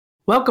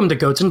Welcome to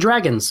Goats and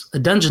Dragons, a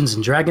Dungeons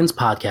and Dragons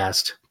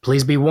podcast.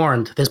 Please be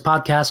warned, this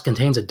podcast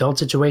contains adult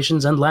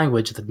situations and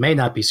language that may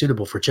not be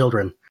suitable for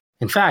children.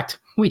 In fact,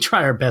 we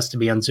try our best to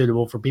be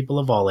unsuitable for people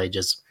of all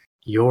ages.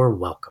 You're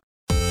welcome.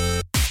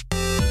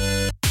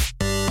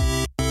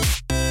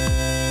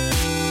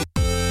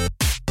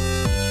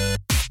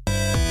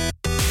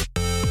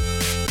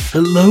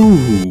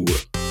 Hello,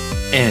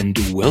 and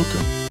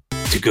welcome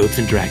to Goats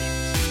and Dragons,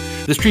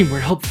 the stream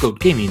where Helpful Goat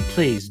Gaming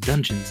plays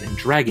Dungeons and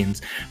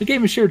Dragons, a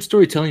game of shared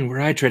storytelling where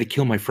I try to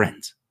kill my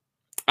friends.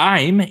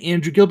 I'm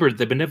Andrew Gilbert,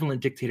 the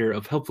benevolent dictator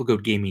of Helpful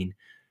Goat Gaming,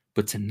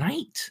 but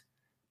tonight,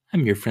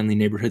 I'm your friendly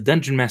neighborhood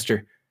dungeon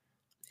master,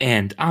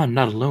 and I'm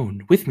not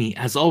alone. With me,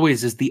 as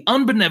always, is the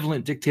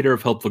unbenevolent dictator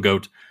of Helpful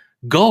Goat,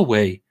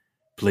 Galway,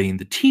 playing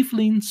the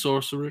Tiefling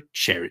Sorcerer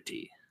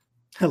Charity.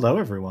 Hello,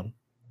 everyone.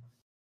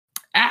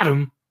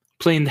 Adam,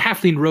 playing the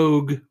Halfling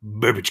Rogue,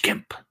 Burbage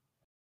Kemp.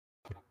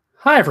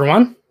 Hi,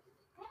 everyone.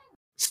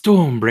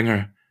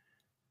 Stormbringer.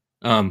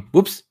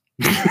 Whoops.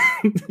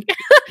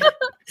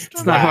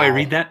 It's not how I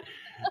read that.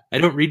 I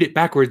don't read it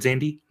backwards,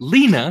 Andy.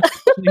 Lena,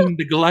 playing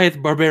the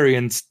Goliath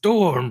Barbarian,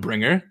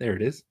 Stormbringer. There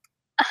it is.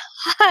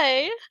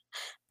 Hi.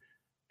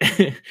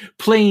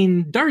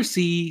 Playing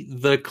Darcy,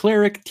 the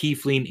Cleric,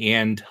 Tiefling,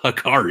 and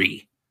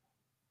Hakari.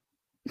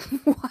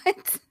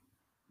 What?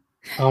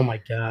 Oh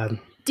my god.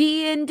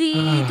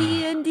 D&D,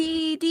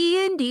 D&D,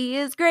 D&D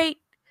is great.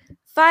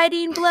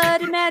 Fighting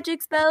blood and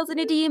magic spells and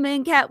a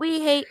demon cat we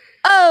hate.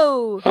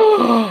 Oh!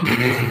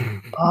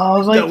 I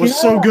was like, That was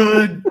so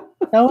good.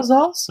 That was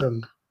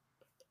awesome.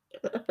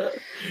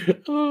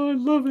 Oh, I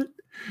love it.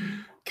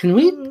 Can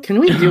we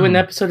do an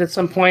episode at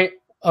some point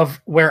of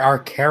where our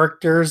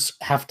characters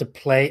have to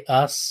play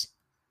us?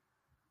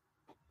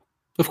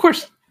 Of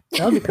course.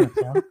 That would be kind of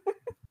fun.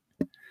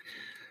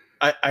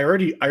 I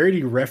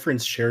already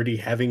referenced Charity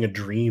having a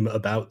dream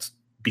about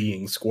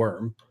being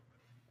Squirm.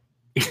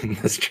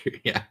 That's true,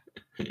 yeah.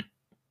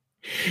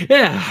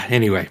 Yeah,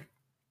 anyway.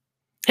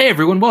 Hey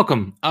everyone,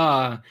 welcome.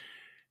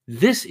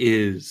 This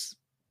is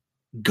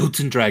Goats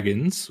and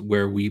Dragons,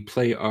 where we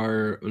play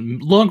our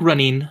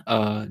long-running,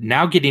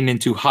 now getting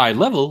into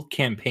high-level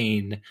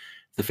campaign,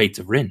 The Fates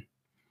of Rin.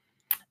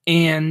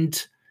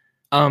 And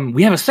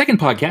we have a second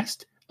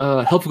podcast,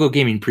 Helpful Goat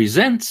Gaming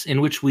Presents,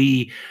 in which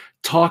we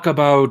talk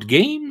about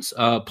games,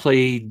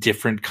 play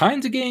different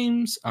kinds of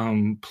games,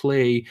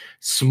 play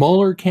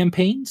smaller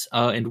campaigns,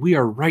 and we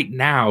are right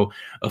now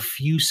a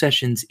few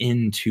sessions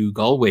into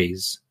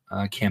Galway's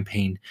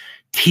campaign,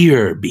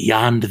 Tear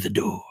Beyond the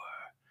Door.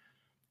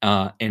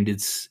 And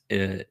it's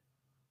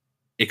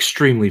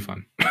extremely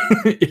fun.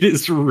 It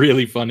is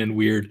really fun and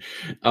weird.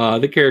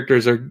 The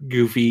characters are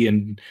goofy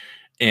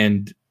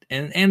and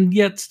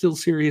yet still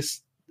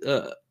serious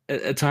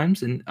at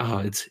times, and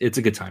it's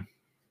a good time.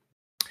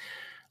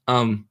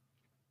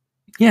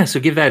 Yeah, so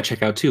give that a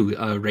check out too.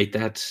 Rate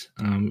that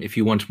if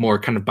you want more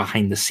kind of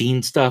behind the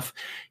scenes stuff.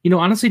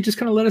 Honestly, just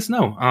kind of let us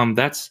know.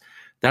 That's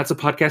a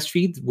podcast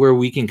feed where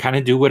we can kind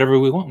of do whatever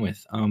we want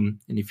with. And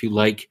if you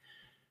like,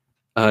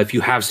 if you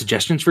have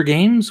suggestions for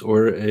games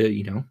or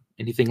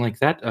anything like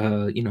that,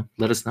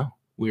 let us know.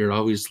 We are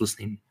always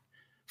listening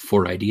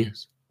for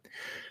ideas.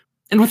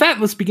 And with that,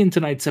 let's begin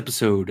tonight's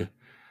episode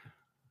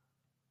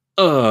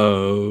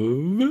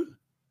of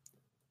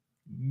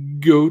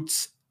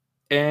Goats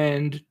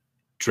and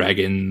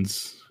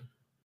Dragons.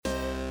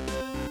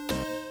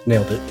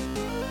 Nailed it.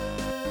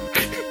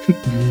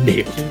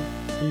 Nailed it.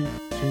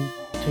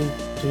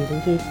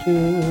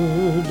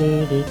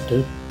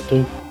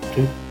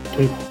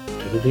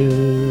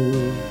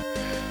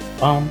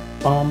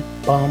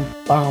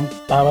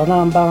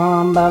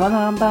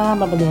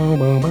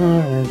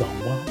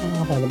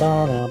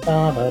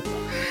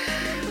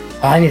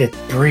 I need to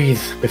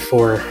breathe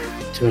before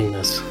doing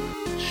this.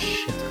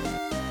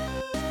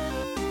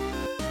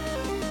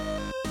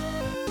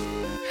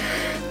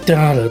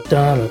 Da da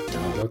da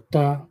da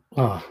da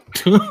da.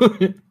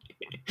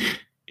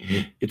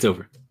 It's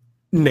over.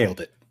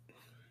 Nailed it.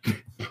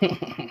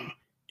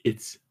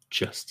 It's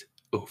just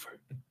over.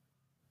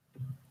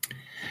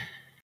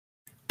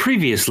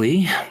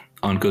 Previously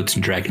on Goats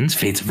and Dragons,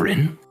 Fates of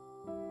Rin,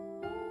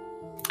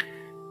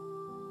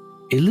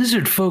 a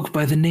lizard folk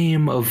by the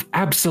name of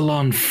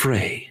Absalon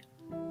Frey,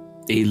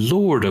 a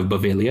lord of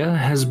Bavalia,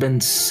 has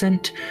been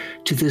sent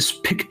to this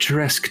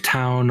picturesque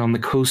town on the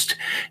coast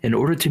in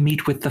order to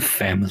meet with the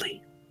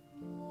family.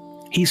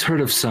 He's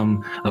heard of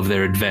some of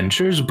their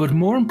adventures, but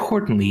more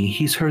importantly,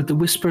 he's heard the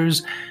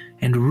whispers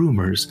and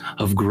rumors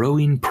of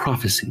growing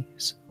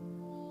prophecies.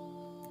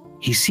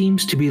 He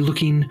seems to be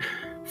looking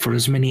for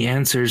as many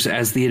answers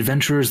as the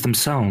adventurers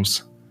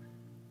themselves.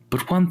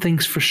 But one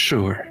thing's for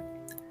sure.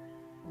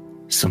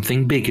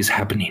 Something big is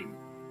happening.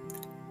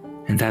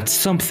 And that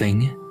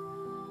something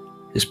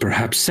is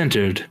perhaps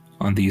centered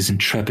on these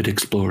intrepid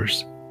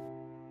explorers.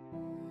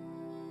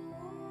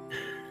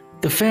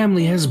 The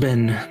family has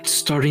been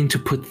starting to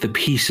put the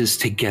pieces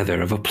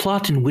together of a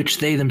plot in which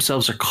they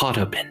themselves are caught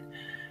up in.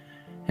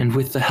 And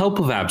with the help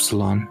of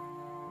Absalon,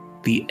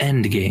 the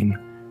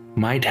endgame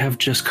might have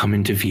just come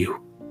into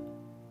view.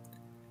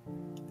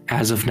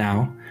 As of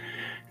now,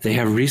 they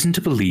have reason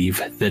to believe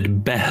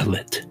that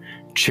Behelit,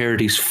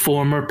 Charity's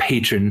former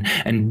patron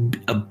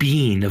and a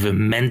being of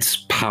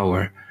immense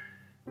power,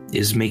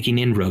 is making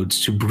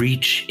inroads to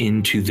breach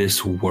into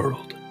this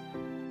world.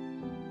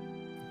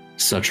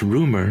 Such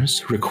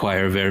rumors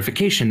require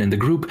verification, and the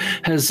group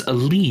has a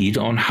lead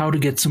on how to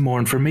get some more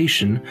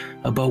information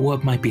about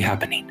what might be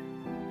happening.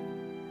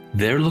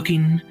 They're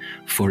looking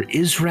for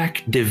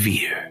Israk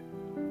Devere,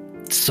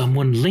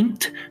 someone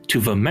linked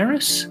to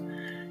Vimeris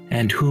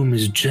and whom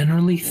is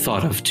generally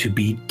thought of to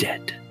be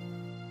dead.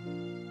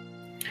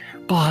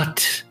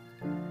 But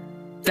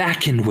that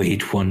can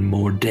wait one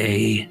more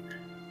day.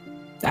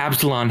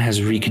 Absalon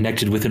has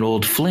reconnected with an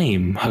old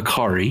flame,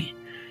 Hakari.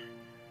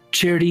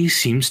 Charity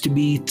seems to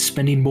be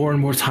spending more and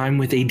more time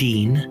with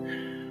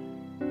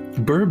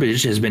Aideen.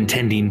 Burbage has been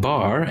tending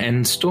bar,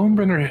 and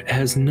Stormbringer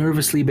has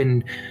nervously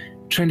been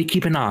trying to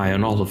keep an eye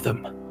on all of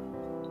them.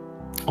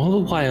 All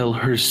the while,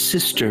 her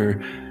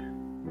sister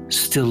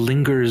still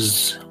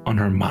lingers on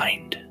her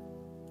mind.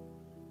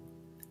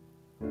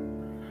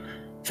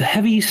 The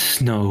heavy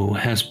snow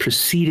has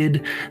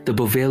preceded the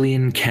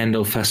Bovalian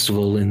Candle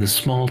Festival in the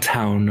small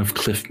town of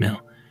Cliffmill.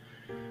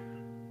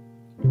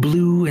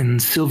 Blue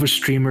and silver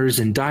streamers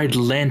and dyed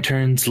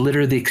lanterns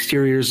litter the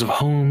exteriors of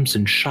homes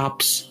and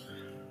shops.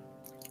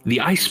 The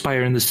ice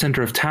spire in the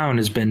center of town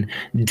has been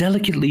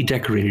delicately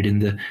decorated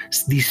in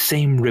these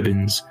same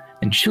ribbons,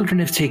 and children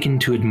have taken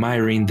to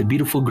admiring the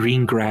beautiful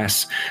green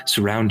grass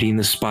surrounding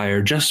the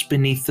spire just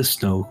beneath the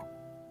snow.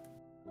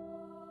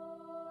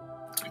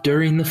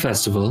 During the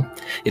festival,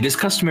 it is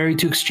customary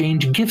to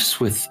exchange gifts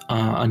with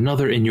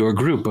another in your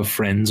group of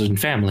friends and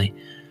family.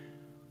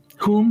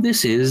 Whom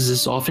this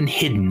is often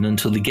hidden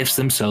until the gifts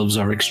themselves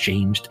are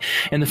exchanged,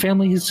 and the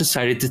family has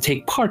decided to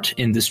take part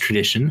in this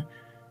tradition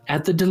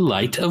at the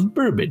delight of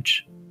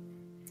Burbage.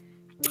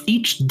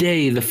 Each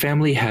day, the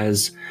family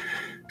has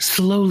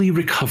slowly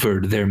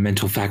recovered their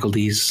mental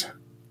faculties.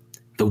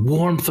 The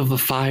warmth of the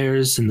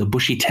fires and the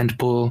bushy tent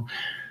pole,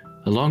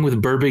 along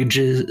with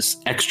Burbage's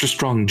extra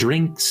strong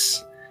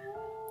drinks,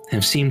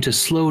 have seemed to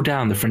slow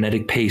down the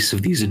frenetic pace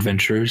of these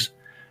adventurers.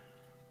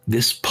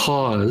 This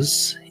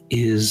pause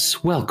is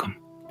welcome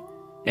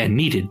and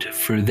needed,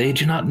 for they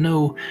do not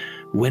know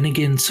when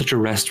again such a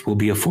rest will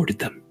be afforded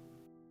them.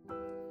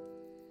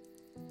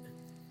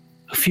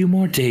 A few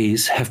more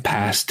days have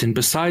passed, and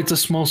besides a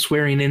small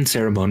swearing-in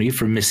ceremony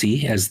for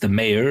Missy as the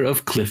mayor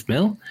of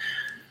Cliffmill,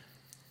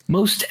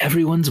 most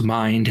everyone's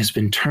mind has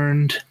been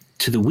turned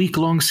to the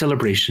week-long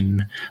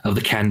celebration of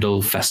the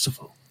Candle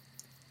Festival.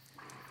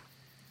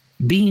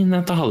 Being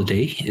that the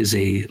holiday is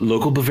a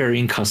local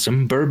Bavarian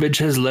custom, Burbage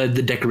has led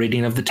the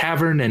decorating of the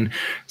tavern and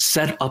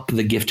set up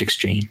the gift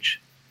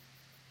exchange.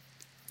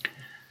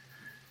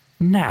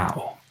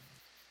 Now,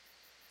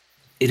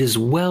 it is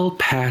well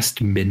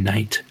past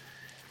midnight,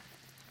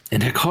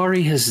 and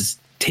Hakari has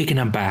taken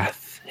a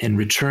bath and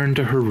returned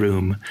to her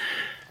room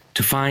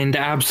to find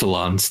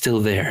Absalon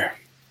still there,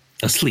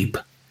 asleep,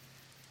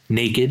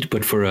 naked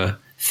but for a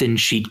thin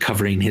sheet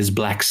covering his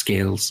black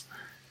scales.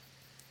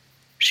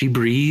 She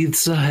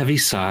breathes a heavy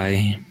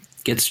sigh,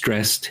 gets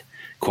dressed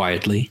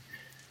quietly,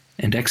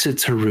 and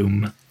exits her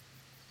room,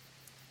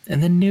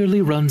 and then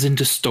nearly runs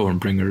into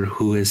Stormbringer,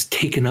 who has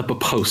taken up a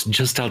post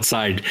just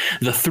outside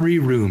the 3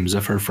 rooms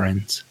of her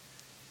friends.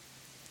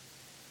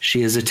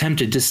 She has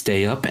attempted to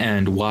stay up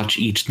and watch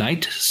each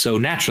night, so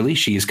naturally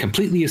she is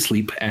completely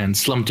asleep and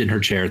slumped in her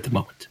chair at the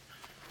moment.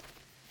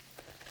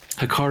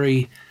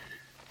 Hakari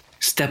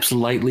steps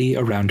lightly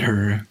around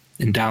her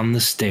and down the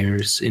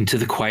stairs into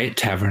the quiet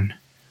tavern.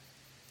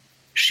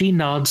 She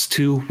nods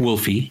to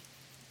Wolfie,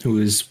 who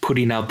is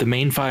putting out the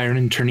main fire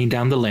and turning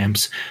down the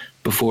lamps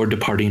before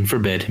departing for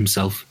bed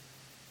himself.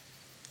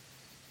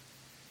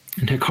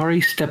 And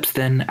Hakari steps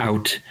then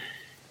out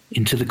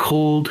into the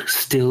cold,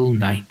 still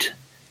night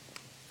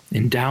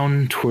and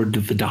down toward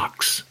the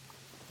docks.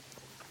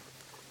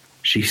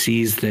 She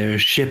sees their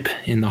ship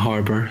in the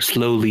harbor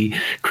slowly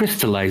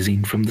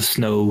crystallizing from the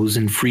snows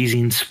and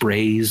freezing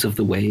sprays of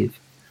the wave.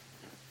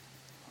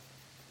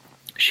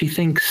 She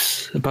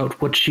thinks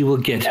about what she will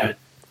get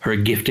her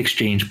gift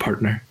exchange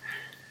partner.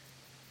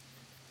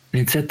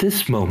 And it's at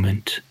this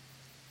moment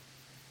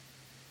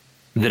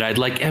that I'd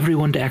like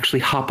everyone to actually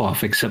hop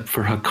off except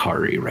for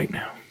Hakari right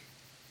now.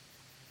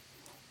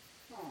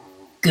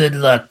 Good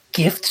luck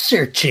gift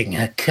searching,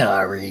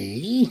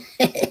 Hakari.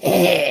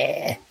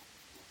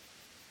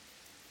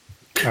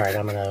 All right,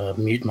 I'm going to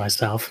mute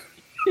myself.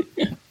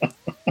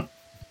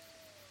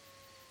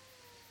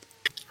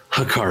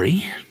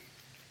 Hakari,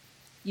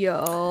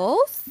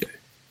 Yes?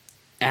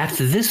 at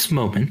this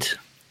moment,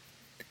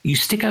 you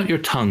stick out your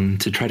tongue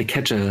to try to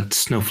catch a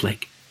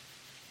snowflake.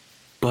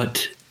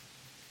 But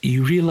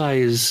you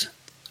realize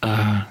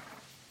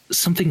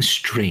something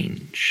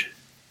strange.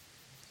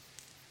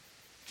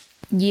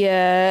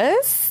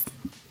 Yes?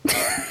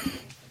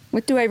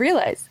 What do I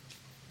realize?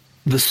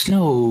 The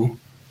snow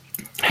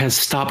has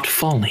stopped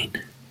falling.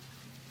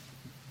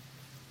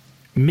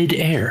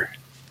 Mid-air.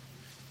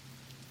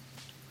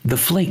 The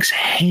flakes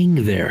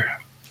hang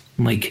there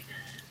like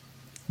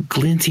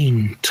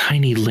glinting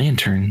tiny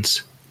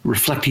lanterns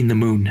reflecting the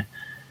moon.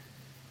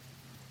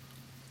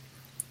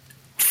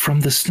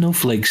 From the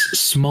snowflakes,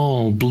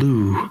 small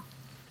blue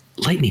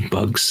lightning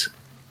bugs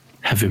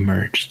have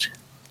emerged.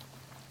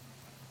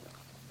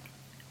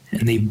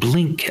 And they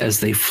blink as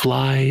they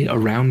fly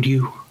around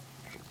you.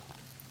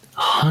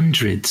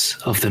 Hundreds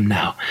of them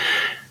now.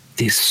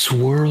 They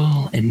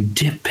swirl and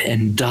dip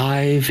and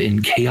dive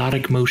in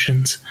chaotic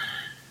motions.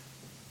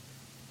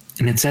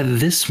 And it's at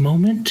this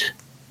moment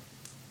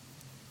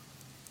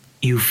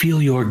you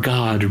feel your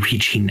God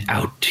reaching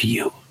out to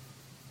you.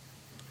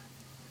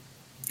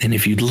 And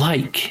if you'd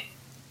like,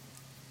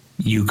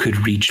 you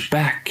could reach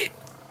back.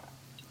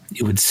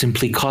 It would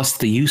simply cost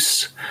the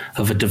use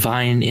of a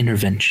divine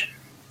intervention.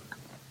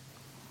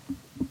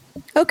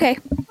 Okay,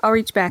 I'll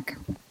reach back.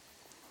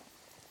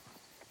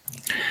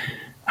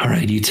 All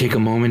right, you take a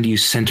moment, you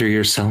center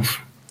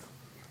yourself.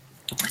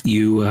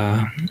 You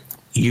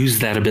use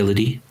that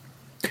ability.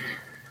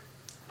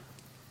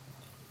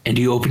 And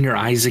you open your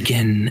eyes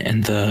again,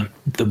 and the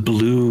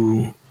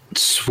blue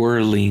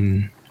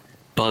swirling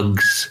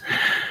bugs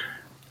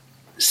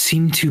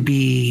seem to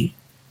be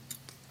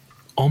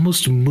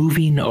almost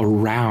moving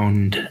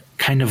around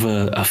kind of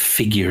a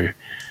figure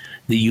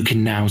that you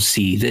can now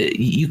see.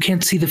 You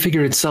can't see the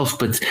figure itself,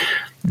 but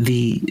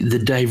the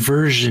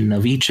diversion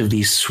of each of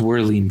these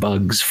swirling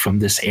bugs from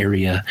this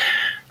area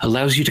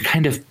allows you to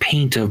kind of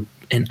paint an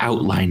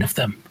outline of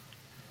them.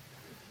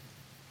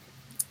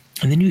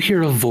 And then you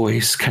hear a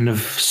voice, kind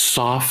of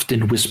soft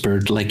and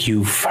whispered like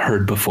you've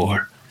heard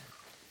before.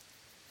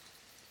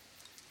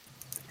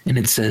 And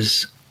it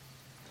says,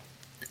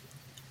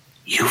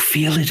 "You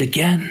feel it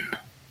again.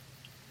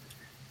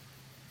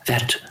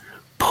 That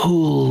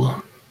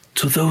pull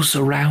to those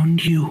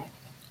around you.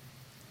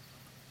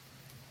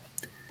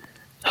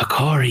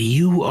 Hakari,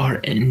 you are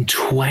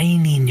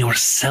entwining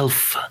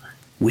yourself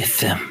with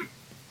them.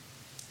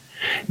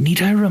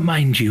 Need I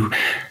remind you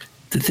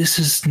that this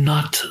has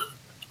not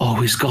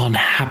always gone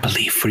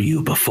happily for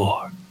you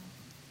before?"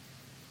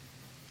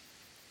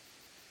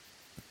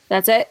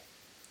 That's it?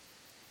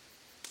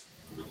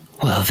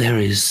 Well, there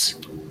is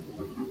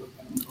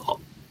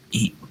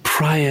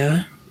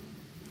prior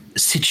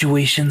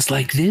situations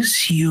like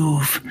this,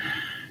 you've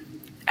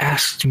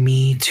asked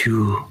me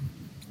to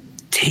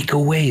take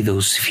away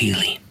those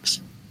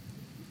feelings.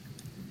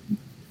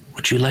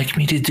 Would you like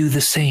me to do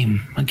the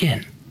same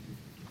again?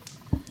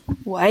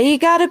 Why you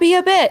gotta be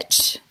a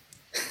bitch?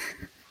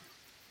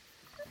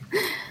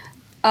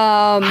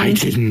 I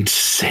didn't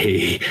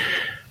say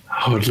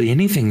hardly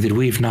anything that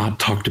we've not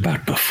talked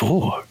about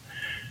before.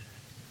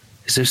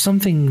 Is there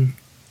something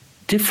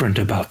different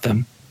about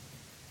them?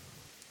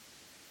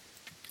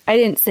 I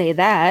didn't say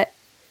that.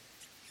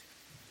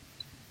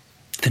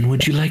 Then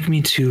would you like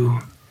me to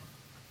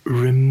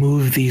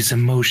remove these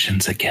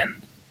emotions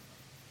again?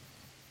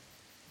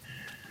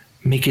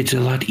 Make it a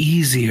lot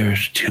easier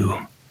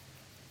to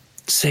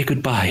say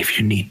goodbye if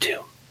you need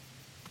to.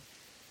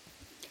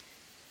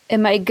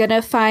 Am I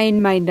gonna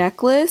find my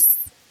necklace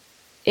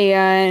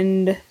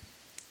and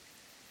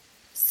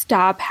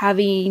stop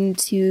having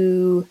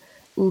to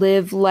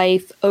live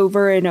life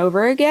over and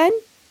over again?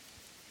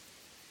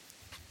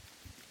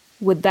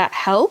 Would that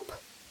help?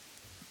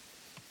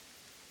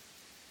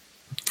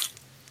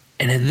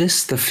 And at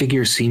this, the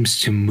figure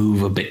seems to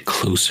move a bit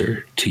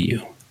closer to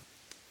you.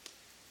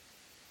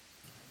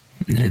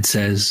 And it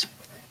says,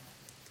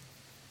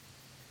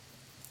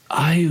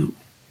 "I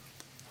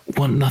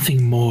want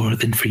nothing more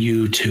than for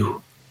you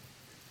to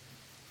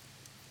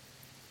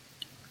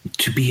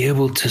be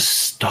able to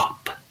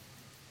stop.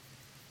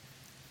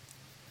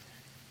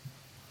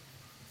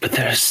 But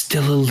there's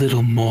still a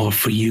little more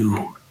for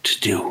you to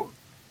do,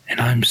 and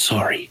I'm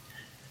sorry.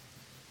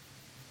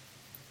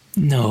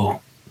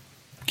 No,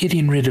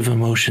 getting rid of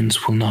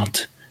emotions will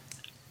not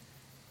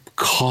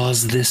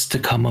cause this to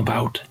come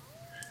about.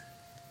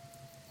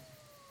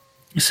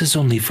 This is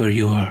only for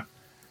your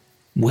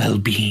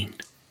well-being.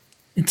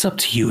 It's up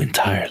to you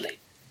entirely."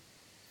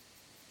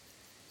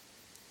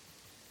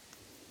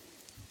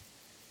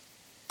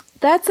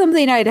 That's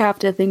something I'd have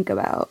to think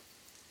about.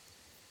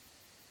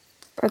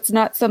 That's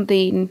not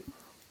something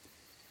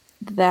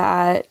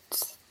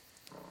that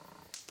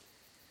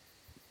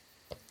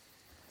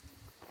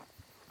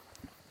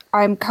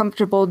I'm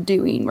comfortable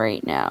doing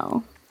right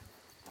now.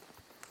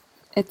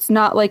 It's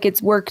not like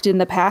it's worked in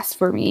the past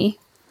for me.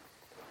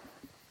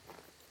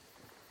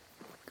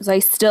 Because I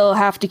still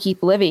have to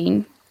keep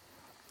living.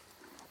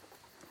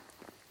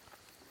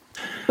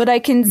 But I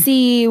can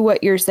see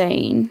what you're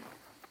saying.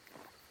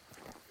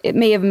 It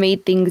may have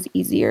made things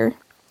easier.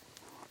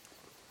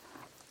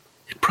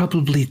 It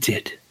probably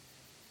did.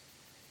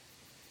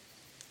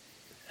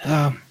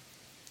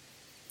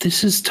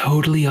 This is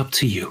totally up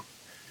to you.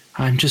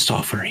 I'm just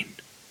offering.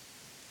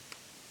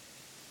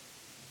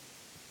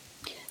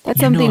 That's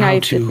You know something how I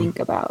have to to- think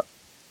about.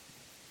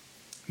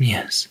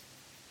 Yes.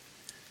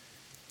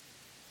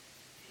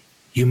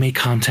 You may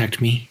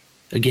contact me.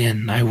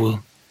 Again, I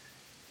will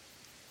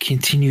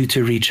continue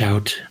to reach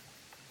out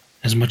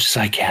as much as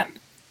I can.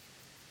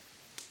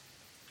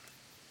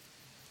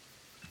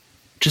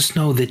 just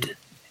know that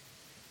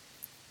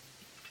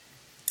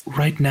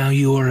right now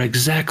you are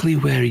exactly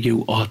where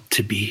you ought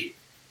to be.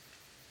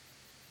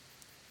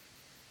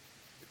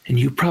 And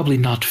you've probably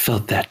not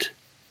felt that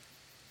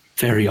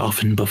very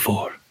often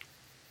before.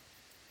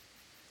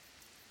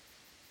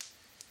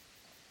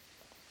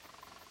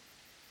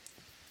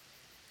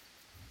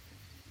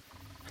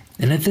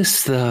 And at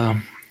this,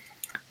 the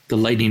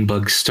lightning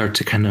bugs start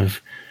to kind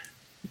of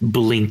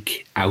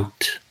blink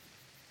out.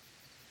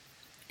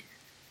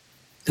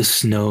 The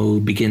snow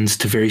begins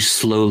to very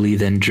slowly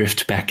then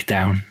drift back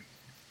down.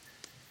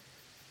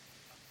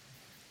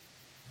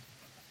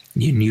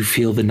 You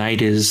feel the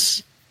night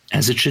is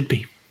as it should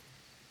be.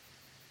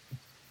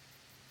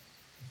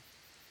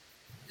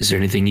 Is there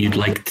anything you'd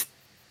like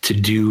to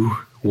do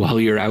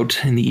while you're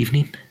out in the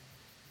evening?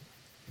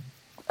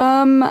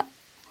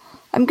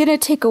 I'm gonna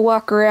take a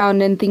walk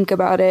around and think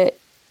about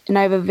it, and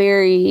I have a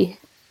very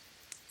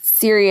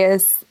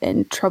serious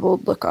and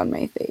troubled look on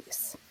my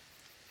face.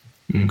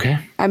 Okay.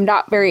 I'm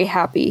not very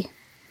happy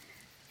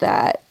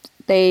that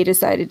they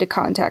decided to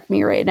contact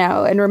me right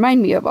now and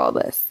remind me of all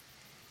this.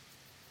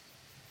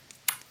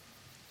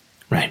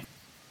 Right.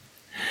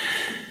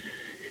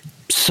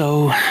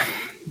 So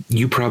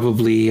you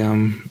probably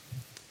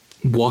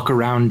walk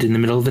around in the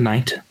middle of the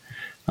night,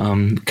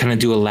 kind of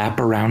do a lap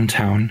around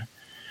town.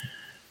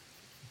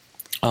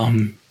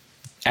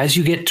 As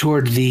you get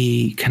toward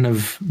the kind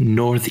of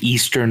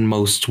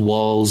northeasternmost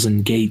walls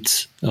and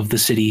gates of the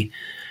city,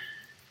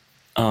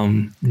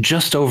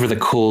 just over the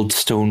cold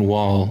stone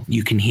wall,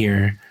 you can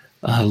hear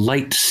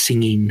light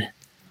singing.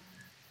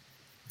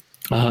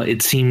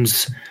 It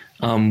seems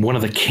one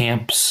of the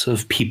camps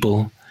of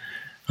people,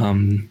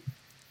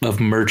 of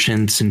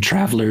merchants and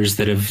travelers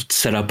that have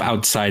set up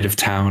outside of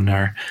town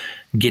are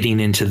getting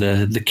into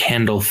the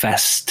Candle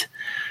Fest.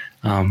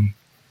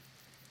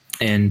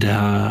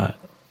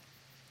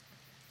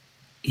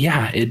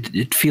 Yeah,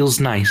 it feels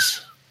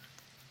nice.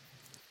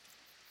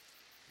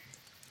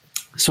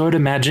 So I'd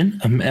imagine,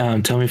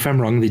 tell me if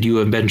I'm wrong, that you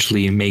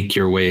eventually make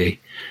your way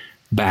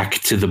back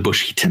to the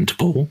bushy tent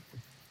pole.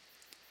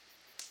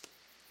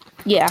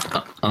 Yeah.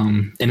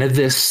 And at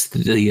this,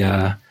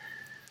 the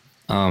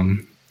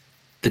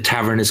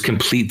tavern is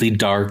completely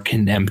dark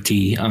and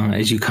empty.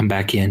 As you come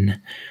back in,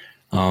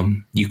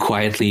 you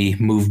quietly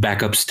move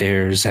back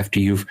upstairs after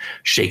you've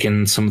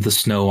shaken some of the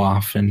snow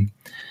off, and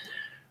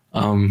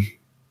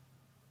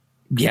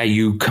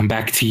you come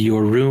back to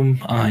your room,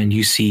 and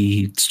you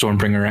see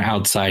Stormbringer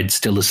outside,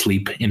 still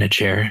asleep in a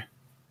chair.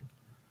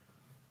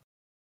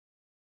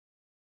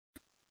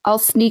 I'll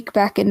sneak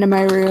back into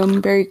my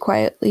room very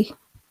quietly.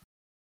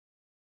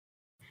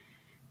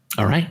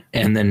 All right.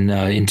 And then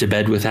into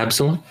bed with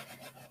Absalom?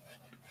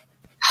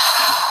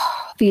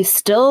 If he's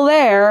still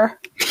there.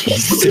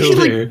 He's still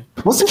there.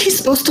 Wasn't he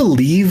supposed to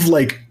leave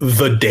like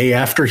the day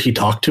after he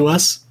talked to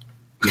us?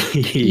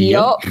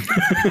 Yup.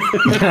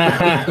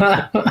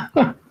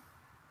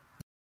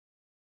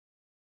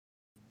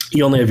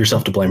 You only have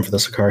yourself to blame for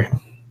this, Akari.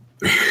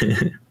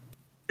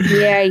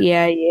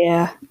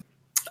 Yeah.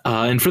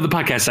 And for the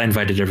podcast, I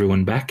invited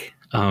everyone back.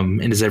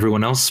 And is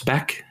everyone else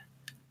back?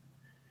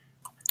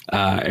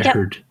 I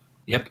heard.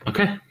 Yep.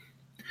 Okay.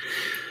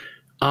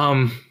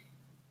 All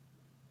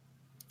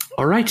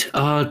right.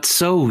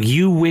 So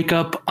you wake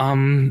up,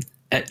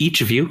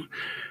 each of you,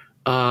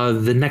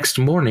 the next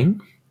morning,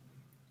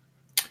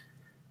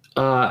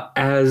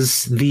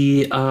 as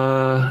the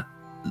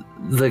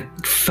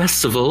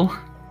festival,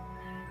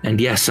 and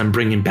yes, I'm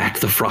bringing back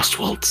the Frost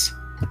Waltz.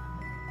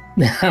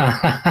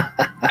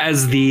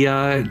 As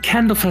the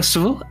Candle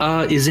Festival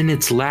is in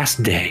its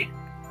last day.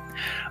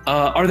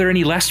 Are there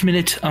any last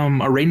minute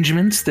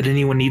arrangements that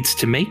anyone needs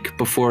to make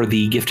before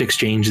the gift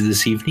exchange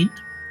this evening?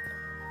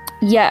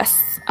 Yes,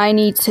 I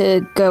need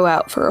to go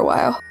out for a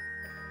while.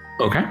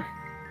 Okay.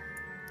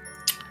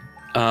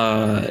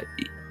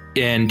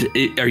 And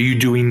are you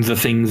doing the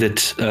thing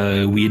that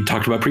we had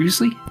talked about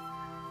previously?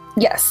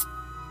 Yes.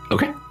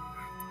 Okay.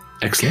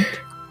 Excellent.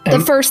 The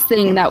first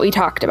thing that we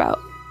talked about.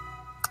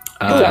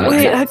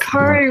 Wait,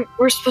 Akari,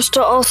 we're supposed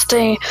to all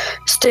stay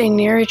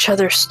near each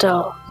other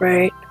still,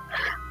 right?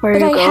 Where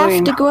But are you I going?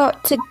 have to go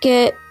out to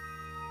get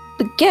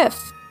the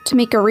gift to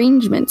make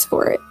arrangements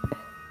for it.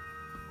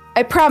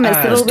 I promise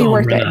it'll be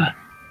worth it.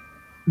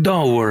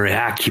 Don't worry,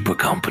 I'll keep her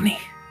company.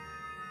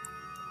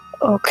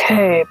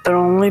 Okay, but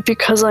only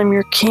because I'm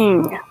your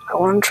king. I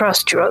won't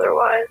trust you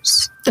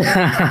otherwise. Okay.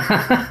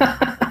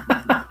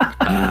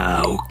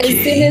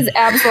 As soon as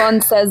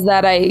Absalom says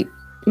that, I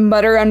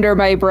mutter under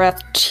my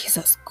breath,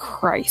 Jesus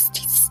Christ,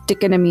 he's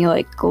sticking to me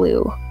like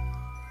glue.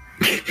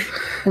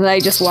 And then I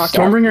just walk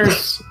out.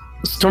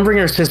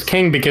 Stormbringer's his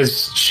king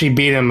because she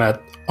beat him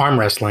at arm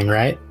wrestling,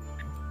 right?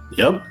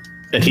 Yep.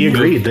 And he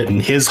agreed that in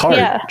his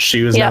heart,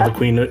 she was now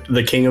Yeah.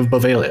 the king of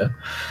Bavalia.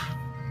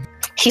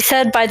 He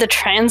said by the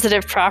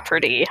transitive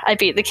property, I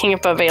beat the king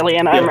of Bavalia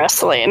in arm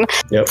wrestling.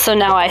 Yep. So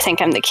now I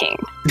think I'm the king.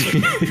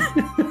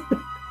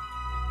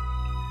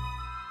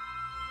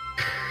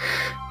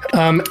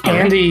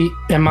 Andy,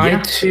 am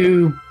I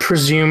to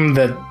presume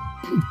that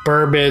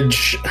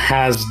Burbage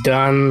has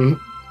done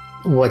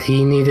what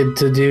he needed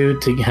to do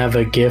to have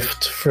a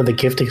gift for the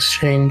gift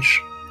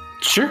exchange?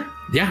 Sure.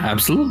 Yeah,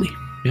 absolutely.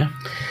 Yeah.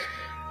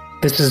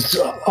 This is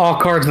all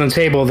cards on the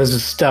table. This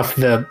is stuff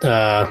that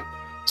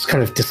was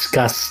kind of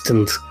discussed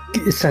and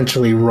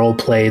essentially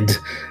role-played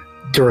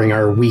during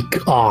our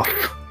week off.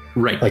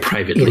 Right, like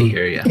privately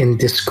here, yeah. In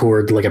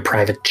Discord, like a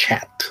private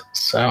chat.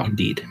 So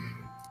Indeed.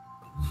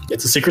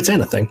 It's a Secret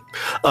Santa thing.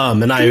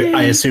 And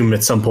I assume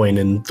at some point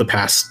in the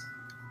past,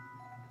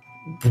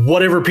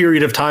 whatever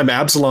period of time,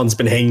 Absalon's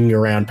been hanging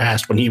around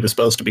past when he was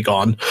supposed to be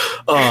gone.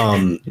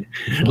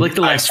 Like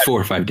the last 4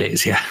 or 5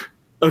 days, yeah.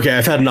 Okay,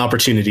 I've had an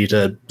opportunity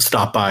to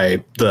stop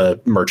by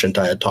the merchant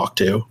I had talked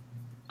to.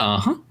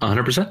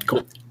 100%.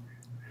 Cool.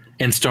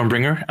 And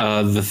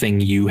Stormbringer, the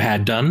thing you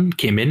had done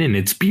came in and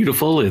it's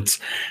beautiful. It's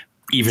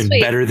even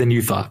better than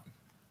you thought.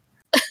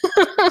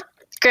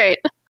 Great.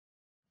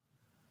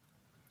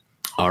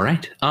 All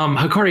right.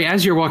 Hikari,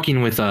 as you're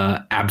walking with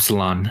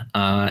Absalon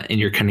and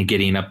you're kind of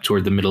getting up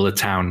toward the middle of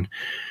town,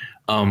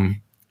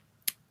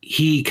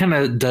 he kind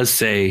of does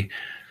say,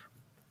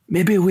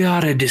 maybe we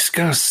ought to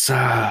discuss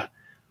the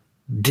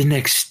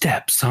next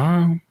steps,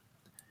 huh?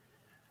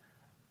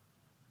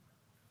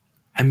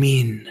 I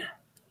mean,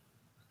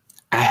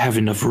 I have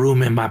enough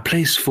room in my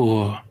place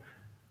for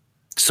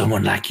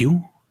someone like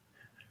you.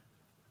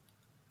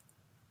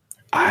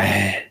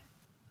 I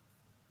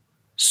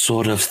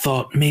sort of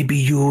thought maybe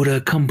you would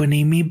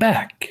accompany me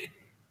back.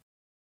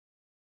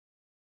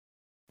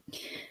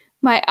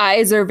 My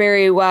eyes are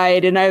very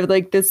wide and I have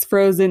like this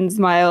frozen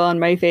smile on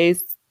my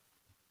face.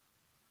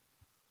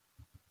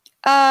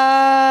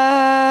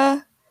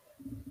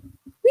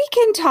 We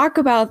can talk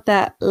about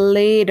that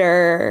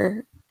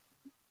later.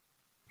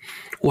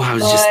 Well, I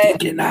was just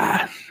thinking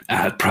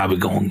I'd probably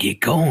gonna get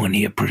going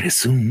here pretty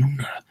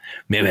soon.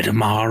 Maybe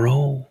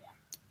tomorrow.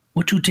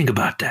 What do you think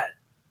about that?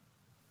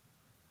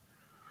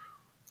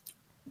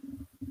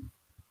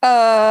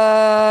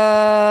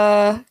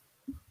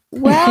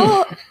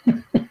 Well.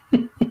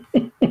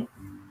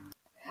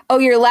 Oh,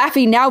 you're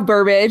laughing now,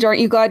 Burbage. Aren't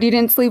you glad you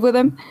didn't sleep with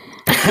him?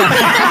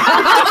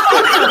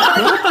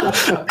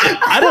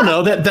 I don't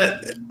know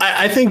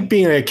I think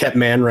being a kept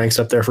man ranks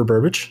up there for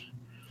Burbage.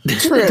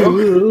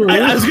 True.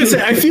 I was gonna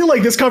say, I feel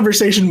like this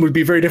conversation would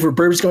be very different.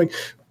 Burbage going,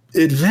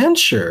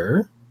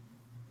 adventure?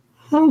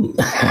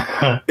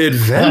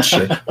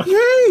 Adventure?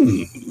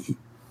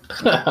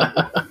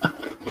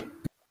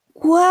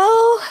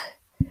 Well,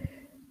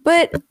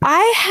 but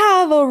I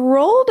have a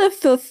role to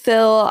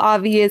fulfill,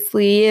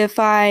 obviously, if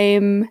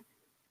I'm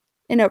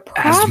in a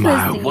prophecy. As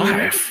my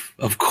wife,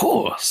 of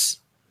course.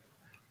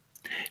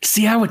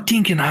 See, I was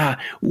thinking,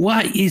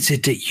 why is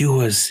it that you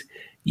was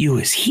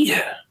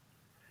here?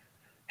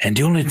 And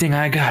the only thing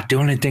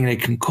that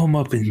can come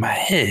up in my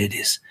head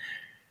is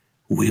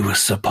we were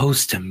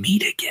supposed to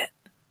meet again.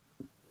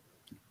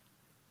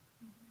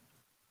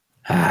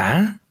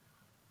 Huh?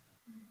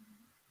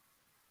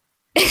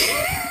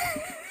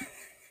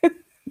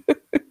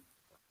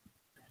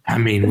 I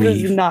mean,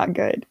 this is not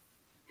good.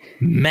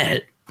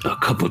 Met a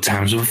couple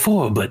times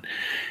before, but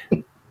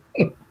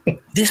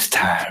this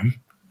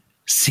time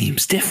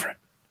seems different.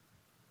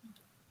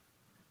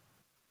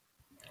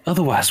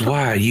 Otherwise,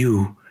 why are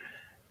you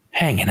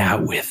hanging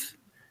out with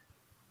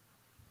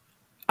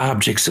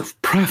objects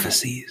of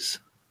prophecies?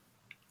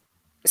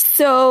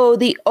 So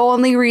the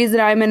only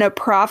reason I'm in a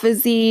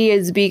prophecy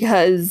is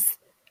because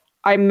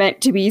I'm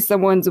meant to be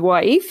someone's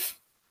wife?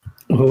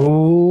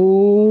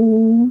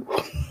 Oh.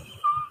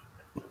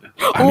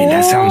 I mean,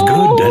 that sounds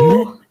good,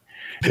 doesn't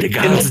it? The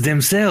gods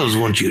themselves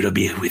want you to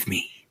be with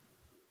me.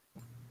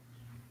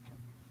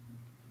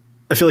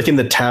 I feel like in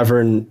the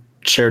tavern,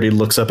 Charity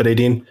looks up at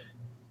Aideen.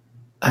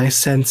 I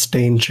sense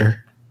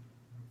danger.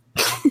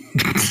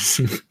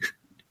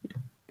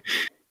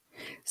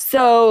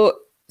 So,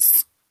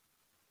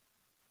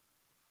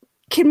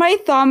 can my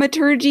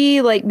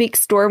thaumaturgy like make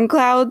storm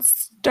clouds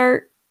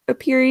start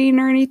appearing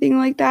or anything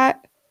like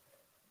that?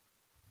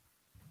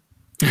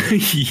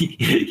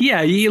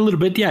 Yeah, a little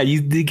bit. Yeah,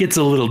 it gets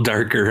a little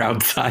darker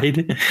outside.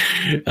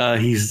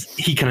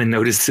 He kind of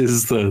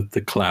notices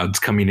the clouds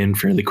coming in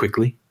fairly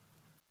quickly.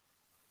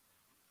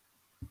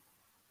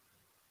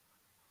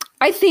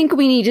 I think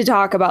we need to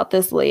talk about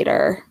this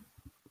later.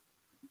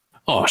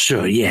 Oh,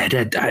 sure. Yeah,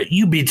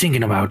 you be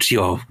thinking about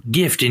your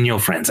gift and your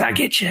friends. I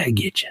get you.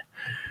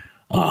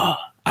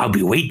 I'll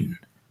be waiting.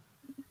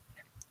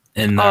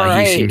 And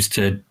right. He seems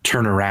to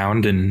turn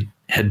around and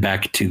head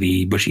back to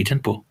the Bushy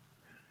Temple.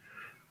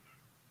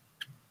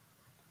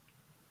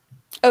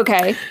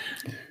 Okay.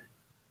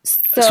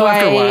 So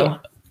after a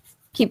while,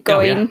 keep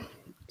going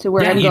to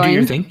where I'm you going. do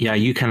your thing. Yeah,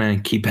 you kind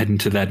of keep heading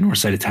to that north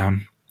side of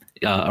town,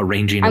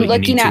 arranging. I'm what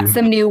looking you need at to.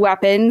 some new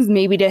weapons,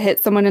 maybe to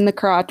hit someone in the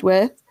crotch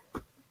with.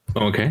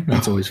 Okay,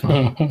 that's always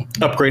fun.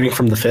 Upgrading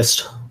from the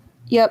fist.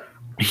 Yep.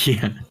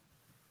 Yeah.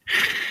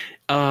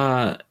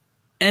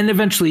 And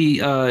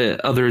eventually,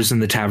 others in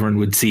the tavern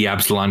would see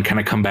Absalon kind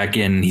of come back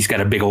in. He's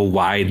got a big old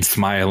wide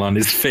smile on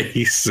his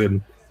face,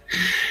 and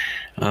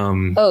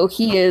oh,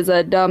 he is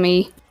a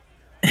dummy.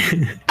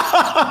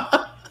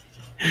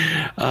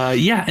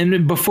 Yeah,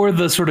 and before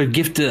the sort of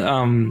gift,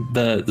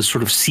 the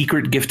sort of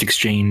secret gift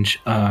exchange,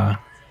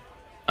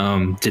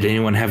 did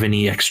anyone have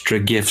any extra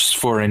gifts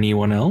for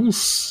anyone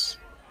else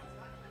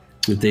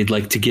that they'd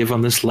like to give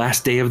on this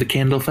last day of the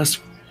Candle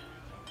Festival?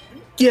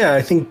 Yeah,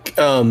 I think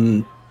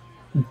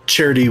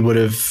Charity would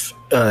have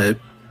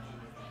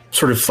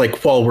sort of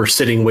like while we're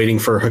sitting waiting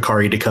for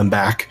Hikari to come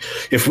back.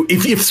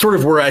 If sort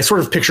of I sort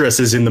of picture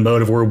us as in the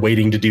mode of we're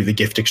waiting to do the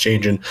gift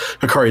exchange and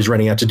Hikari's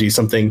running out to do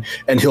something,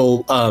 and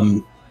he'll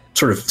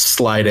sort of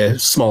slide a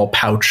small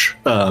pouch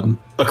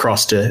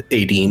across to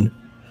Aideen.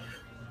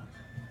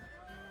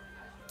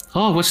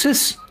 Oh, what's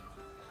this?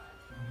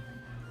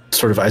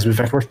 Sort of eyes move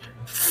back and forth.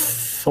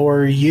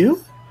 For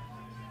you?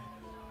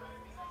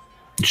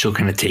 She'll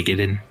kind of take it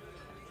and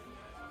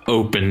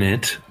open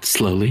it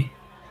slowly.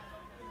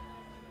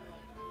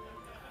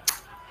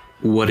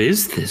 What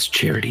is this,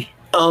 Charity?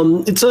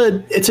 It's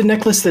a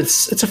necklace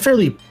it's a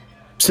fairly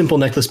simple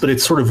necklace, but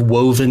it's sort of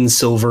woven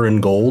silver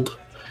and gold,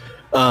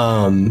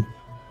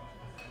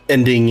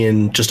 ending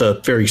in just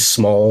a very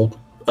small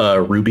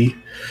ruby.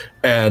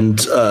 And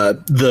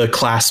the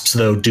clasps,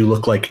 though, do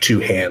look like two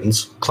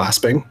hands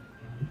clasping.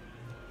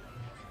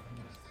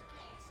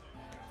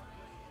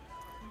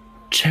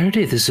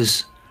 Charity, I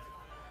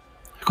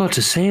got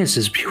to say, this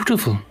is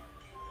beautiful.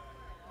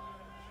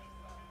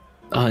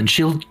 And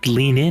she'll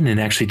lean in and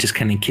actually just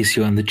kind of kiss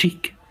you on the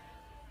cheek.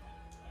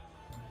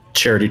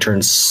 Charity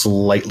turns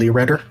slightly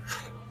redder.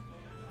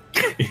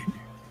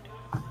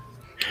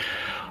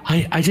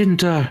 I didn't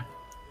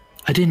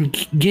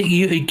get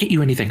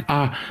you anything.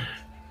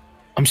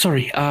 I'm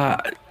sorry.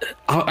 I'm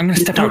gonna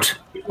step out.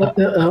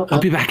 I'll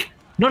be back.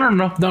 No.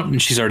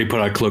 And she's already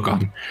put a cloak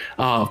on.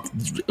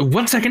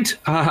 1 second.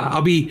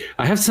 I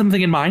have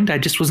something in mind. I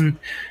just wasn't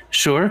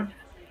sure.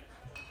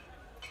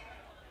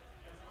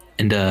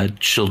 And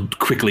she'll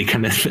quickly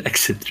kind of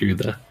exit through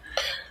the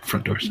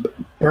front doors.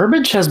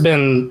 Burbage has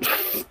been,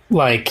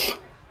 like,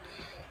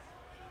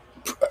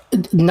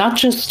 not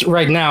just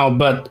right now,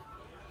 but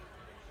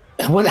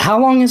how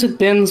long has it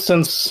been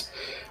since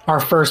our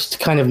first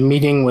kind of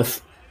meeting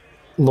with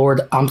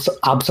Lord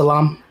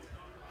Absalom?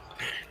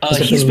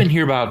 He's been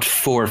here about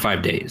 4 or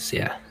 5 days,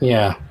 yeah.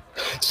 Yeah.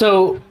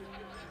 So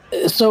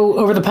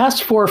over the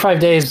past 4 or 5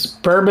 days,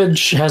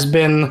 Burbage has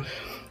been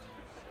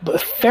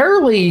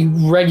fairly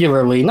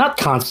regularly, not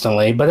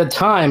constantly, but at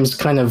times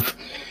kind of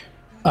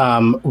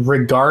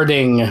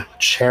regarding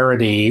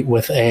Charity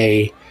with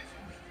a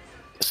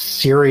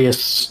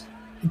serious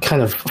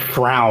kind of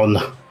frown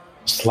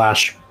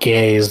 /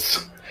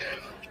 gaze.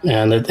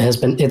 And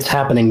it's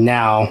happening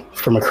now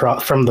from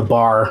the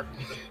bar.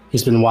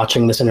 He's been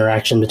watching this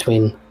interaction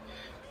between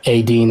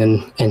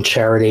Aideen and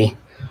Charity,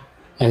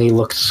 and he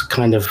looks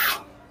kind of,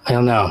 I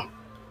don't know,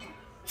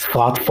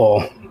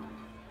 thoughtful,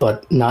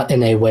 but not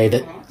in a way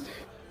that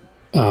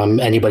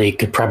anybody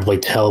could probably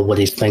tell what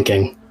he's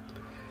thinking.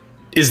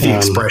 Is the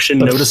expression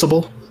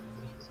noticeable?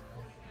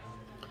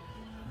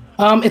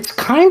 It's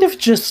kind of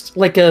just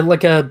like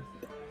a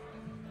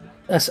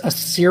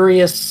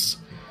serious,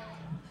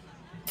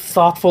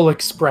 thoughtful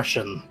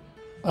expression.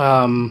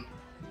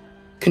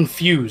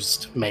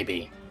 Confused,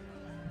 maybe,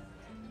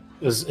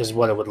 is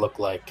what it would look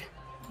like.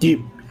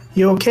 You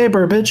okay,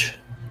 Burbage?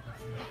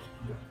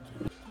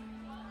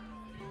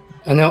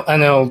 I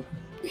know.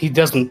 He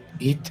doesn't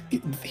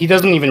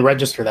even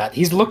register that.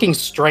 He's looking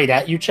straight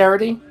at you,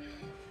 Charity,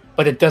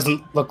 but it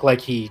doesn't look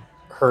like he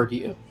heard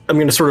you. I'm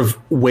going to sort of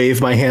wave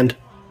my hand.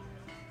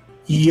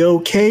 You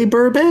okay,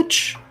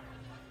 Burbage?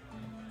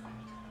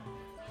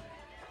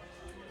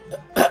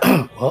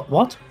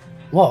 What?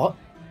 What?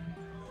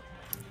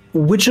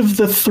 Which of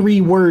the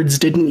 3 words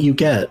didn't you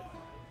get?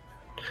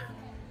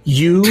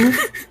 You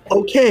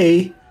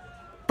okay,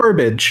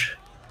 Burbage?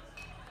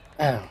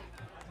 Oh.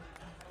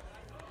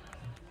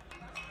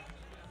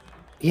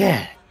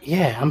 Yeah,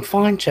 I'm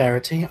fine,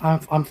 Charity.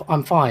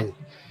 I'm fine.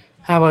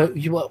 How are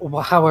you?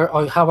 How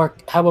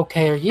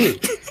okay are you?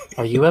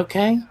 Are you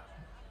okay?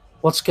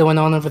 What's going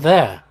on over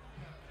there?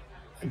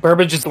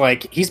 Burbage is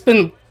like, he's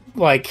been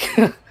like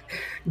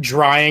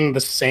drying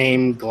the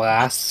same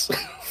glass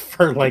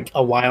for like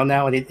a while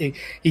now, and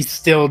he's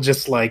still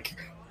just like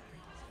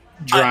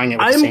drying it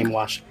with the same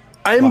wash.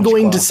 I'm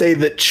going to say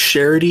that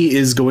Charity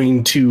is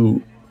going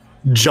to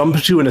jump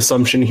to an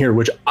assumption here,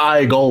 which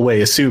I,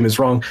 Galway, assume is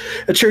wrong.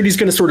 Charity's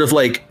going to sort of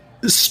like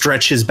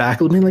stretch his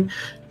back a little bit, like,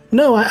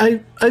 no,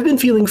 I've been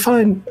feeling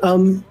fine.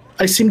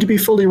 I seem to be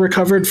fully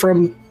recovered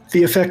from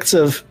the effects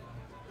of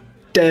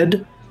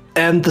Dead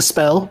and the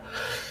spell.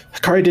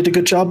 Hikari did a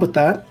good job with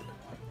that.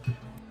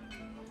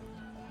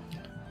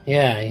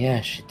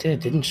 Yeah, she did,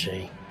 didn't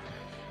she?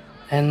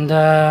 And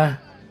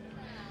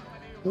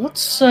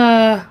what's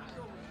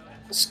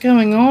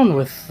going on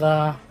with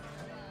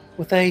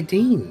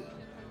Aideen?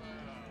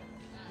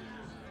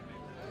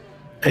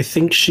 I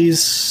think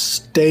she's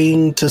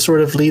staying to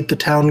sort of lead the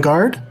town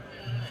guard.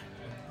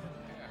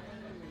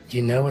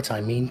 You know what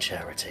I mean,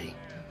 Charity.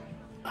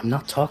 I'm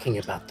not talking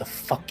about the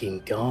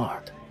fucking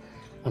guard.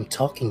 I'm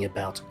talking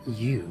about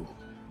you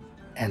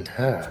and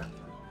her.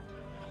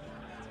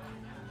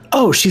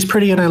 Oh, she's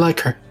pretty and I like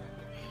her.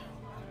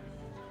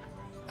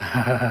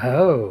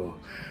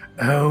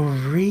 Oh,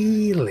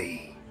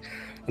 really?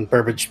 And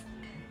Burbage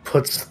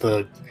puts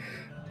the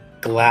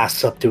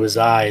glass up to his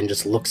eye and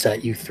just looks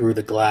at you through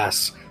the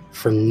glass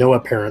for no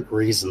apparent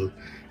reason.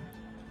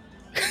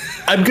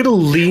 I'm gonna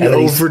lean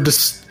over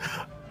to.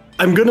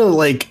 I'm gonna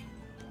like.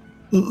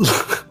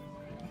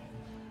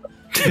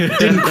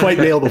 Didn't quite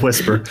nail the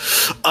whisper.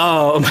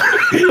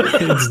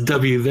 It's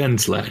W then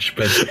 /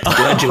 but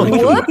glad you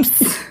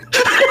Whoops.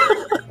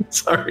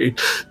 Sorry.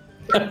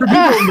 For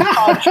people in the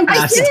podcast,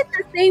 I did it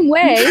the same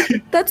way.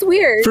 That's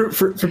weird.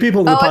 For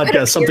people in the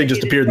podcast, something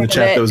just appeared in the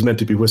chat that was meant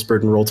to be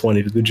whispered in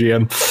Roll20 to the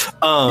GM.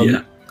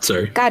 Yeah,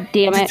 sorry. God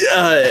damn it.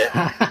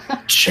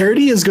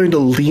 Charity is going to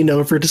lean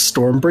over to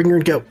Stormbringer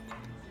and go,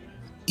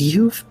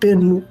 "You've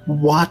been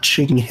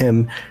watching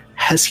him.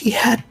 Has he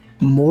had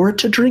more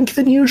to drink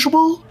than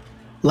usual?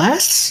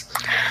 Less?"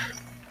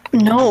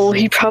 No,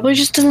 he probably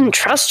just doesn't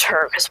trust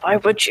her, because why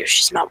would you?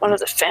 She's not one of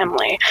the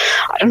family.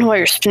 I don't know why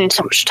you're spending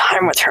so much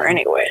time with her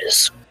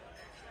anyways.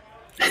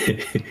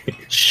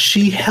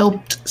 She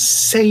helped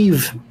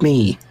save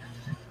me.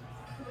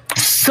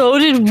 So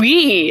did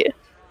we.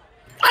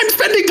 I'm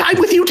spending time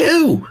with you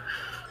too.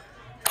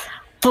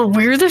 But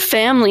we're the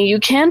family. You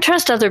can't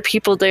trust other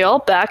people. They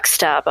all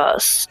backstab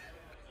us.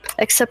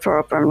 Except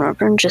Robin.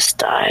 Robin just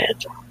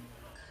died.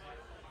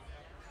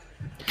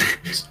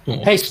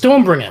 Hey,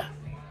 Stormbringer.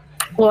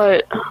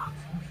 What?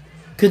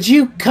 Could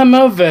you come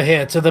over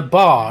here to the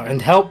bar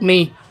and help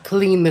me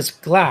clean this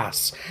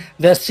glass?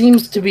 There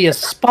seems to be a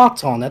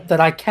spot on it that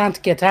I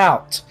can't get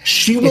out.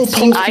 She will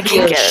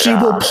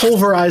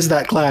pulverize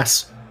that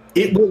glass.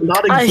 It will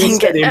not exist I can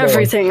get anymore.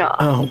 everything off.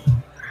 Oh.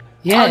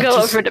 Yeah, I'll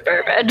go over to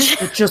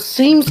Burbage. It just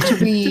seems to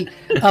be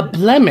a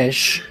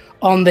blemish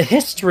on the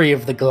history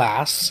of the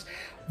glass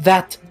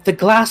that the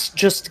glass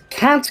just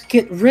can't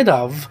get rid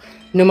of,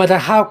 no matter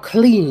how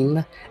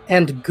clean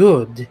and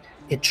good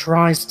it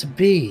tries to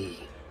be.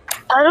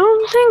 I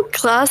don't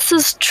think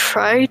glasses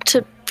try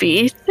to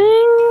be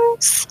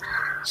things.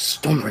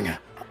 Stormbringer,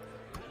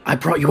 I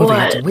brought you over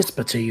here to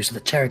whisper to you so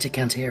that Charity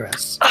can't hear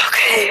us.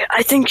 Okay,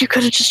 I think you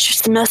could have just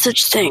used the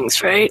message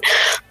things, right?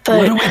 But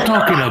What are we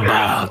talking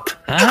about?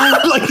 Huh?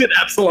 I like that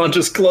Absalom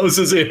just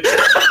closes in.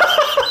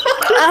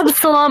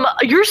 Absalom,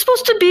 you're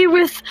supposed to be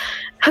with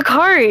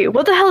Hikari.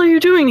 What the hell are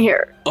you doing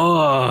here?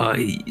 Oh,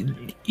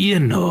 you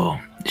know,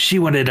 she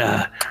wanted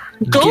to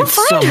Go give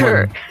find someone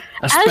her.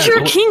 a As your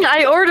special- king,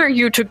 I order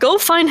you to go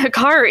find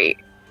Hikari.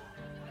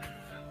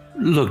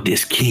 Look,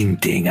 this king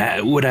thing,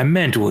 what I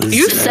meant was...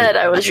 You said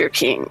I was your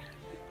king.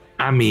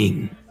 I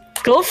mean...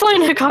 Go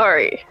find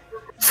Hikari.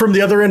 From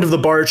the other end of the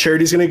bar,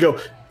 Charity's going to go,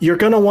 "You're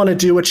going to want to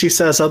do what she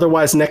says,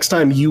 otherwise next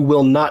time you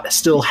will not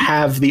still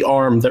have the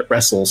arm that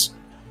wrestles."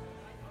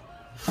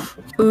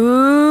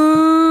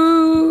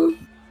 Ooh.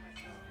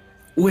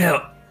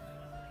 Well,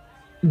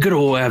 good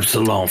old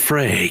Absalom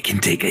Frey can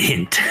take a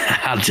hint.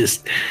 I'll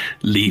just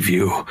leave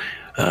you,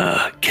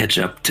 catch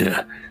up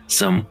to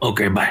some...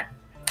 Okay, bye.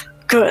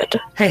 Good.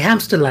 Hey,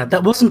 hamster lad,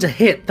 that wasn't a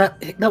hit. That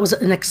was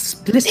an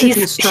explicit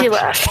instruction. He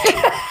left.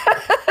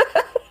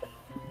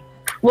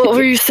 What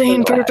were you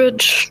saying,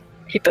 Burbage?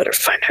 He better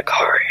find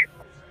Hikari.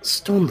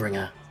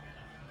 Stormbringer,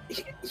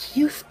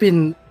 you've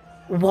been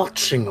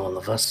watching all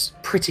of us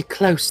pretty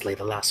closely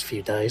the last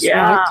few days,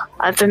 Yeah, right?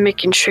 I've been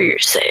making sure you're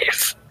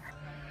safe.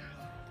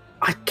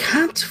 I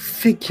can't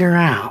figure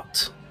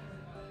out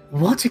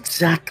what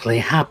exactly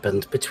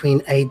happened between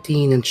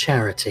Aideen and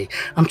Charity.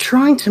 I'm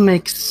trying to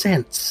make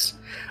sense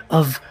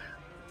of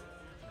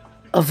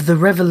the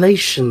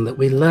revelation that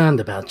we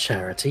learned about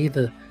Charity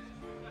the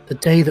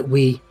day that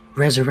we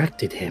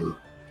resurrected him,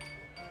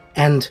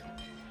 and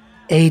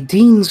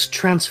Aideen's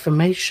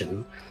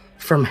transformation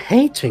from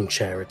hating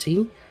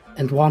Charity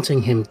and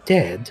wanting him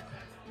dead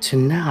to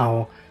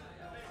now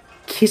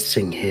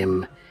kissing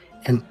him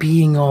and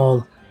being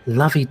all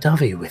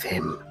lovey-dovey with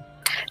him.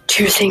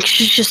 Do you think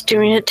she's just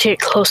doing it to get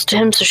close to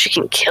him so she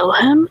can kill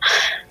him?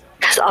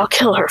 Because I'll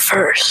kill her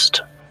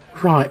first.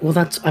 Right, well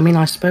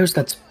I suppose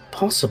that's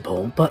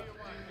possible, but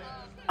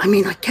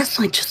I guess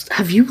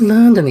have you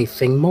learned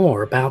anything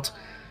more about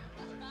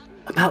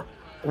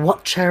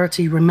what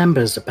Charity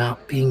remembers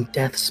about being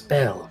Death's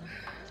Bell,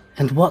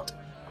 and what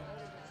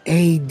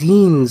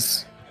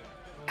Aideen's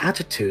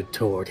attitude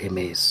toward him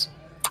is,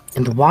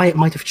 and why it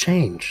might have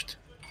changed?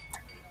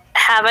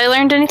 Have I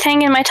learned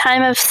anything in my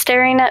time of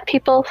staring at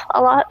people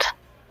a lot?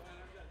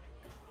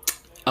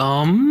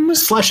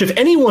 Slash, if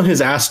anyone has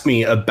asked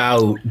me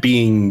about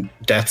being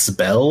Death's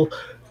Bell,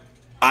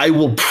 I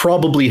will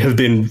probably have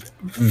been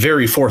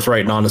very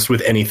forthright and honest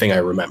with anything I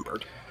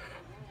remembered.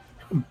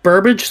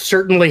 Burbage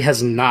certainly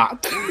has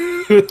not.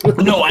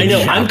 No, I know.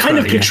 Yeah, I'm kind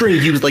of yeah. picturing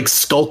you like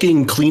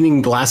skulking,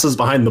 cleaning glasses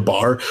behind the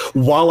bar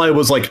while I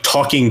was like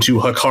talking to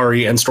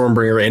Hikari and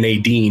Stormbringer and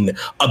Aideen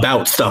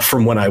about stuff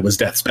from when I was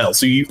Death's Bell.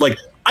 So you like,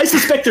 I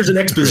suspect there's an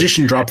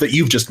exposition drop that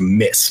you've just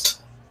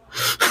missed.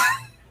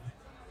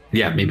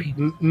 Yeah, maybe.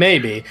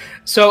 Maybe.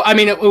 So,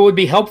 it would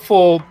be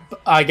helpful,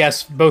 I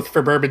guess, both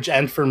for Burbage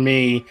and for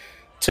me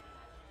to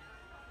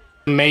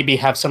maybe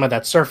have some of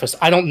that surface.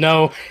 I don't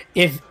know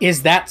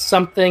is that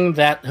something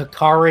that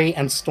Hikari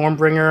and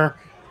Stormbringer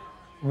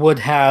would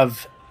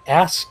have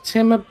asked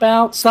him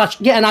about.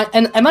 And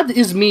that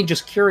is me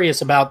just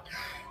curious about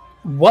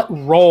what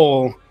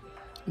role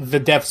the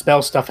death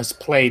spell stuff has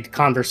played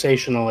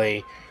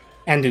conversationally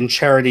and in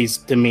Charity's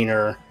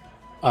demeanor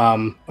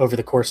over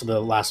the course of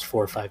the last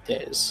 4 or 5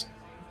 days.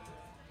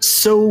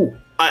 So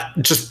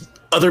just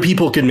other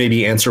people can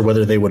maybe answer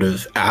whether they would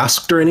have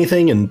asked or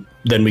anything, and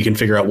then we can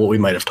figure out what we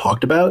might have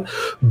talked about.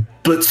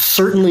 But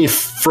certainly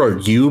for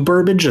you,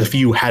 Burbage, if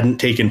you hadn't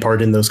taken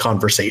part in those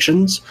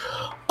conversations,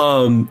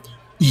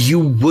 you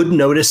would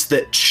notice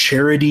that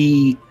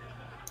Charity,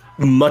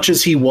 much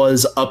as he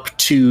was up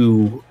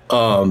to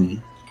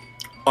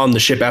on the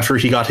ship after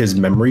he got his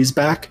memories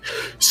back,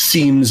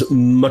 seems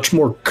much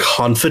more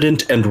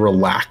confident and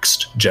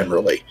relaxed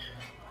generally.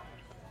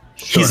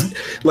 Sure. He's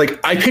like,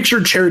 I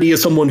pictured Charity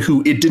as someone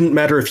who, it didn't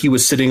matter if he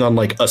was sitting on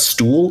like a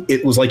stool,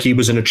 it was like he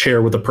was in a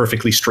chair with a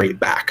perfectly straight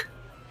back.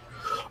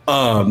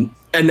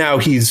 And now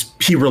he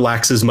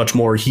relaxes much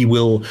more. He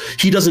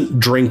doesn't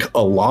drink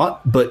a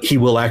lot, but he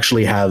will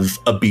actually have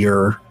a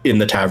beer in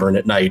the tavern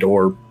at night,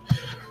 or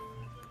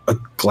a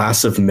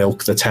glass of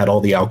milk that's had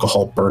all the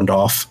alcohol burned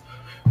off.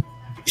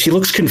 He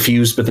looks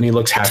confused, but then he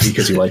looks happy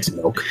because he likes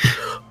milk.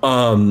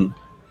 And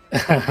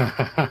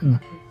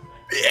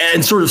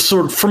sort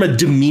of from a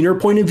demeanor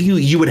point of view,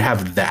 you would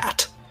have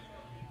that.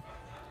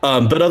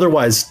 But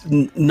otherwise,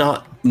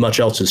 not much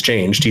else has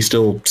changed. He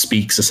still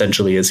speaks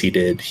essentially as he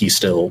did. He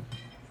still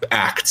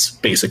acts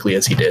basically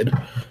as he did.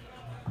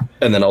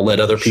 And then I'll let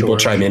other people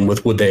chime in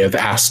with would they have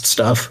asked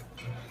stuff.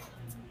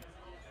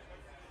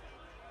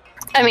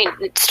 I mean,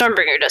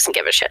 Stormbringer doesn't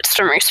give a shit.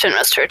 Stormbringer spent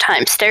most of her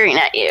time staring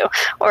at you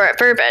or at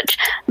Burbage.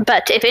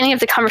 But if any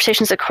of the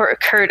conversations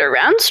occurred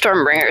around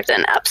Stormbringer,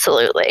 then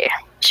absolutely,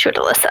 she would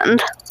have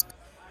listened.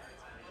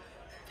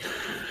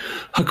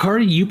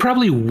 Hikari, you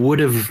probably would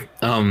have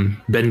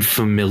been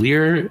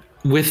familiar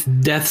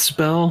with Death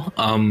Spell,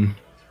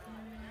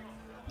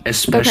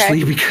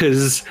 especially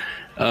because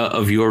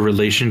of your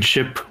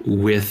relationship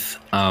with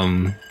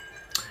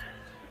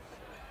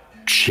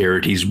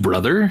Charity's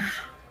brother.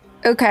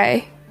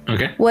 Okay.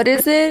 What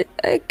is it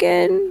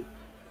again?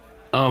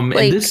 And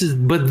this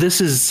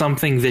is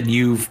something that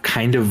you've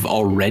kind of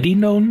already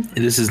known.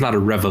 This is not a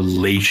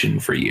revelation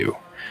for you.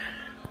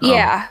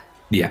 Yeah.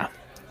 Yeah.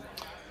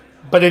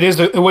 But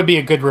it would be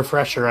a good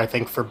refresher, I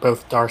think, for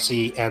both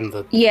Darcy and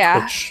the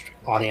Twitch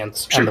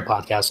audience and the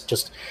podcast.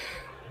 Just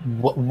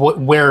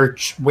where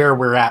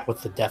we're at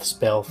with the death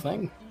spell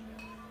thing.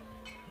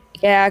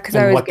 Yeah,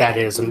 because what that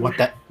is and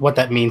what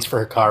that means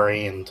for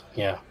Hikari, and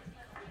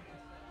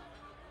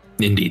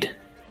indeed.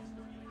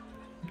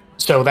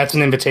 So that's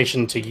an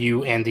invitation to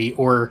you, Andy,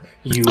 or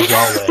you,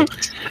 Galway.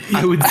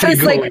 I would say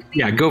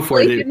go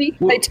for it.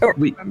 I don't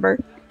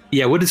remember.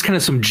 Yeah, what is kind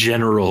of some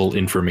general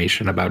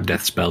information about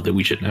Death Spell that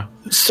we should know?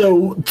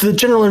 So the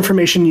general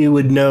information you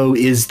would know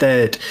is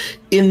that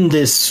in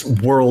this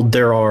world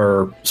there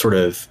are sort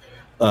of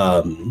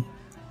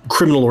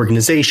criminal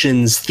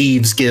organizations,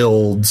 thieves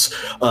guilds,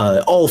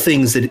 all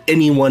things that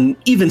anyone,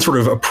 even sort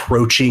of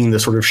approaching the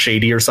sort of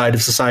shadier side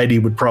of society,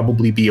 would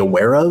probably be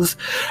aware of.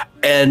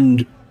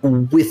 And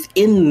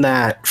within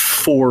that,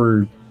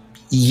 for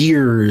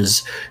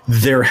years,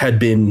 there had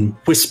been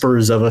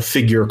whispers of a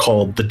figure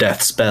called the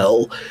Death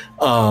Spell,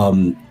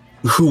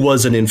 who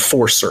was an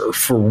enforcer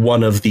for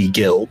one of the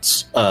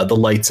guilds, the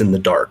Lights in the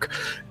Dark.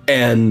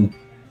 And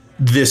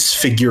this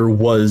figure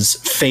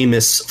was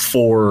famous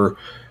for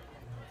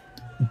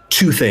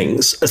two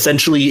things.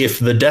 Essentially, if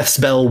the Death's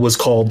Bell was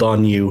called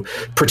on you,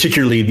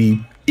 particularly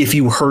if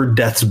you heard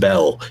Death's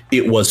Bell,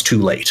 it was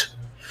too late.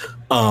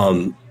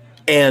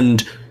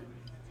 And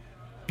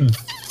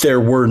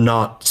there were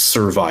not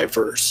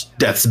survivors.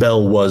 Death's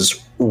Bell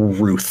was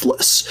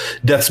ruthless.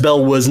 Death's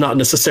Bell was not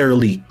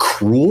necessarily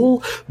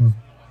cruel,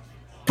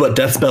 but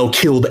Death's Bell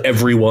killed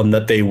everyone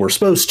that they were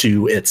supposed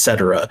to,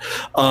 etc.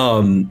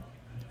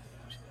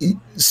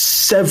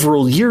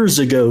 Several years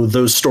ago,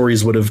 those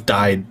stories would have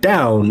died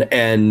down,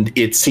 and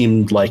it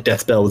seemed like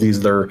Death's Bell was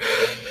either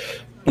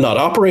not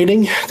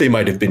operating, they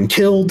might have been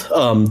killed.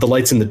 The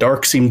Lights in the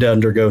Dark seemed to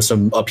undergo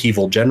some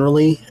upheaval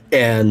generally,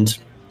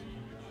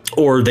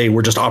 or they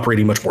were just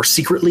operating much more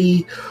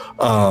secretly.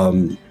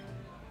 And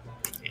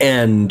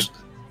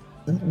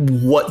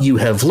what you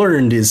have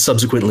learned is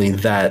subsequently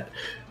that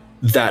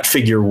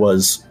figure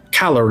was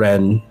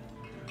Caloran,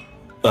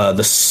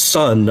 the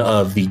son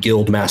of the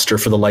guild master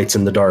for the Lights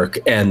in the Dark,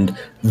 and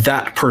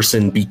that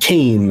person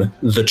became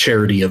the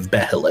Charity of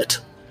Behelit.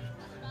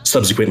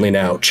 Subsequently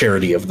now,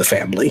 Charity of the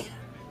Family.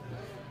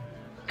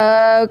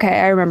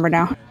 Okay, I remember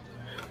now.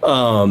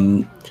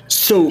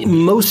 So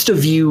most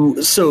of you,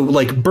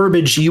 like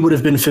Burbage, you would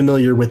have been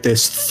familiar with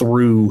this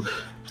through,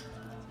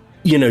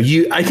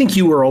 I think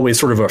you were always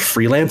sort of a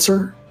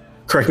freelancer.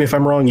 Correct me if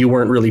I'm wrong. You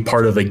weren't really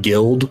part of a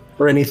guild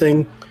or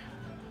anything.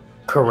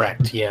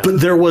 Correct, yeah. But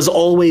there was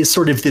always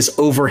sort of this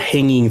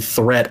overhanging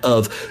threat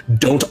of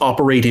don't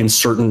operate in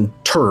certain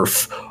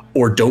turf,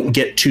 or don't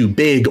get too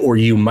big, or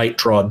you might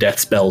draw Death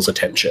Spell's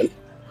attention.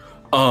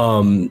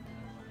 and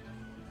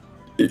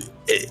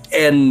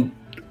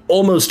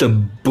almost a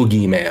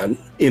boogeyman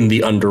in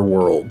the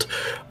underworld.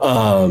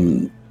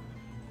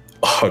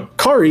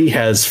 Hakari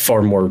has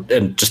far more,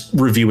 and just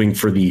reviewing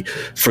for the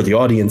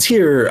audience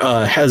here,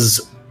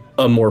 has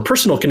a more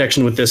personal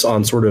connection with this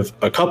on sort of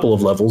a couple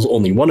of levels,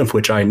 only one of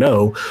which I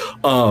know,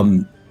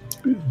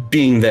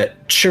 being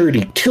that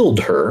Charity killed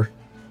her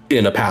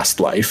in a past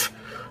life,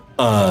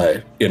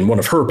 in one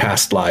of her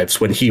past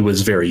lives when he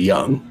was very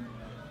young,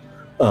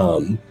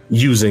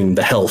 using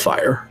the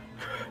Hellfire.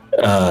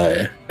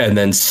 And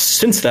then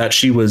since that,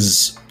 she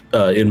was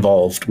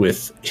involved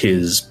with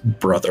his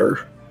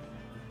brother,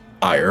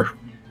 Ire,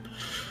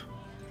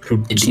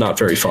 who's not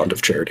very fond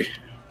of Charity.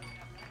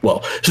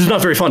 Well, she's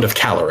not very fond of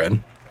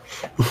Caloran.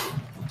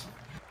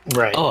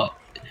 Right. Oh,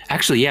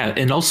 actually, yeah.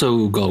 And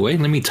also, Galway,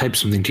 let me type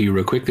something to you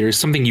real quick. There's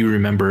something you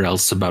remember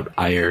else about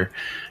Ire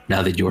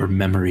now that your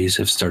memories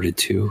have started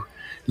to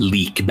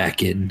leak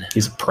back in.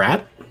 He's a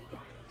prat?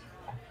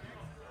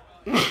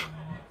 That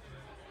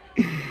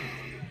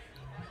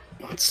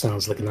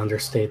sounds like an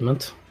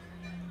understatement.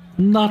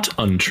 Not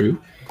untrue.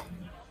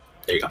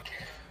 There you go.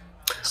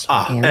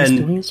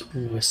 And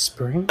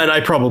whispering. And I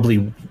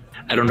probably...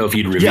 I don't know if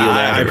you'd reveal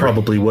that. I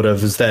probably would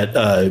have, is that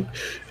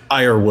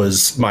Ire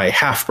was my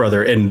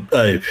half-brother, and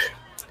this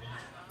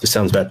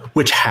sounds bad.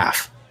 Which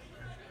half?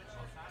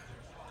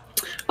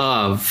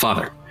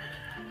 Father.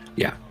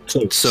 Yeah.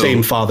 So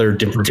same father,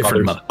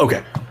 different mother.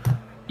 Okay.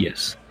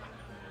 Yes.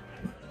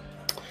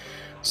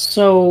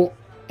 So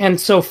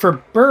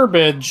for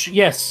Burbage,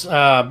 yes,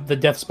 the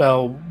death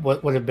spell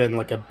would have been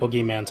like a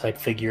boogeyman type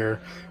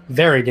figure.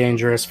 Very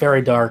dangerous,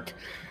 very dark.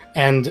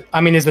 And,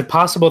 I mean, is it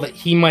possible that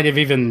he might have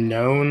even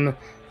known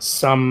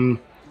some,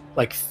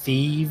 like,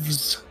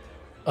 thieves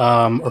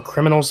or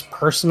criminals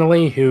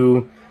personally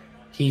who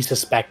he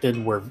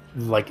suspected were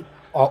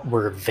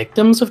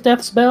victims of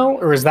death spell?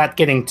 Or is that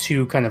getting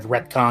too kind of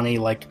retconny,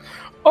 like,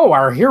 oh,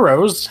 our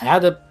heroes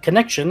had a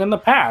connection in the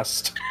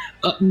past?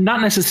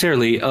 Not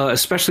necessarily,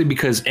 especially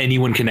because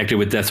anyone connected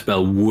with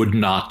Deathspell would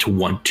not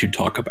want to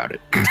talk about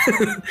it.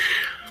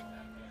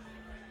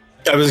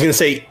 I was going to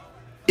say,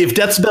 if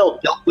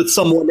Deathspell dealt with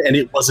someone and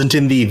it wasn't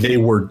in the they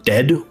were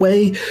dead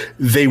way,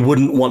 they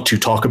wouldn't want to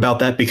talk about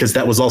that, because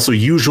that was also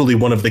usually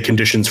one of the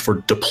conditions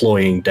for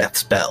deploying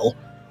Deathspell.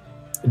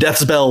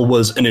 Deathspell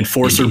was an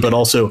enforcer, but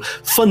also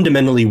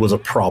fundamentally was a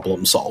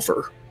problem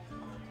solver.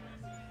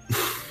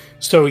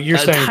 So you're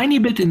saying... A tiny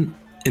bit in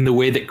the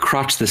way that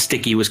Crotch the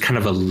Sticky was kind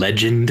of a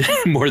legend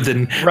more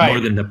than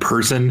the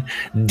person.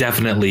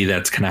 Definitely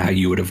that's kind of how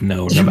you would have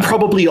known. You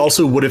probably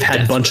also would have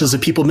had bunches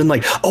of people been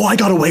like, oh, I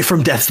got away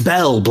from Death's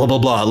Bell, blah, blah,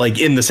 blah. Like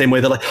in the same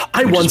way that like,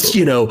 I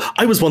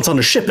was once on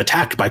a ship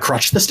attacked by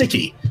Crotch the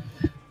Sticky.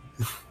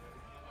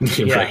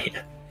 Yeah. Right.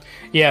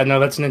 Yeah, no,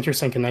 that's an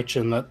interesting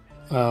connection that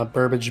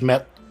Burbage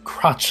met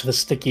Crotch the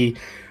Sticky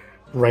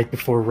right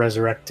before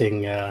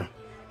resurrecting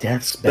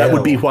Death's Bell. That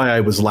would be why I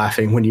was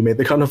laughing when you made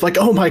the comment of like,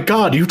 oh my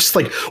god, you just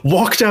like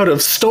walked out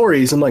of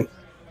stories. I'm like,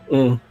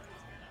 I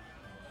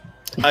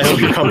hope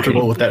you're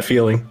comfortable with that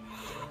feeling.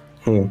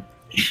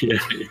 Yeah.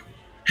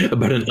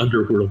 About an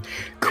underworld.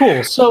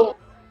 Cool. So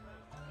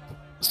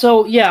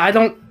yeah,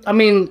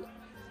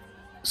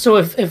 so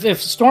if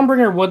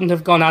Stormbringer wouldn't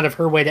have gone out of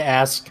her way to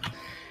ask,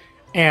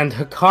 and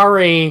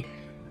Hakari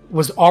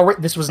was already,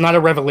 this was not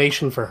a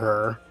revelation for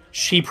her,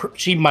 she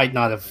might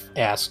not have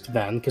asked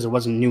then because it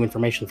wasn't new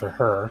information for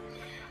her.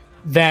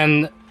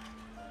 Then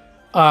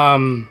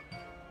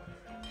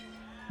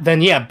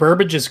yeah,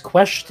 Burbage's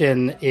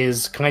question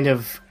is kind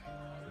of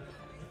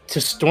to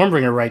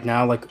Stormbringer right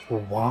now, like,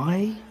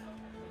 why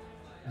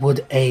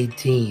would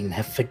Aideen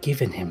have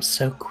forgiven him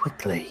so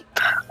quickly?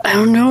 I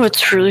don't know,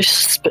 it's really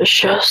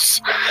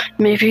suspicious.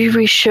 Maybe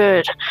we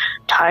should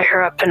tie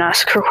her up and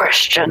ask her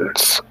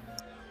questions.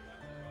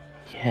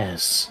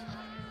 Yes.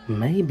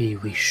 Maybe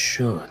we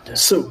should.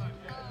 So,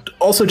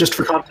 also just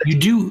for context, you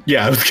do.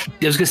 Yeah, I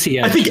was gonna say.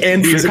 I think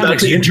Andy is about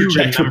to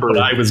interject what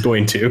I was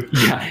going to.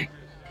 Yeah,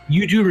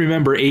 you do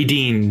remember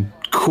Aideen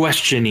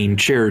questioning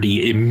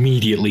Charity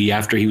immediately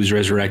after he was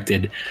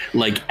resurrected,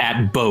 like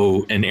at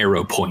bow and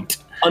arrow point,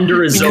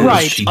 under a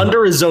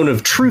zone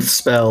of truth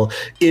spell,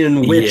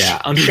 in which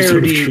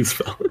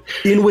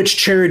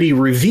Charity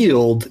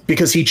revealed,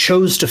 because he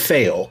chose to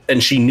fail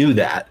and she knew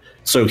that.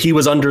 So he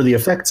was under the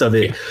effects of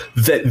it,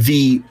 that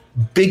the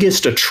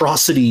biggest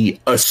atrocity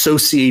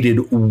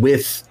associated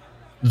with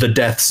the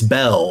Death's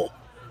Bell,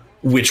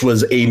 which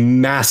was a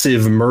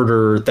massive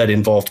murder that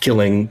involved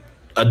killing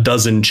a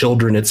dozen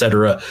children,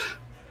 etc.,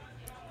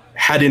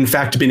 had in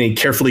fact been a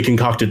carefully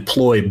concocted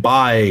ploy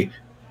by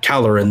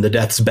Caloran, the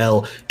Death's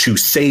Bell, to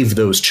save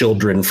those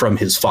children from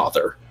his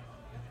father.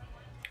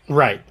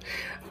 Right.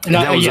 And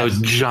that was a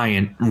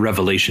giant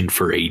revelation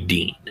for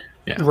Aideen.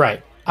 Yeah.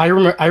 Right. I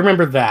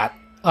remember that.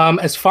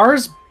 As far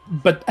as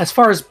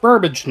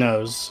Burbage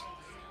knows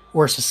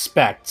or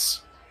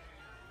suspects,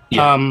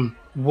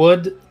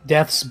 would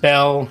Death's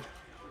Bell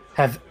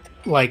have,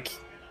 like,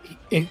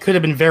 it could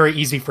have been very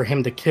easy for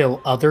him to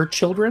kill other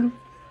children?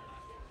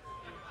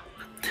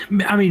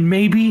 I mean,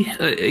 maybe.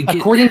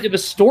 According to the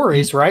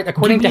stories, right?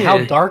 According to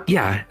how dark.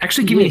 Yeah,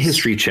 actually, give me a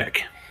history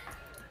check.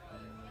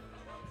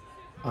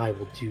 I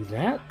will do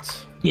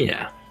that.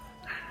 Yeah.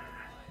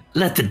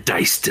 Let the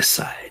dice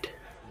decide.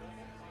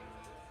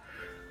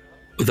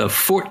 With a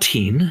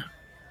 14,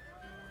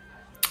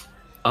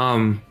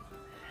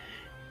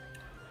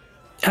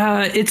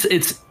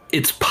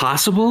 it's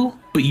possible,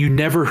 but you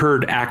never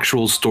heard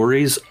actual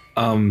stories,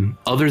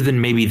 other than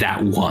maybe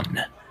that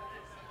one.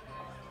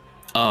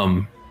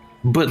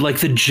 But like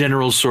the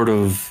general sort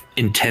of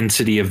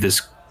intensity of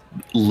this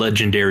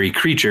legendary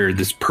creature,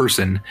 this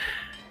person,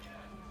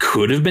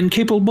 could have been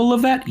capable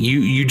of that.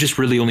 You just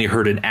really only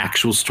heard an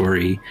actual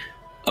story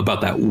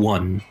about that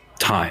one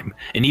time,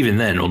 and even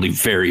then only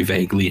very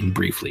vaguely and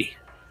briefly.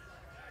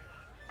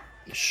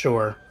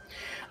 Sure.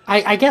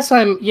 I guess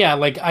I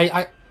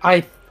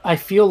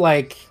feel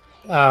like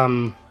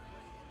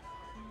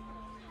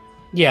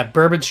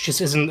Burbage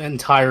just isn't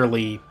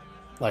entirely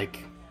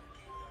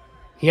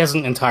he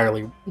hasn't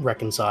entirely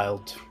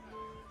reconciled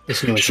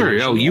this new Sure.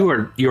 information Oh,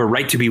 yet. you are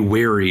right to be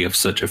wary of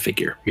such a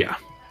figure. Yeah.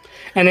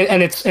 And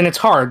it's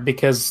hard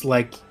because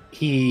like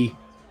he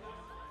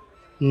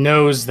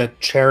knows that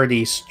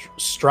Charity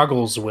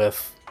struggles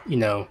with,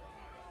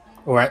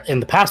 or in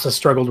the past has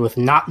struggled with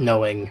not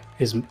knowing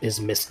his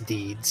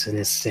misdeeds and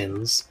his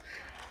sins.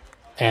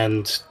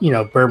 And,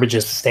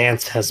 Burbage's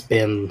stance has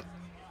been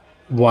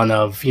one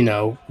of,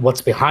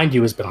 what's behind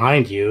you is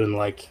behind you, and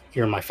like,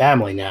 you're my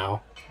family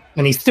now.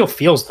 And he still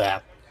feels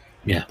that.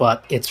 Yeah.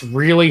 But it's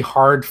really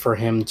hard for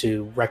him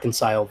to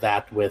reconcile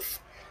that with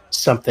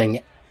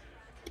something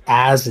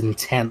as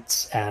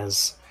intense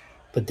as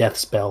the death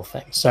spell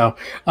thing. So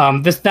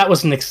that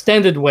was an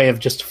extended way of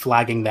just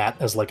flagging that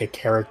as like a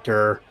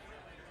character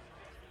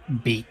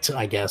beat,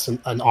 I guess, an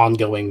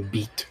ongoing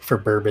beat for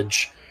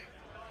Burbage.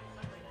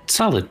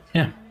 Solid.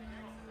 Yeah.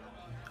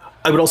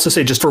 I would also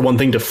say, just for one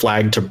thing, to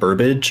flag to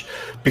Burbage,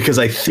 because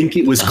I think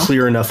it was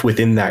clear enough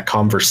within that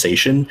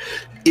conversation.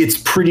 It's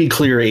pretty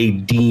clear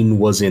Aideen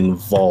was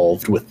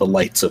involved with the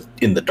lights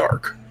in the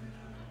dark.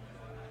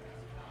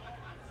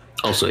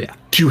 Also, yeah.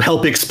 To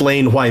help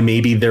explain why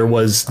maybe there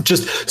was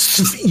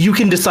you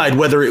can decide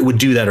whether it would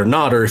do that or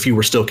not, or if you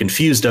were still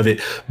confused of it.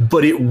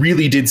 But it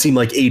really did seem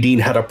like Aideen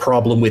had a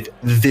problem with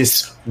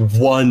this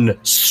one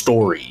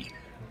story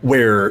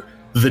where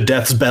the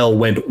Death's Bell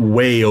went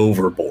way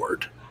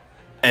overboard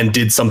and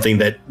did something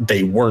that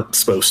they weren't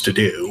supposed to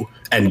do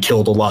and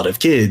killed a lot of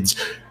kids,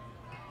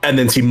 and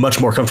then seemed much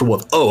more comfortable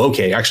with, oh,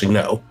 okay, actually,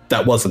 no,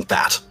 that wasn't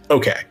that.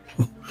 Okay.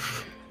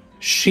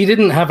 She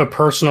didn't have a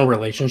personal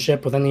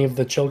relationship with any of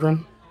the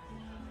children?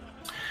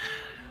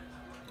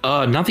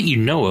 Not that you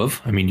know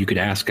of. I mean, you could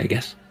ask, I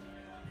guess.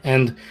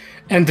 And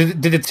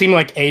did it seem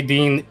like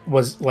Aideen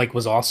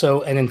was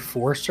also an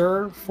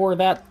enforcer for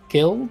that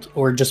guild,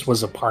 or just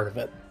was a part of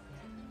it?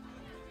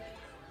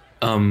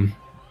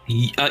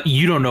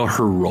 You don't know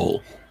her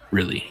role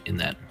really in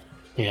that.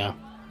 Yeah.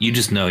 You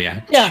just know,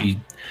 yeah.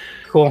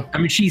 Cool. I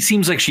mean, she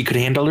seems like she could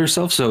handle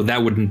herself, so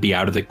that wouldn't be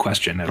out of the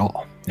question at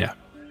all. Yeah.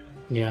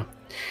 Yeah.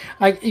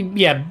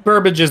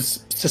 Burbage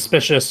is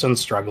suspicious and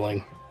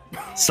struggling.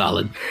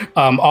 Solid.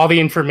 All the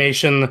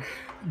information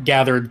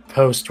gathered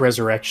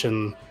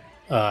post-resurrection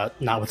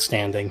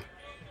notwithstanding,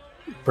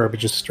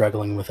 Burbage is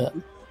struggling with it.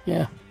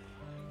 Yeah.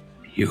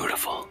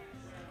 Beautiful.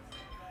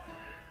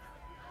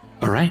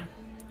 All right.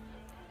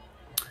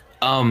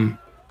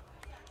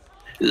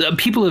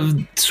 People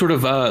have sort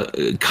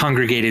of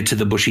congregated to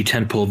the bushy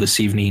tent pole this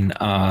evening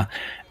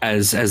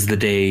as the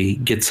day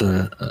gets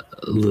a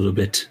little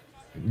bit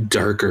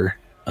darker.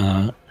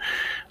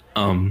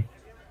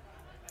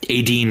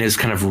 Aideen has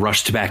kind of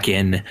rushed back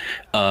in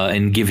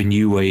and given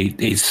you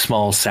a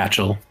small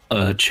satchel,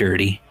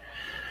 Charity.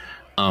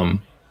 And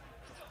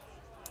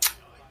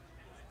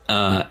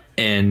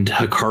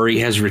Hikari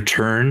has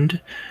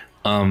returned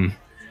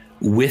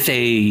with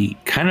a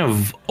kind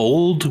of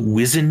old,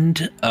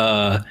 wizened,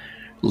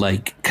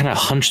 like kind of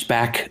hunched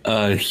back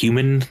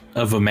human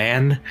of a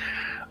man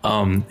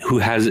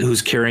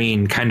who's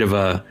carrying kind of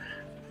a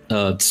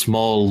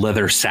small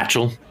leather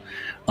satchel.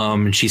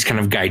 And she's kind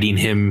of guiding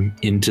him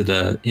into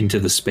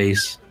the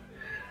space.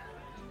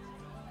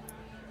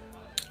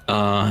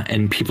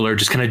 And people are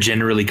just kind of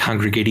generally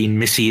congregating.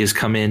 Missy has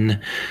come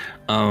in.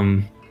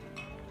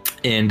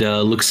 And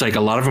looks like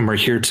a lot of them are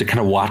here to kind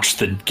of watch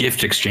the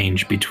gift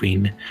exchange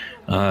between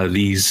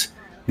these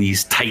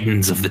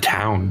titans of the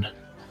town.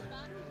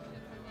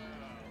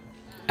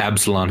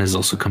 Absalon has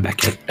also come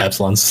back in.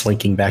 Absalon's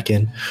slinking back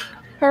in.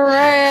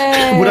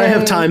 Hooray! Would I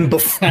have time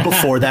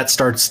before that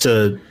starts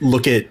to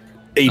look at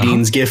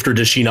Aideen's gift, or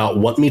does she not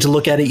want me to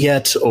look at it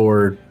yet,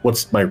 or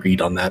what's my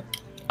read on that?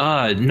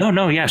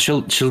 No, yeah,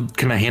 she'll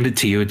kind of hand it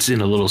to you. It's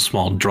in a little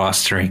small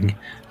drawstring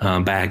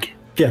bag.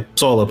 Yeah,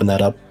 so I'll open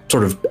that up,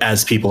 sort of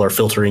as people are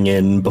filtering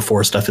in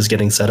before stuff is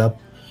getting set up.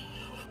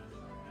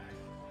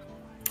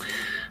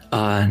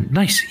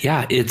 Nice.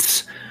 Yeah,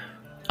 it's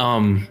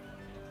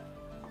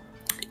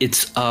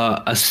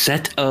a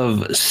set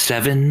of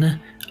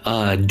 7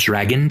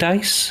 dragon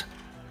dice.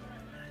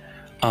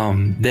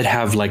 that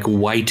have like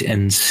white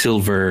and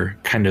silver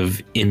kind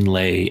of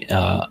inlay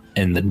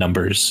and the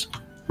numbers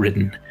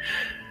written.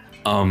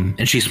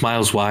 And she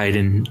smiles wide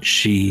and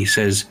she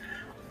says,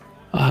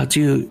 do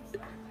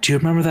you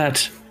remember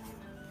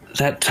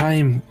that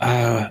time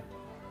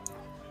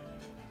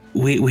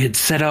we had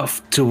set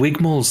off to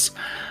Wigmore's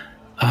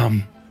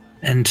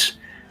and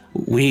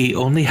we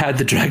only had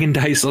the dragon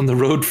dice on the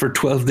road for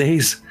 12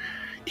 days?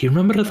 Do you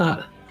remember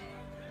that?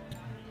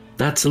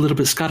 That's a little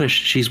bit Scottish.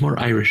 She's more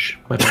Irish.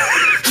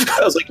 I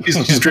was like,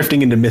 she's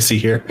drifting into Missy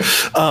here.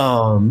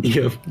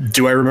 Yeah.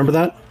 Do I remember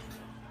that?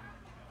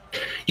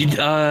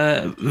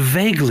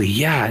 Vaguely,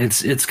 yeah.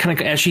 It's kind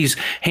of as she's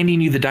handing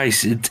you the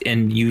dice,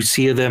 and you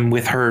see them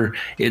with her.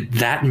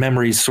 That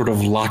memory is sort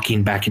of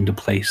locking back into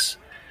place.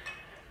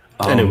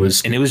 And it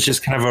was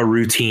just kind of a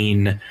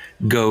routine.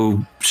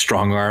 Go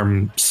strong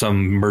arm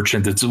some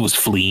merchant that was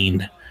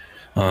fleeing.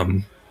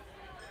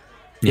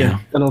 Yeah,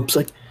 and I was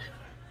like,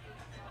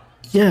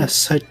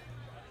 yes, I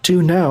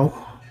do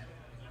now.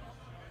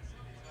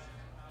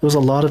 It was a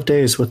lot of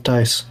days with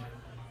dice.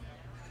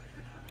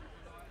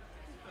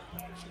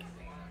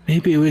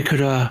 Maybe we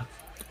could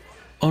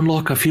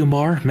unlock a few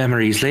more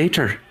memories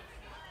later.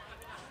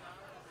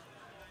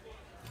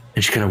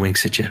 And she kind of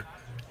winks at you.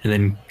 And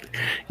then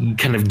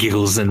kind of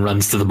giggles and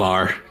runs to the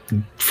bar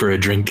for a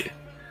drink.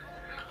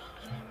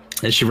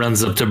 And she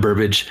runs up to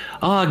Burbage.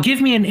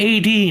 Give me an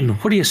 18.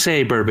 What do you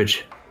say,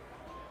 Burbage?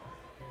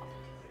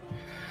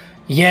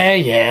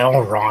 Yeah,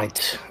 all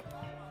right.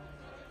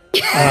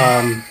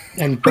 And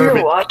We're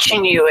Burbage,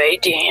 watching you,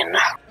 Adine.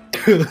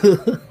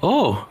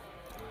 Oh,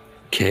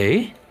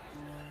 okay.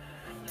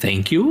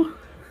 Thank you.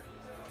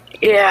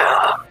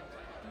 Yeah.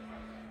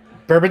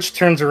 Burbage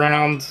turns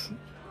around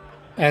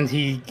and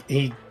he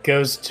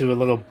goes to a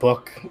little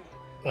book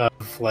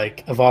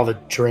of all the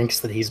drinks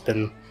that he's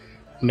been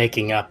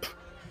making up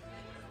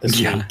this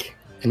week.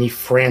 And he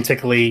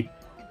frantically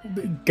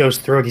goes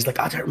through it. He's like,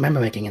 I don't remember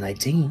making an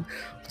 18.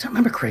 I don't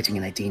remember creating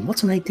an 18.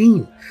 What's an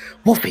 18?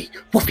 Wolfie,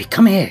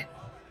 come here.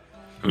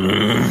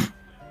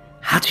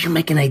 How do you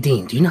make an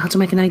 18? Do you know how to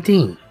make an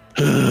 18?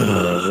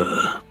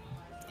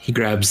 He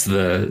grabs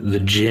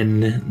the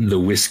gin, the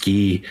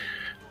whiskey,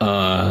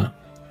 some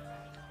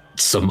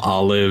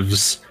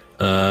olives,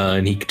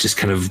 and he just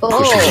kind of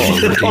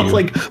pushes it over to you.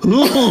 Like,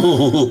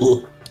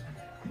 ooh.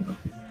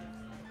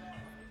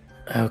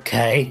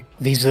 Okay,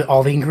 these are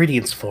all the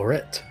ingredients for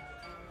it.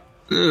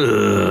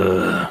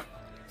 Ugh.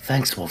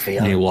 Thanks, Wolfie.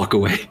 And they walk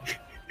away.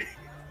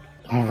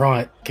 All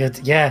right, good.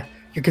 Yeah,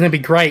 you're going to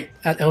be great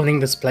at owning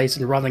this place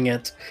and running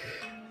it.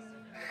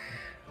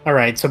 All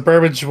right, so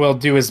Burbage will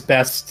do his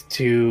best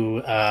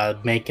to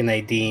make an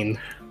Adine,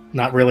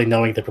 not really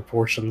knowing the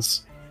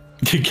proportions.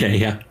 Okay,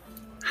 yeah.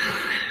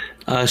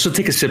 She'll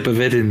take a sip of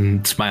it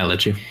and smile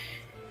at you.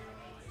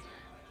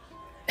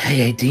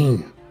 Hey,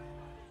 Adine.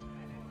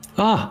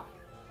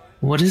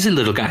 What is it,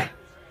 little guy?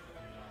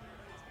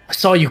 I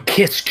saw you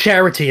kiss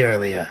Charity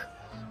earlier.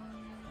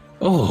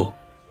 Oh,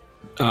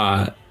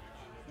 that,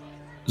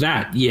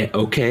 yeah,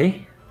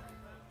 okay.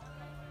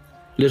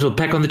 Little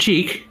peck on the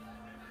cheek.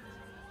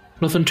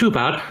 Nothing too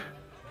bad.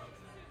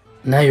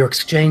 Now you're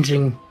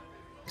exchanging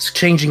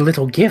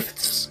little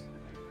gifts.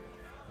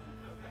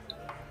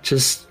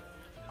 Just,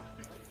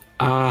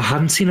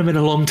 haven't seen him in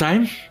a long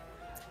time.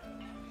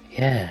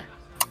 Yeah.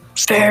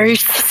 Very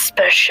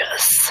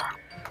suspicious.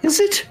 Is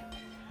it?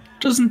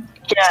 Doesn't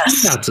Yes.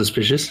 seem that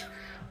suspicious.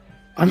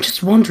 I'm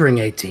just wondering,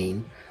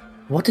 Adine,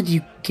 what did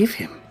you give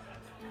him?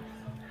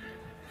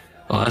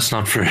 Oh, that's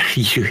not for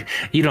you.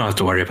 You don't have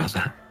to worry about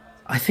that.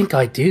 I think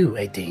I do,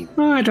 Adine.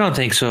 Oh, I don't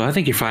think so. I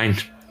think you're fine.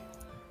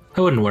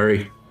 I wouldn't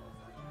worry.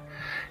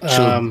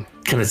 She'll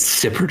kind of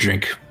sip her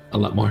drink a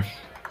lot more.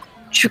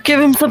 Did you give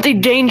him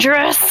something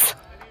dangerous?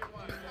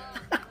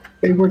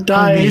 They were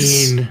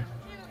dice. I mean,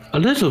 a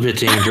little bit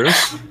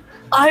dangerous.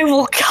 I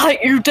will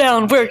cut you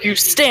down where you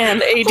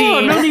stand, Oh,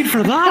 Adine. no need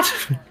for that.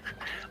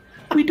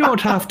 We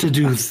don't have to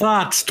do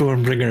that,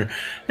 Stormbringer.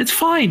 It's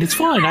fine. It's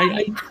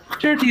fine.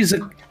 Charity's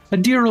a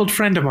dear old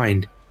friend of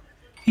mine.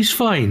 He's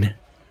fine.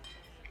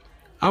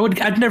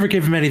 I'd never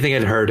give him anything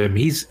that'd hurt him.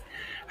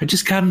 I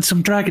just got him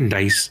some dragon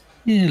dice.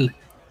 Yeah,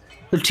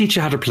 they'll teach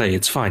you how to play.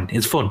 It's fine.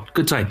 It's fun.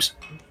 Good times.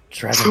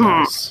 Dragon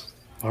dice.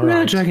 All Yeah,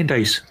 right. dragon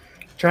dice.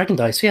 Dragon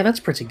dice. Yeah, that's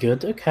pretty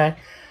good. Okay.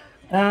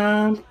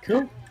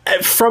 Cool.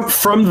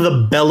 From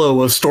the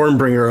bellow of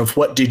Stormbringer of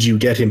what did you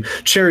get him,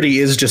 Charity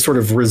is just sort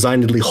of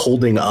resignedly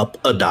holding up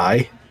a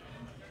die.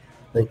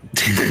 Like,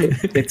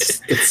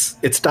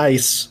 it's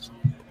dice.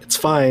 It's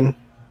fine.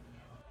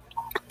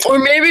 Or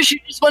maybe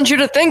she just wants you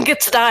to think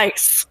it's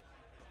dice.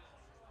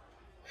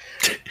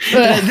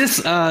 This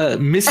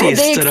Missy Are has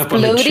they stood up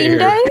on a exploding chair.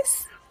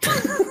 dice?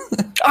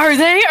 Are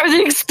they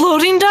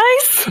exploding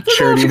dice? They're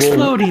Charity not roll-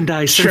 exploding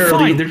dice. They're Charity-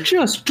 fine. They're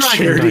just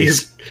dragon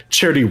dice.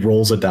 Charity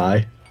rolls a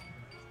die.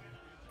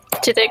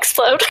 Did they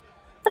explode?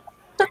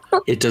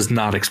 It does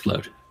not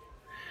explode.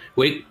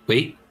 Wait.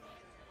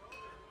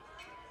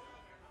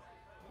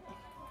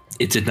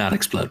 It did not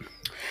explode.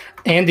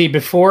 Andy,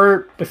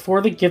 before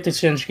the gift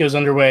exchange goes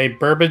underway,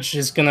 Burbage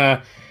is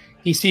gonna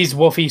He sees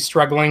Wolfie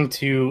struggling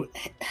to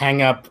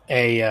hang up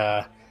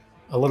a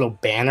little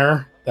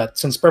banner that,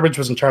 since Burbage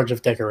was in charge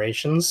of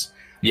decorations,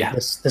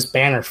 this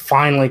banner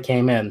finally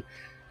came in,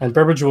 and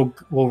Burbage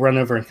will run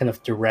over and kind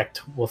of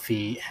direct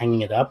Wolfie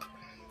hanging it up.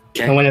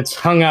 Okay. And when it's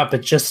hung up,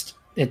 it just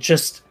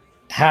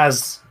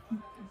has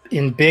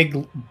in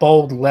big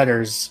bold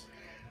letters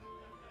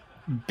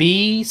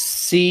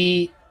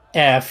BCFOFGE.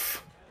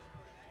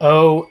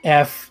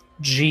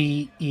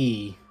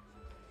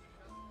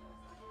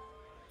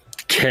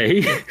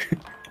 Okay.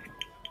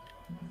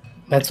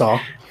 That's all.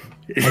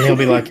 And he'll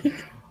be like,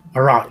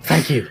 all right,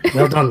 thank you.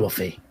 Well done,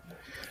 Wolfie.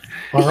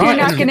 All right. You're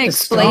not going to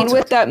explain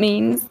what that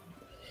means?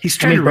 He's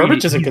trying to read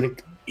Burbage isn't going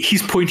to...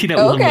 He's pointing at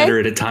one letter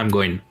at a time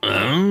going,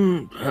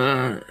 And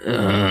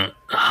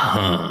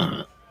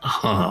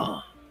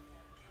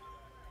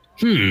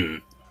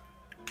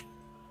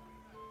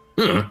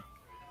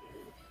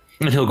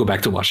he'll go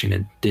back to washing a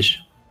dish.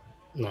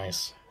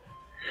 Nice.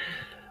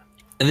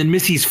 And then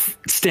Missy's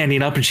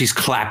standing up and she's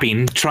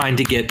clapping, trying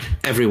to get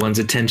everyone's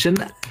attention.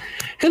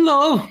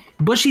 Hello,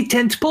 Bushy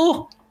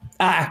Tentpole.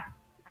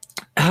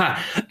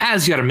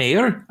 As your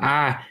mayor,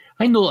 I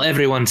know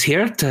everyone's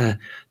here to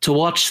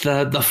watch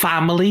the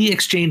family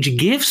exchange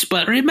gifts,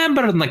 but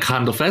remember, in the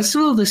Candle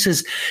Festival, this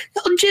is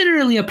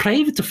generally a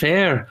private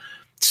affair.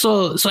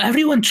 So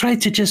everyone try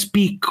to just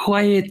be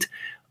quiet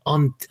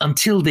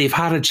until they've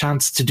had a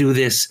chance to do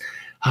this.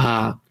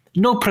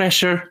 No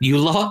pressure, you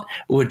lot.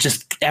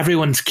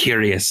 Everyone's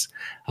curious.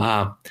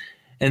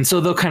 And so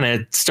they'll kind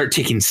of start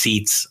taking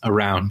seats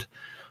around.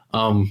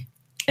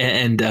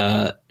 And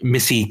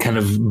Missy kind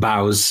of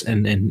bows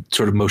and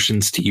sort of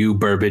motions to you,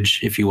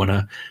 Burbage, if you want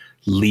to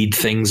lead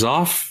things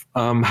off.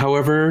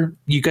 However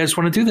you guys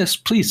want to do this,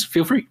 please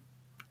feel free.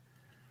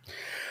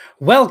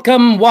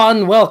 Welcome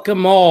one,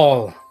 welcome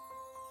all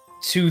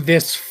to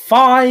this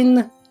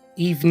fine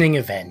evening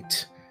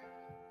event.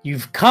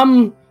 You've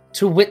come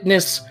to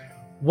witness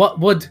what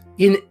would,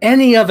 in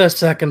any other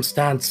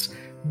circumstance,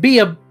 be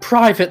a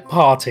private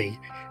party.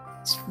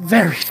 It's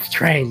very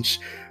strange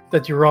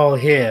that you're all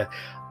here.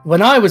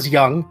 When I was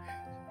young,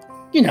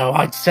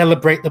 I'd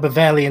celebrate the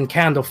Bavarian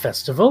Candle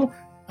Festival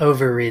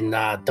over in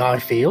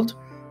Diefield,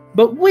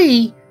 but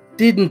we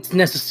didn't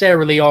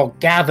necessarily all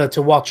gather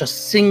to watch a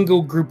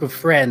single group of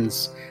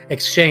friends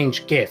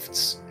exchange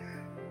gifts.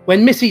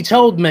 When Missy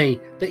told me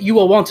that you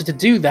all wanted to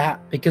do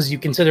that because you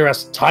consider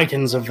us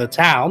titans of the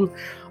town,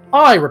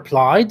 I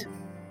replied,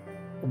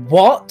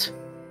 "What?"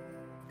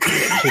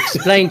 She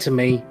explained to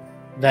me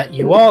that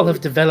you all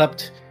have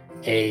developed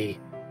a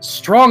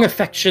strong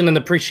affection and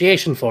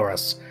appreciation for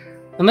us,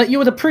 and that you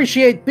would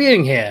appreciate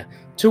being here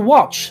to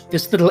watch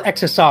this little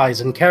exercise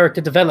in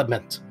character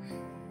development.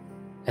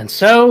 And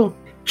so...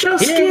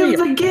 Just give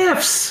the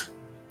gifts!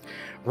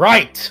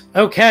 Right,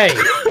 okay.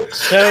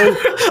 So...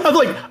 I'm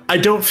like, I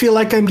don't feel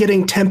like I'm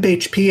getting temp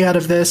HP out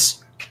of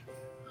this.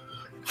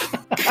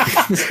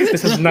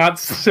 This is not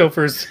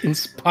Silver's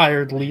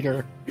inspired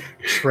leader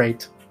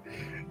trait.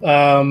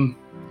 All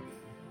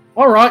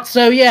right,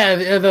 so yeah,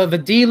 the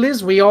deal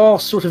is we all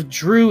sort of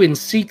drew in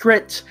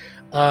secret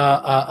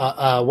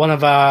one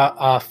of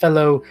our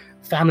fellow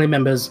family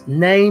members'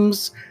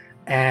 names,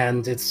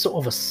 and it's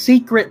sort of a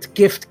secret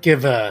gift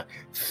giver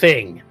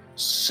thing.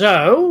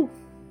 So,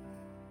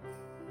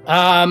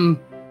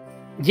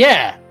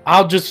 yeah,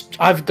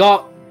 I've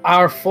got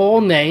our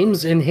 4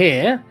 names in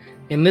here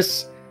in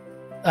this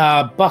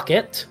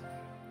bucket,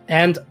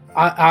 and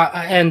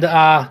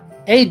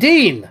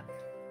Aideen,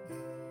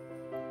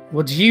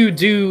 would you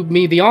do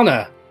me the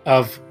honor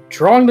of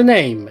drawing the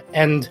name,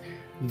 and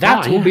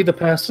that will be the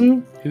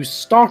person who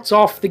starts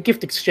off the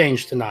gift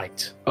exchange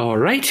tonight. All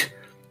right.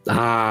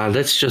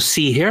 Let's just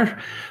see here.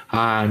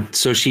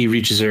 So she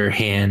reaches her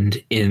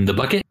hand in the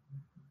bucket,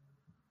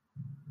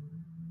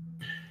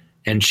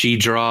 and she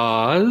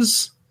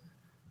draws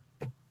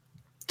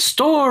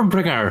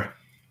Stormbringer.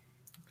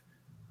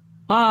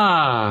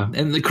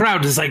 And the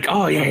crowd is like,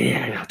 oh,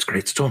 yeah, that's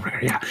great,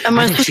 Stormbringer, yeah. Am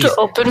I supposed to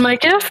open my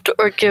gift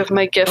or give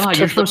my gift to the person?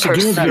 You're supposed to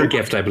give your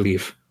gift, I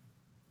believe.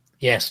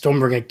 Yeah,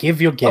 Stormbringer,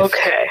 give your gift.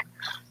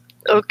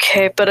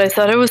 Okay, but I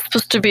thought it was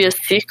supposed to be a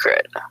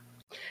secret.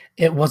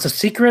 It was a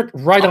secret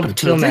right up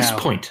until now. This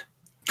point.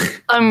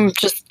 I'm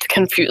just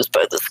confused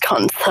by this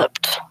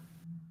concept.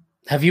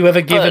 Have you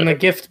ever given a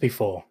gift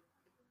before?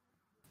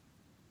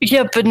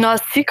 Yeah, but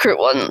not secret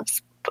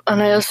ones.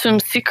 And I assume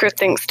secret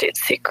things stayed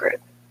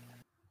secret.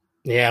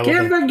 Yeah.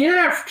 Give the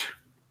gift!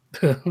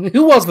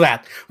 Who was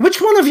that?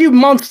 Which one of you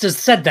monsters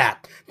said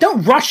that?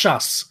 Don't rush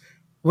us.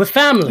 We're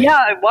family.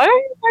 Yeah, why are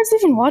you guys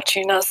even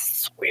watching us?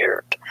 It's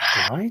weird.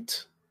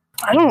 Right?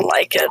 I don't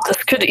like it.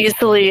 This could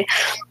easily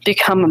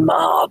become a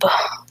mob.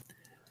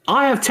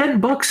 I have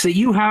 $10 that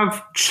you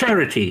have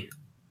charity.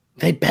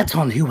 They bet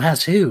on who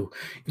has who.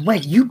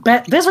 Wait, you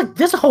bet? There's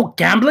a whole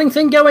gambling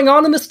thing going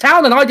on in this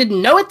town, and I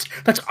didn't know it?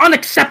 That's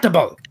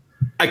unacceptable.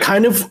 I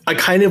kind of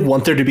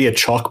want there to be a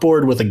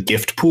chalkboard with a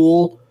gift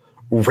pool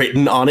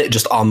written on it,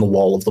 just on the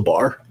wall of the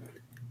bar.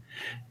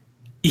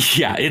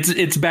 Yeah,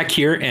 it's back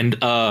here, and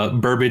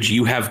Burbage,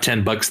 you have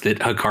 $10 that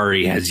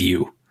Hikari has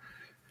you.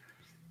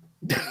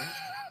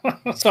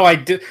 So I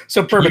did.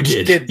 So Burbage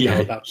did know Yeah,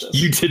 about this.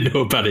 you did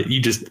know about it. You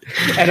just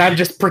And I'm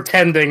just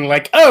pretending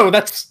like, oh,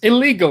 that's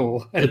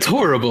illegal and it's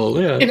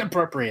horrible. Yeah.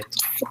 inappropriate.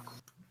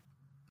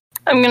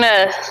 I'm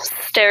gonna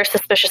stare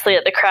suspiciously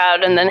at the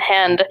crowd and then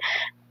hand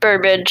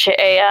Burbage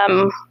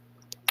a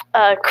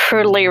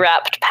crudely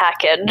wrapped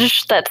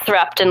package that's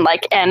wrapped in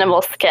like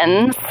animal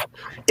skins.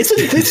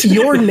 Isn't this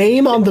your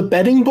name on the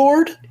betting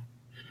board?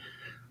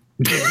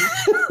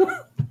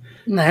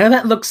 No,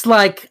 that looks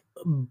like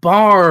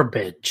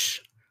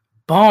Barbage.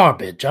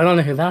 Barbage. I don't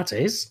know who that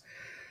is.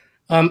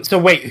 So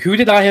wait, who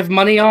did I have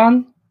money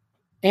on,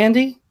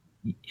 Andy?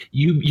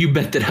 You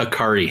bet that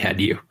Hakari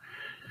had you.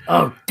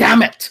 Oh,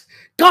 damn it!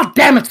 God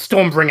damn it,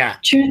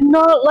 Stormbringer! Do you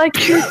not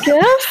like your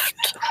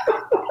gift?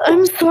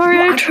 I'm sorry,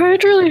 I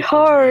tried really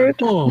hard.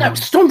 Oh. No,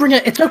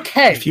 Stormbringer, it's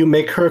okay. If you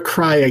make her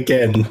cry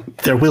again,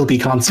 there will be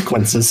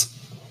consequences.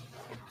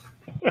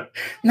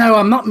 No,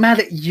 I'm not mad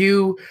at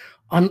you.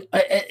 And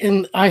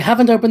I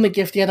haven't opened the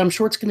gift yet. I'm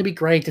sure it's going to be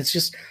great.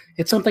 It's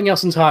something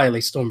else entirely,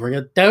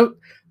 Stormbringer.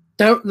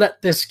 Don't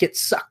let this get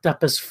sucked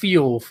up as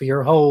fuel for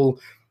your whole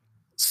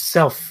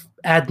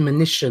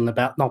self-admonition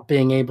about not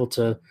being able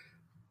to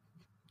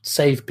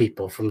save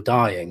people from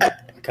dying.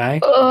 Okay?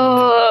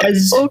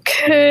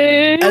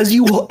 Okay. As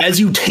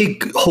you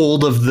take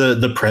hold of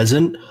the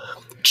present,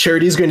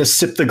 Charity's going to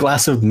sip the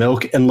glass of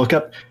milk and look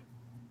up.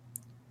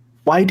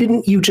 Why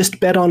didn't you just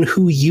bet on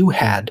who you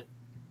had?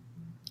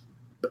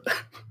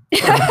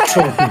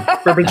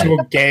 Burbage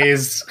will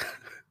gaze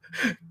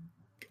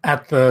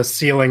at the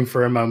ceiling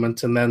for a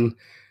moment and then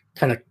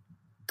kind of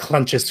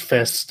clench his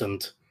fist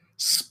and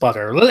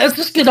sputter. Let's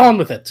just get on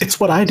with it. It's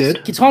what I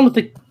did. Get on with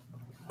the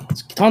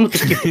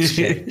gift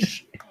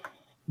exchange.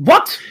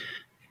 What?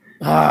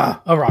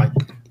 All right.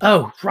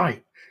 Oh,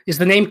 right. Is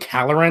the name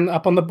Caloran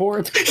up on the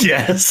board?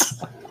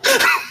 Yes.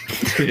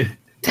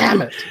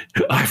 Damn it.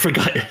 I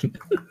forgot.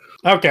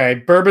 Okay,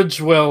 Burbage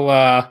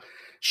will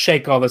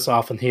shake all this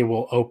off and he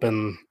will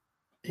open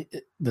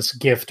this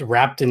gift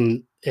wrapped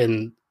in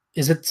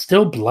is it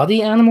still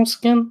bloody animal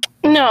skin?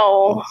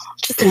 No,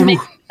 just make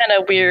kind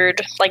of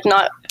weird, like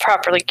not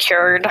properly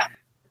cured.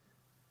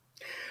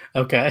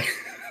 Okay.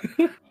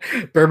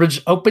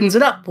 Burbage opens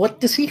it up. What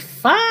does he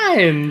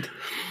find?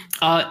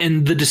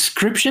 In the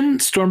description,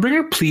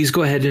 Stormbringer, please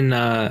go ahead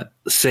and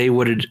say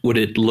what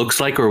it looks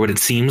like or what it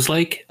seems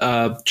like.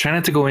 Try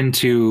not to go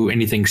into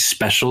anything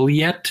special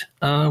yet,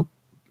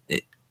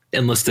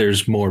 unless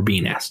there's more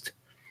being asked.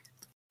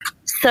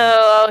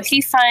 So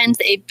he finds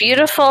a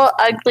beautiful,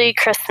 ugly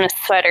Christmas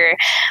sweater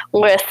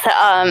with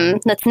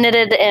that's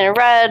knitted in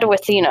red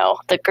with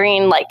the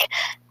green, like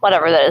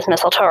whatever that is,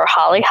 mistletoe or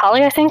holly.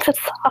 Holly, I think that's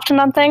often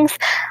on things.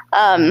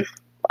 Wow.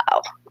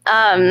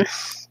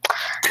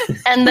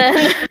 And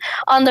then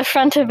on the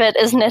front of it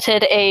is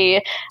knitted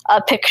a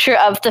picture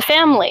of the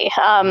family.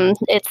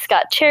 It's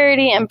got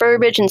Charity and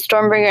Burbage and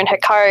Stormbringer and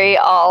Hikari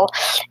all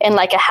in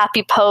like a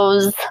happy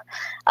pose,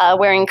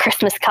 wearing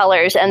Christmas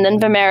colors, and then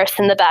Vimeris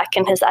in the back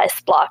in his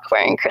ice block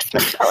wearing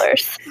Christmas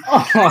colors.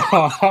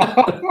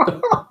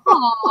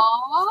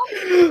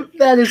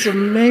 That is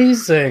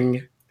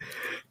amazing.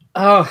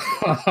 Oh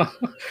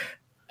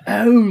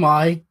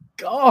my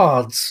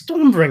God,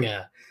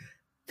 Stormbringer.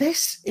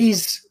 This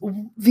is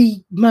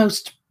the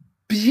most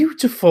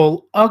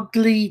beautiful,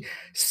 ugly,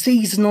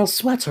 seasonal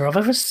sweater I've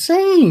ever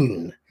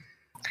seen.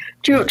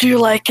 Do you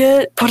like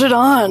it? Put it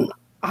on.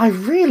 I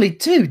really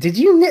do. Did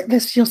you knit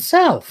this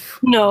yourself?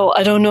 No,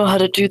 I don't know how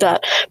to do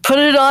that. Put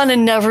it on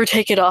and never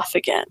take it off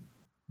again.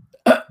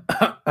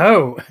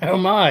 Oh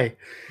my.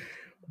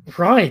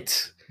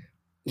 Right.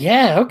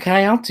 Yeah,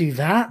 okay, I'll do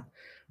that.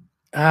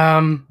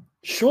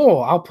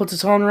 Sure, I'll put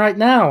it on right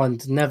now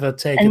and never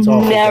take it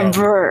off again.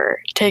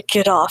 Never take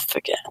it off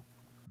again.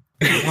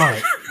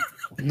 Right.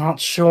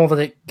 Not sure that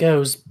it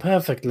goes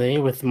perfectly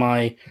with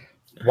my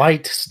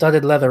white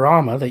studded leather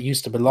armor that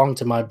used to belong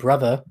to my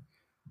brother.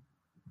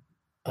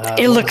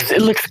 It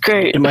looks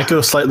great. It might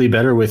go slightly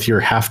better with your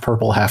half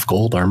purple, half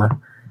gold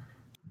armor.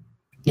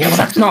 Yeah, well,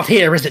 that's not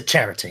here, is it,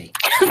 Charity?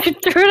 You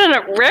threw it in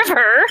a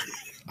river.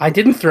 I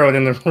didn't throw it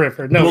in the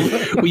river. No.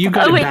 Well, you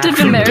got Oh, it wait, back did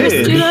from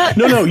Vimeris do that?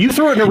 No, you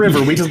threw it in a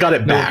river. We just got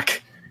it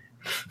back.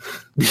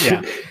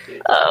 Yeah.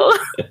 Oh,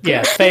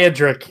 Yeah,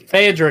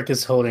 Theodric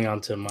is holding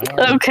on to my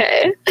arm.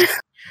 okay.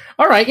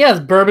 All right, yeah,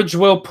 Burbage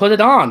will put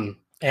it on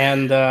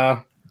and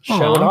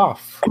show it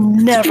off.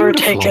 Never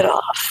beautiful. take it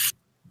off.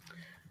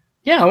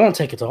 Yeah, I won't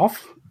take it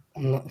off.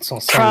 It's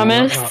not saying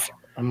Promise?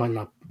 I might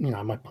not,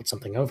 I might put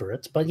something over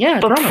it, but yeah, I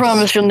But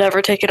promise you'll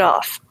never take it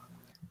off.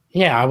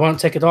 Yeah, I won't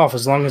take it off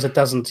as long as it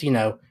doesn't,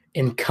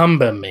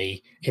 encumber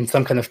me in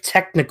some kind of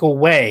technical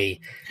way.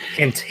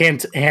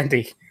 Hint,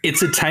 Andy.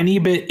 It's a tiny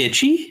bit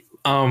itchy,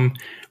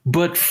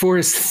 but for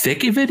as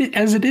thick of it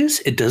as it is,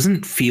 it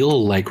doesn't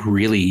feel like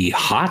really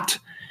hot.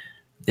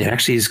 It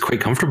actually is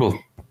quite comfortable.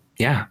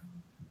 Yeah.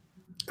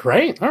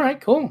 Great. All right,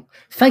 cool.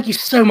 Thank you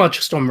so much,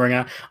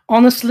 Stormbringer.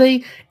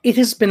 Honestly, it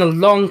has been a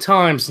long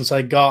time since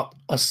I got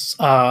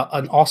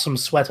an awesome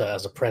sweater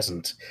as a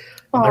present.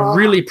 I Aw.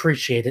 really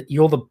appreciate it.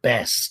 You're the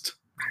best.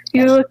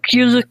 You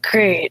look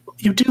great.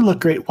 You do look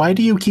great. Why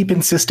do you keep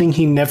insisting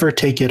he never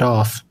take it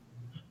off?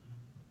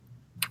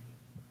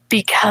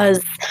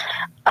 Because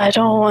I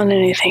don't want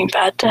anything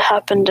bad to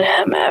happen to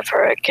him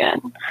ever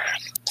again.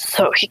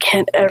 So he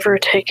can't ever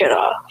take it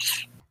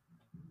off.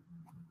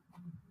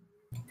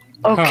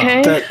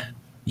 Okay?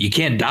 You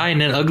can't die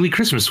in an ugly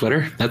Christmas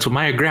sweater. That's what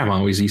my grandma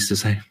always used to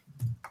say.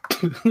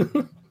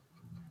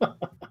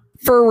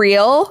 For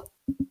real?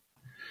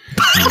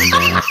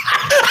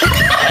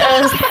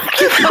 And,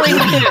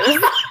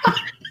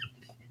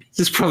 this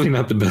is probably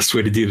not the best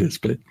way to do this,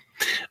 but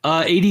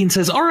Aideen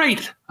says, all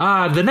right,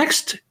 the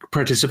next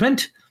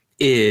participant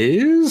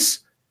is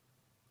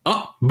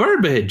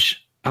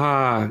Burbage.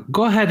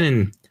 Go ahead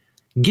and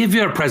give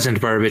your present,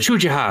 Burbage.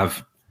 Who'd you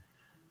have?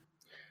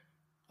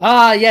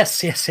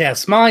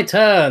 Yes, my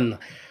turn.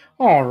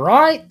 All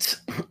right.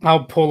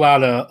 I'll pull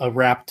out a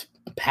wrapped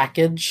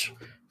package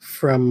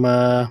from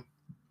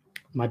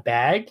my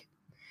bag.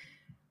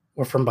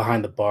 Or from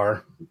behind the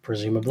bar,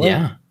 presumably.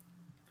 Yeah.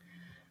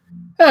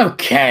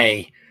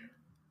 Okay.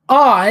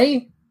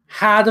 I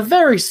had a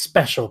very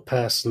special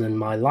person in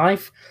my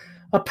life.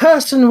 A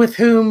person with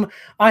whom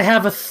I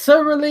have a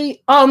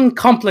thoroughly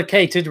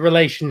uncomplicated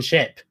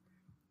relationship.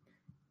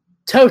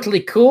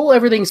 Totally cool.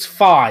 Everything's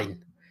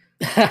fine.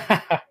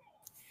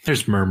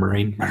 There's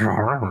murmuring.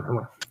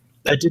 I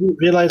didn't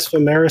realize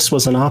Vimeris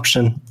was an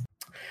option.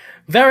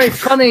 Very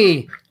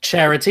funny,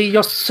 Charity.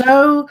 You're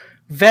so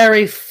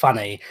very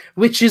funny,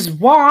 which is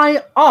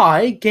why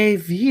I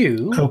gave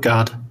you Oh,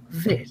 God.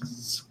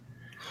 this.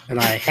 And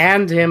I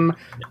hand him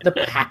the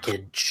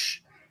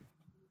package.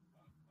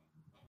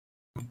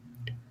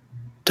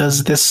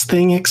 Does this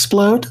thing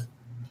explode?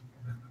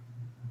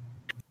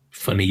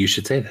 Funny you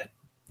should say that.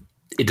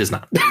 It does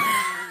not.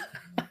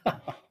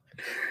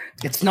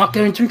 It's not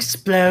going to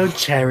explode,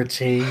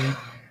 Charity.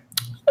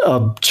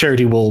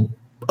 Charity will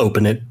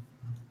open it.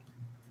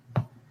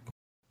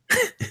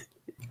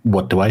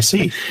 What do I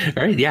see?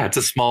 All right, yeah, it's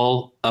a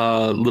small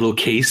little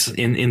case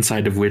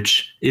inside of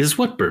which is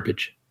what,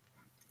 Burbage?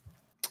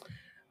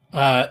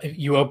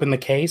 You open the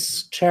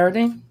case,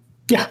 Charity?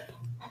 Yeah.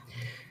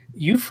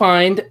 You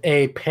find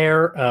a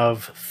pair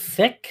of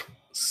thick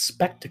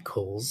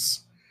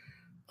spectacles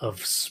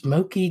of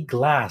smoky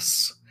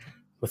glass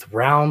with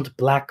round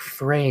black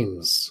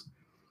frames.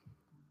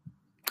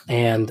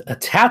 And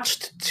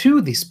attached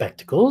to the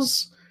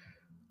spectacles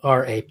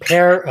are a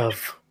pair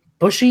of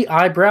bushy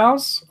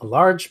eyebrows, a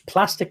large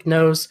plastic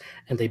nose,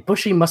 and a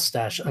bushy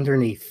mustache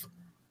underneath.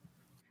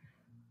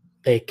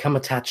 They come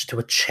attached to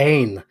a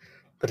chain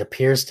that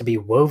appears to be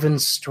woven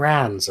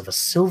strands of a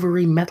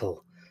silvery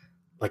metal,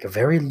 like a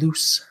very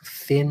loose,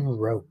 thin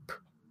rope.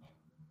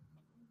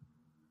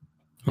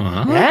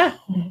 Uh-huh. Yeah?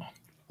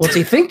 What do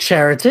you think,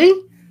 Charity?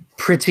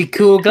 Pretty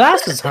cool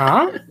glasses,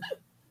 huh?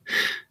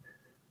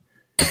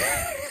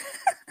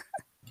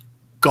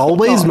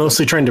 Galway's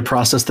mostly trying to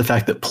process the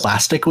fact that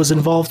plastic was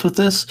involved with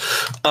this.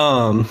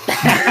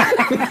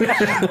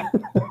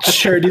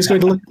 Charity's going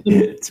to look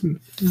at them.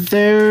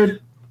 They're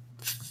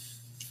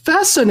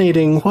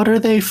fascinating. What are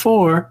they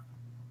for?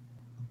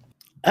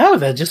 Oh,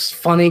 they're just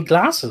funny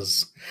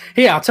glasses.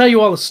 Here, I'll tell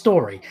you all the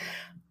story.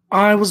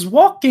 I was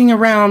walking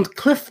around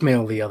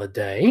Cliffmill the other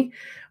day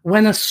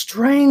when a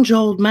strange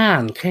old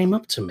man came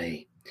up to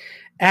me.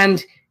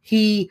 And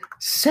he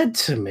said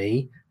to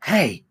me,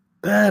 "Hey,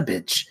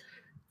 Burbage,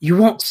 you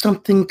want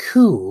something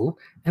cool?"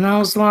 And I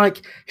was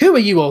like, "Who are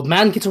you, old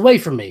man? Get away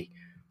from me."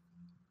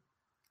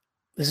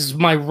 This is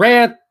my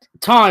rare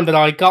time that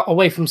I got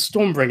away from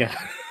Stormbringer.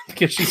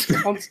 Because she's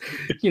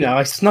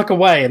I snuck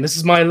away, and this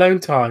is my alone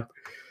time.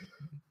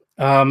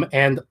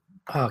 And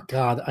oh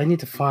god, I need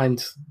to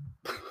find.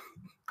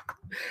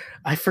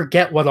 I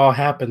forget what all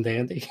happened,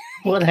 Andy.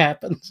 What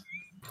happened?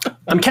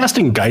 I'm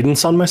casting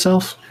guidance on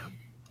myself.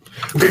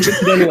 Plug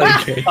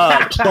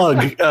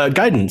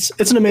guidance.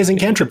 It's an amazing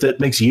cantrip that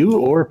makes you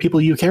or people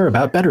you care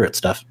about better at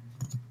stuff.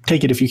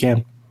 Take it if you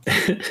can.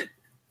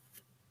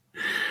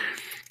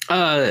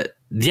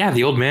 Yeah,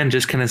 the old man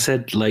just kind of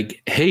said,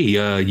 like, "Hey,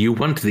 you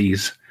want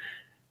these?"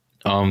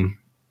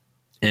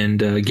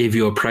 And gave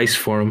you a price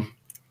for them.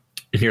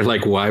 And you're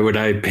like, "Why would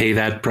I pay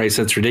that price?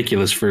 That's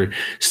ridiculous for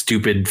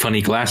stupid,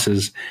 funny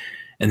glasses."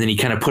 And then he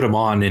kind of put them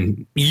on,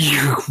 and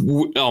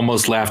you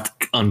almost laughed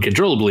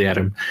uncontrollably at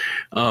him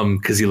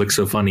because he looked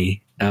so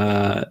funny.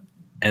 And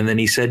then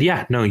he said,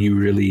 "Yeah, no, you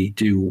really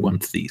do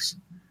want these."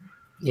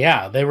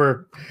 Yeah, they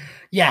were.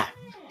 Yeah,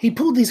 he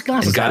pulled these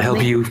glasses. And God out,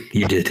 help you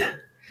did.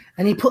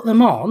 And he put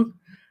them on,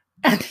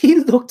 and he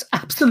looked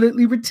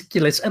absolutely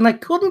ridiculous. And I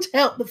couldn't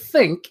help but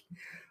think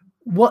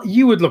what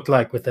you would look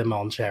like with them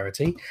on,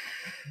 Charity.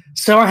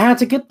 So I had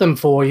to get them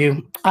for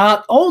you.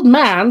 Old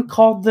man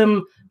called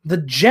them the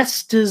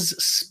Jester's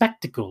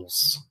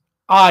Spectacles.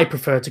 I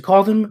prefer to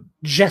call them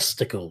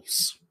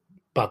Jesticles.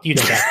 But you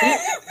don't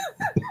have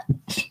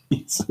to.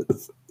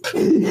 Jesus.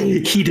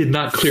 He did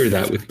not clear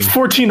that with me.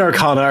 14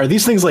 Arcana. Are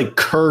these things like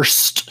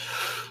cursed?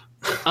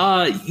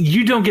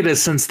 You don't get a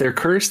sense they're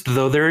cursed,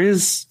 though there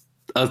is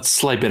a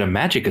slight bit of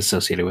magic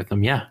associated with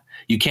them, yeah.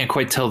 You can't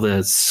quite tell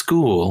the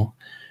school,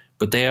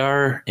 but they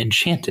are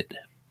enchanted.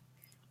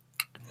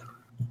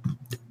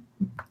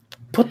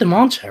 Put them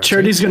on, Charity.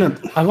 Charity's gonna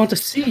I want to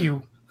see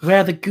you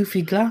wear the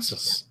goofy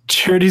glasses.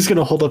 Charity's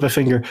gonna hold up a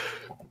finger.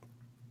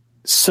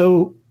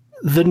 So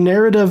the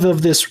narrative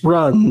of this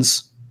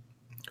runs: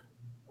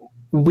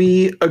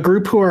 we, a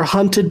group who are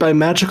hunted by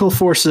magical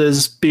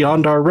forces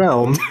beyond our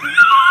realm,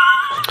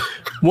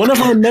 one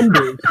of our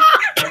members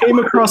came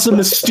across a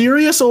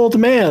mysterious old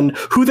man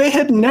who they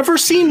had never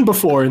seen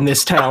before in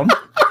this town,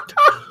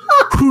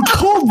 who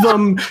told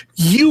them,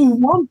 "You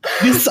want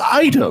this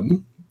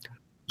item,"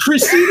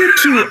 proceeded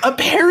to,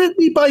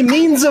 apparently by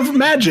means of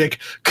magic,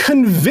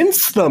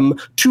 convince them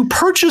to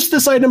purchase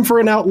this item for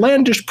an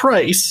outlandish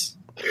price.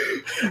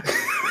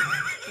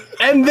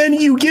 And then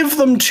you give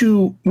them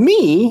to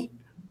me,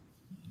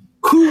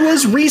 who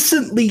was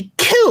recently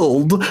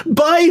killed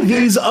by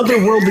these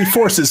otherworldly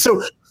forces.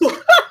 So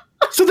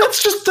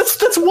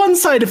that's one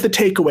side of the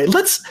takeaway.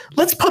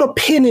 Let's put a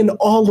pin in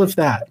all of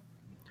that.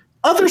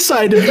 Other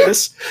side of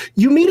this,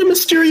 you meet a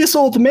mysterious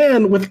old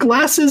man with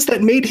glasses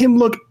that made him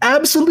look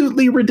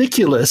absolutely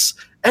ridiculous,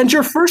 and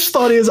your first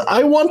thought is,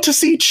 I want to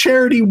see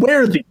Charity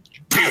wear these.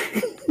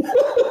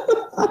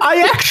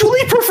 I actually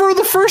prefer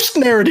the first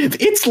narrative.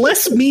 It's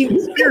less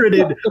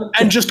mean-spirited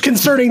and just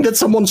concerning that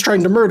someone's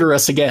trying to murder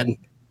us again.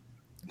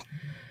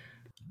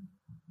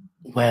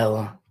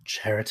 Well,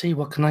 Charity,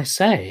 what can I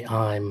say?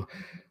 I'm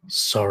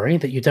sorry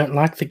that you don't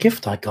like the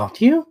gift I got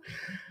you.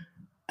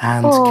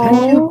 And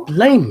can you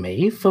blame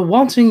me for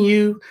wanting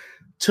you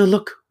to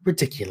look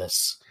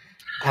ridiculous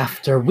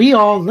after we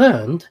all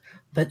learned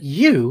that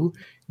you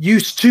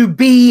used to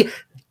be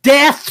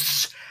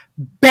Death's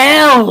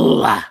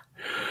Bell?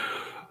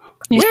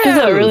 You say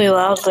that really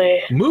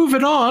loudly.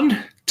 Moving on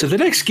to the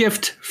next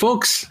gift,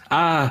 folks.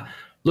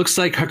 Looks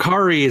like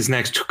Hakari is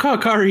next.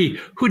 Hakari,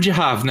 who'd you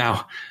have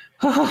now?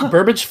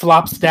 Burbage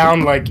flops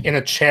down like in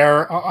a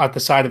chair at the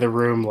side of the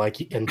room,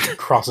 like, and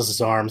crosses his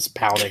arms,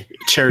 pouting.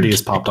 Charity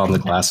has popped on the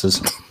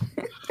glasses.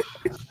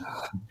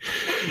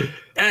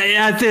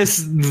 At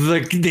this,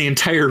 the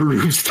entire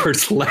room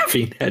starts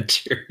laughing at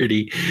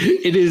Charity.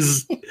 It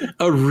is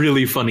a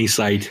really funny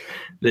sight.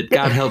 That,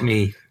 God help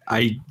me,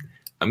 I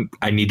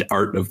need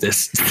art of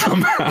this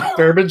somehow.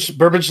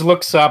 Burbage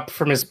looks up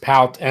from his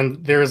pout,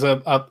 and there's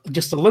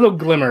just a little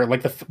glimmer,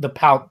 like the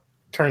pout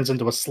turns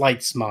into a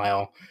slight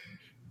smile.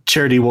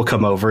 Charity will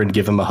come over and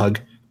give him a hug.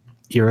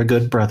 You're a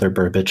good brother,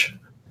 Burbage.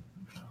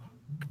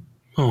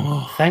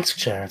 Oh, thanks,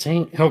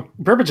 Charity.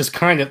 Burbage is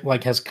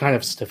has kind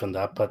of stiffened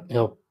up, but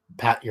he'll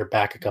pat your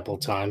back a couple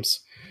of times.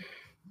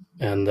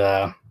 And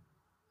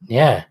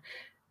yeah,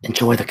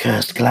 enjoy the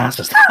cursed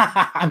glasses.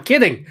 I'm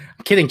kidding,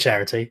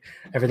 Charity.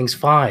 Everything's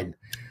fine.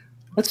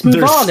 Let's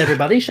move on,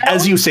 everybody.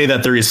 As you say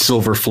that, there is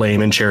silver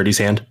flame in Charity's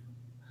hand.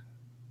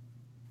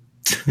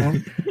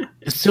 The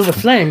silver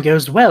flame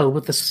goes well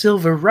with the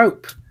silver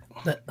rope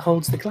that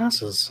holds the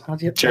glasses. How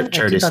do you do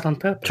that on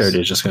purpose?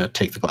 Charity is just going to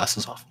take the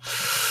glasses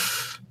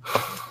off.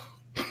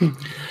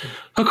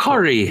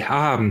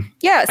 Hakari,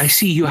 Yes. I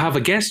see you have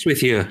a guest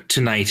with you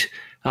tonight.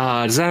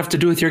 Does that have to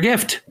do with your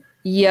gift?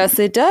 Yes,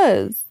 it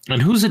does.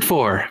 And who's it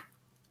for?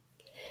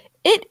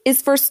 It is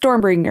for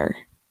Stormbringer.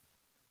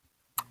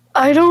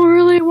 I don't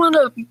really want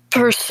a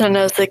person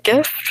as a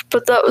gift,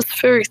 but that was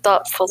very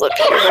thoughtful of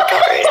you,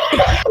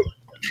 Hakari.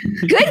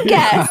 Good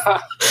guess.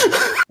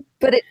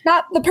 But it's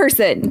not the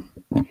person.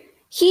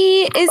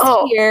 He is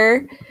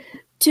here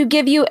to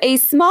give you a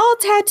small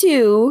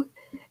tattoo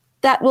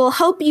that will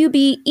help you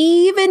be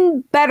even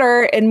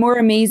better and more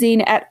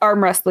amazing at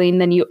arm wrestling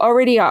than you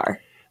already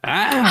are.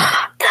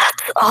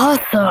 That's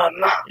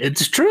awesome.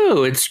 It's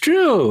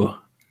true.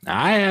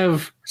 I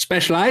have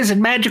specialized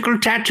in magical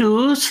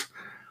tattoos,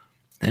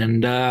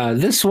 and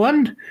this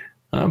one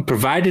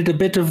provided a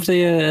bit of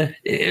the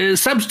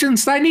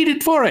substance I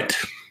needed for it.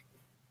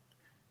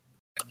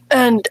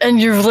 And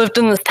you've lived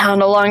in this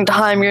town a long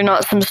time. You're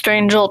not some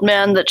strange old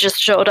man that just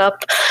showed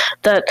up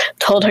that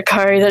told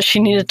Hakari that she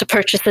needed to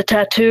purchase a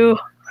tattoo?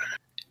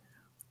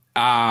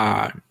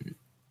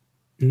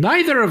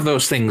 Neither of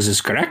those things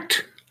is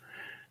correct.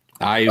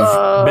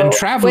 I've been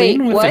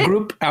traveling with a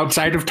group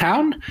outside of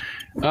town,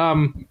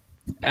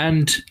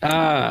 and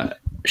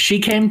she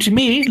came to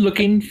me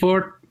looking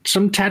for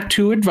some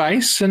tattoo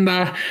advice, and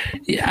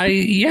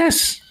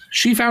yes,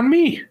 she found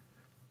me.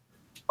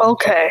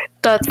 Okay,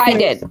 I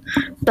did.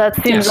 That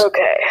seems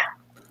okay.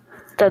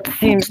 That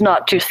seems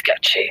not too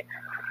sketchy.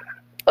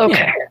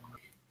 Okay.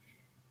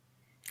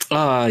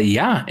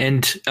 Yeah.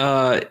 And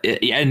at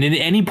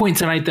any point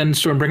tonight, then,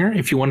 Stormbringer,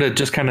 if you want to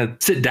just kind of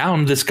sit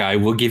down, this guy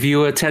will give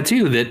you a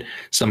tattoo that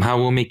somehow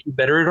will make you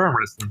better at arm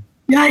wrestling.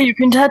 Yeah, you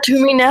can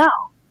tattoo me now.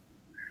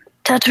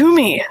 Tattoo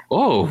me.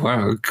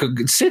 Oh,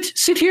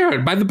 sit here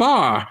by the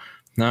bar.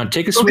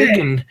 Take a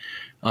swig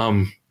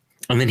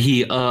and then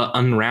he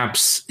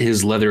unwraps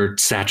his leather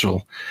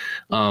satchel,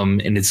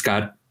 and it's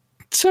got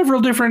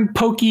several different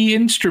pokey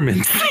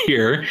instruments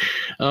here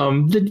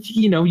that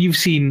you've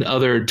seen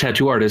other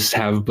tattoo artists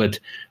have, but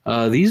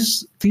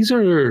these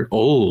are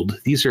old.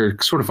 These are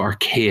sort of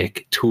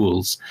archaic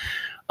tools.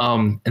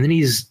 And then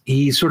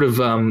he sort of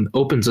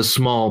opens a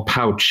small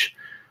pouch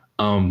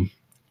of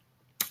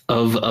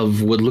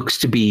what looks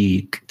to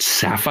be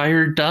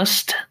sapphire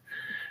dust.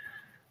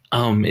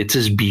 It's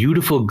this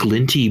beautiful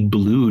glinty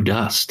blue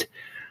dust.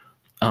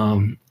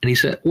 And he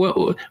said,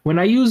 well, when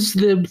I use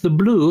the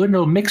blue and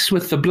it'll mix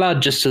with the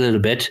blood just a little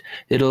bit,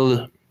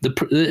 it'll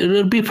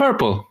be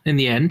purple in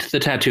the end, the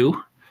tattoo.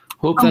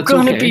 Hope that's okay.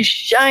 I'm going to be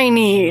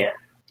shiny.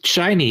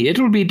 Shiny.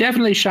 It'll be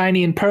definitely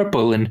shiny and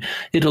purple, and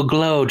it'll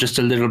glow just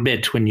a little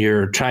bit when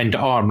you're trying to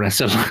arm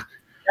wrestle.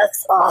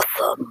 That's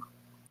awesome.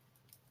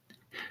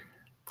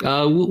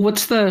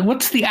 What's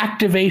the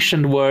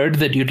activation word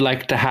that you'd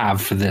like to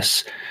have for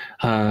this?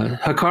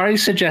 Hakari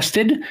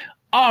suggested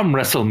arm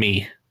wrestle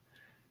me,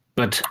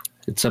 but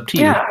it's up to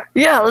you.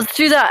 Yeah, let's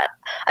do that.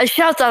 I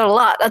shout that a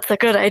lot. That's a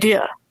good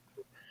idea.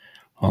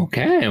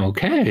 Okay.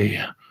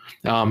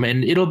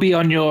 And it'll be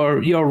on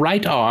your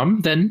right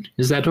arm then.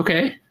 Is that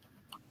okay?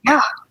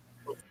 Yeah.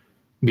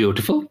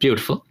 Beautiful.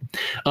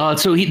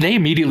 So they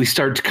immediately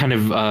start kind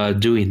of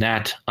doing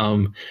that.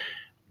 And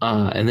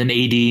then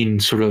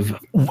Aideen sort of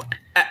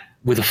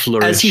with a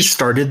flourish. As he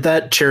started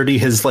that, Charity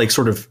has like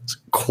sort of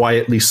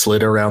quietly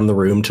slid around the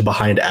room to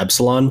behind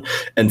Absalon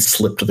and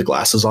slipped the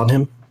glasses on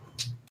him.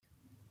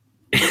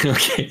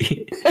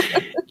 Okay.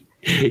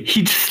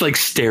 He just like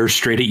stares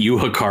straight at you,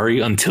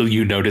 Hakari, until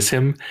you notice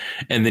him,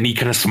 and then he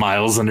kind of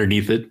smiles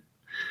underneath it.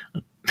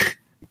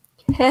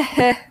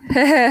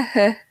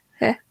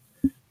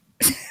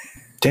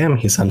 Damn,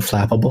 he's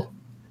unflappable.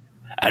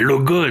 I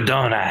look good,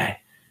 don't I?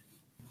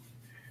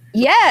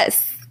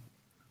 Yes.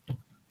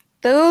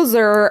 Those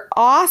are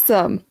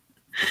awesome.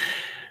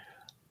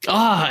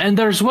 And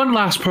there's one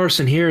last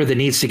person here that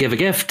needs to give a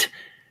gift,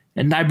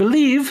 and I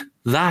believe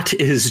that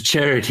is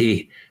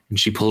Charity. And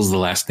she pulls the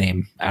last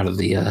name out of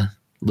the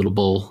little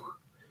bowl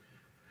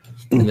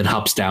and then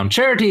hops down.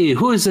 Charity,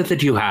 who is it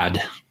that you had?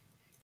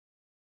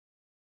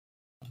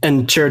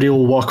 And Charity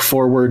will walk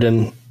forward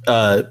and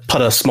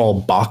put a small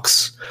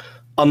box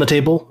on the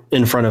table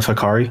in front of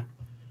Hakari.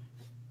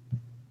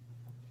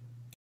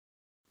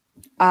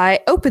 I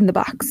open the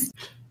box.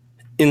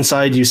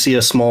 Inside, you see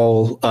a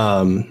small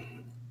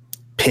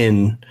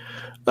pin,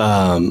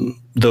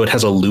 though it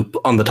has a loop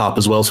on the top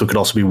as well, so it could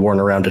also be worn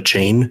around a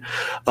chain.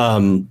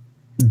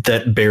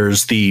 That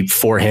bears the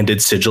four-handed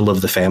sigil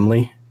of the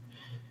family.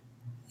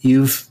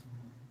 You've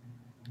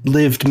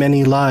lived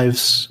many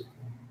lives,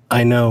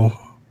 I know.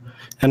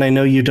 And I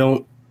know you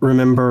don't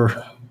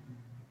remember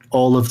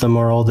all of them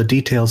or all the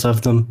details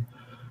of them.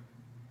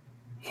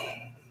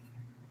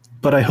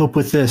 But I hope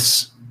with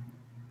this,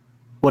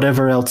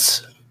 whatever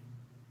else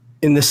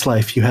in this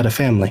life, you had a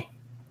family.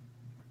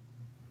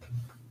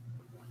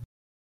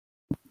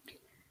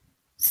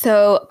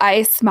 So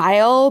I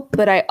smile,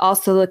 but I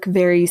also look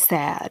very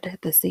sad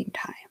at the same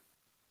time.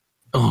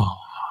 Oh.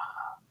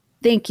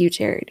 Thank you,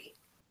 Charity.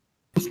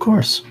 Of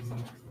course.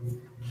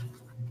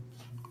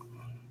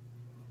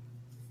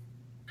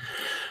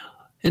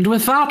 And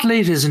with that,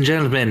 ladies and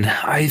gentlemen,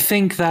 I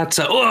think that's...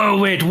 oh,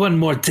 wait, one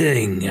more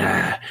thing.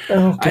 I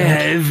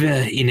have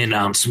an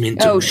announcement.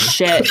 Oh,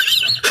 shit.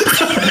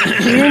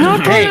 You're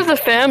not part of the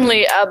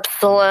family,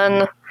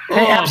 Absalon.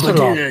 But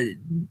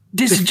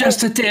this is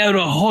just a...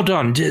 hold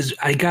on.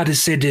 I gotta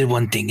say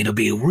one thing. It'll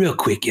be real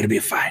quick. It'll be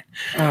fine.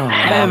 I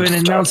have an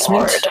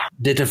announcement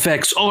that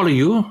affects all of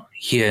you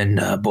here in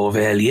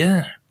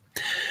Bovelia.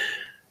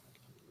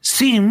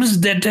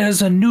 Seems that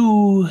there's a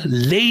new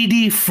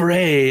Lady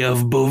Frey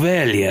of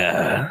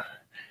Bovelia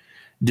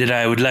that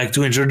I would like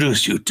to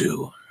introduce you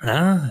to.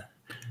 Huh?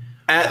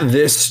 At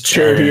this,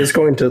 Charity is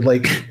going to,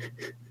 like,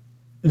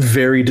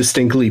 very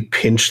distinctly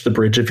pinch the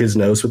bridge of his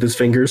nose with his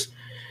fingers.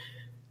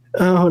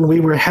 Oh, and we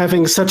were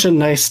having such a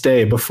nice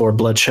day before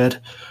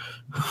bloodshed.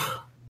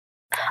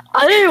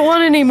 I didn't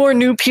want any more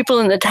new people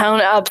in the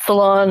town,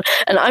 Absalon,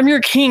 and I'm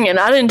your king, and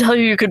I didn't tell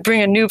you could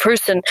bring a new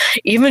person,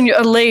 even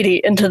a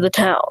lady, into the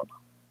town.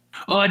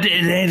 Oh, it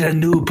ain't a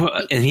new...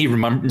 and he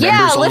remembers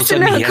all of a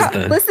sudden he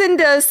has listen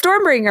to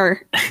Stormbringer.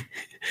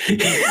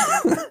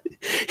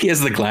 He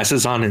has the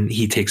glasses on, and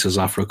he takes those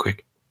off real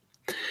quick.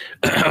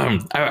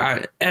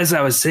 As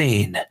I was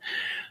saying,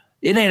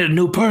 it ain't a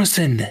new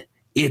person.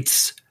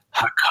 It's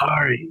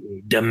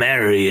Hakari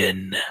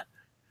Damarian.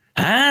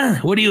 Huh?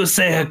 What do you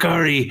say,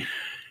 Hakari?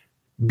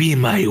 Be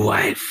my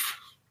wife.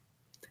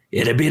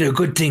 It'll be a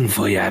good thing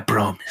for you, I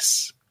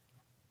promise.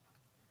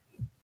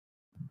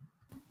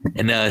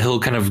 And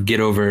he'll kind of get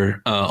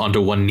over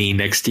onto one knee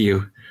next to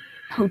you.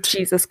 Oh,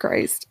 Jesus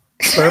Christ.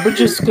 Burbage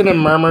is going to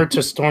murmur to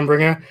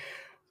Stormbringer,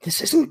 this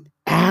isn't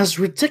as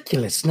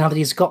ridiculous now that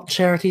he's got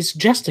Charity's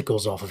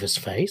gesticles off of his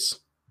face.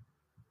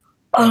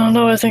 I don't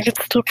know, I think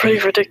it's still pretty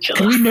ridiculous.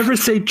 Can we never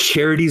say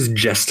Charity's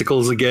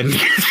gesticles again?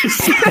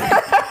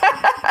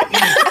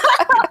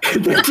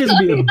 That'd just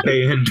be a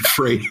banned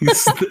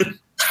phrase.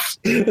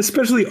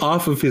 Especially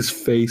off of his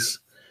face.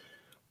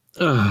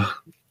 I'm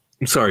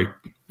sorry.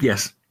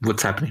 Yes.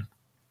 What's happening?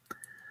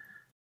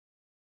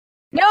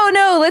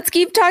 No, let's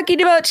keep talking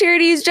about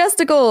Charity's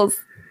gesticles.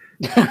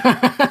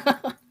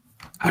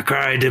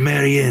 Hakari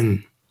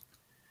Damarian.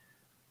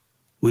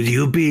 Would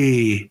you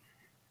be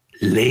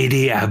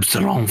Lady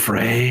Absalom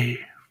Frey?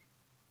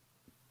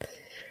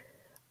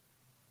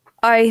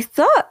 I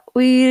thought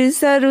we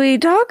said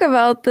we'd talk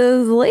about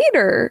this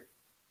later.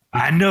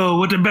 I know.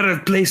 What a better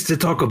place to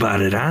talk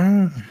about it,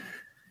 huh?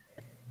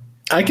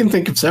 I can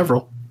think of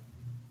several.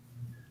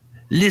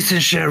 Listen,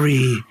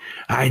 Sherry,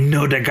 I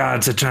know the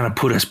gods are trying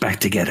to put us back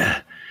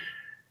together.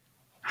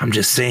 I'm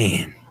just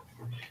saying.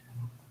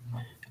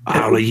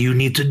 All of you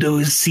need to do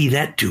is see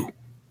that too.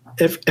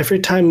 Every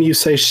time you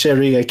say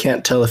Sherry, I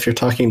can't tell if you're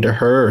talking to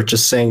her or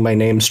just saying my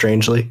name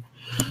strangely.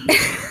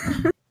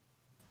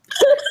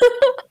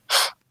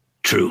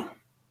 True.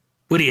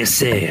 What do you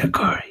say,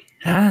 Akari?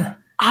 Huh?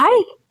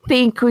 I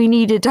think we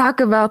need to talk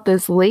about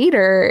this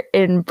later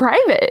in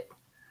private.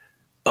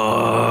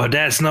 Oh,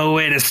 that's no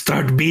way to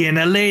start being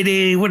a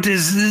lady. What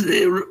is...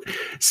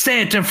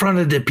 Say it in front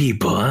of the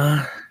people,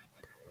 huh?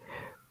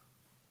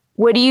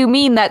 What do you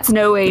mean that's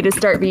no way to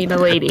start being a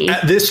lady?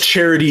 This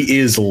Charity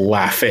is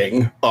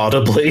laughing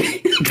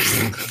audibly.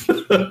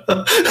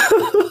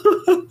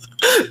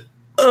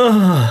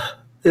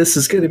 This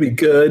is going to be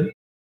good.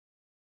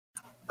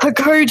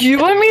 Akari, do you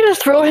want me to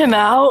throw him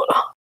out?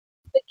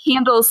 The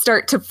candles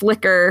start to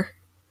flicker,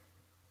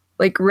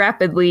 like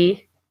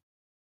rapidly.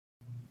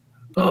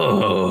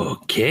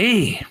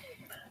 Okay.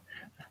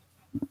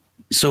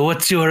 So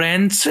what's your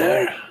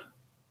answer?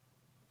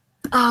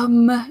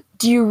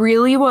 Do you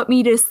really want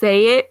me to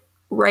say it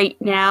right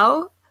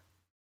now?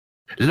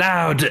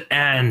 Loud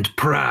and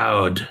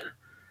proud.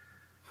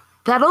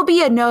 That'll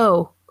be a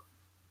no.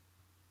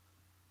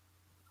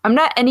 I'm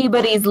not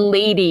anybody's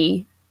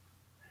lady.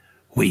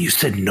 Wait, you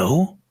said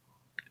no?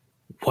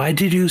 Why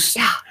did you...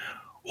 Yeah.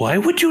 Why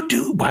would you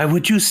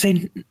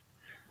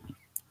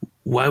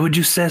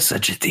say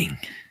such a thing?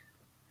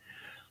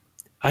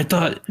 I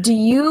thought... Do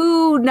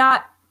you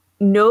not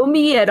know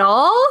me at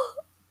all?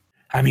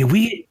 I mean,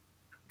 we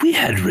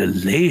had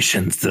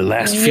relations the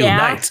last few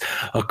nights.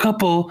 A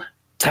couple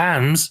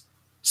times,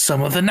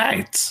 some of the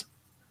nights.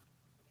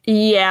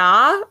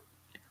 Yeah.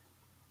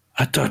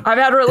 I thought... I've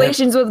had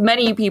relations with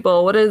many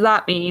people. What does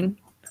that mean?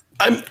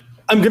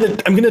 I'm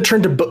gonna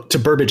turn to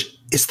Burbage.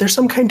 Is there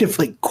some kind of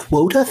like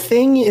quota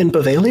thing in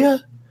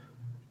Bavaria?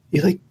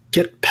 You like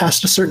get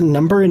past a certain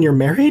number and you're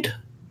married?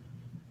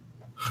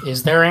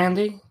 Is there,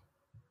 Andy?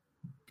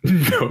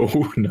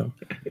 No.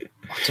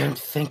 I don't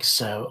think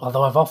so,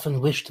 although I've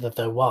often wished that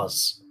there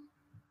was.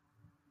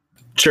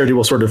 Charity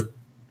will sort of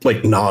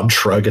like nod,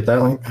 shrug at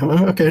that. Like,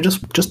 oh, okay,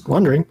 just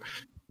wondering.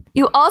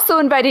 You also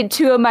invited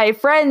two of my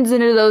friends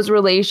into those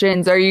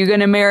relations. Are you going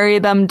to marry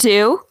them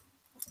too?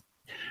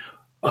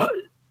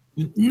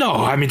 No,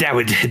 I mean that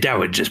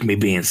would just be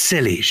being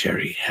silly,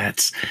 Sherry.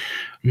 That's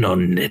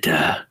none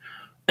that.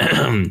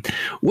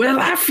 Well,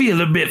 I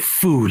feel a bit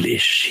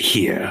foolish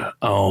here.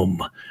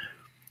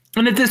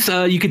 And at this,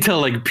 you can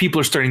tell like people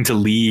are starting to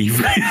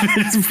leave.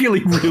 It's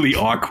feeling really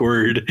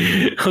awkward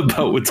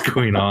about what's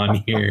going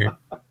on here.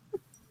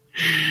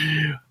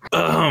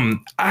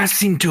 I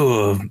seem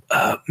to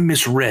have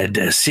misread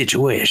the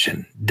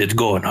situation that's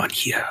going on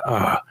here.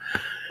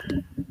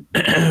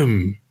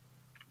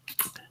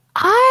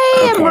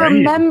 I am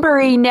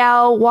remembering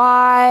now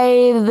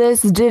why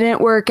this didn't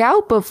work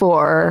out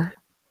before.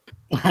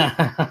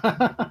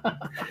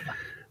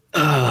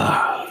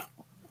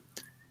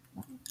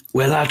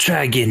 Well, I'll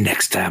try again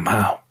next time,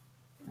 huh?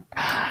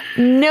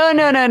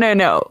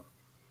 No.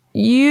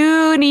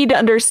 You need to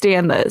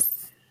understand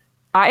this.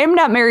 I am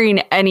not marrying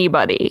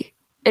anybody.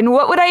 And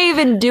what would I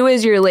even do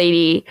as your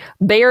lady?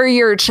 Bear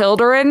your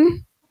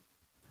children?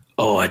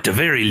 Oh, at the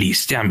very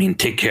least, I mean,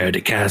 take care of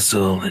the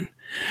castle. And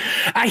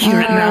I hear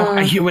it now.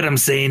 I hear what I'm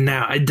saying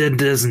now. That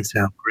doesn't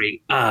sound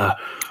great.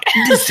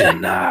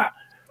 Listen,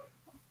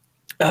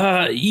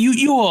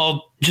 you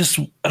all just,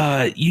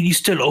 you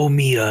still owe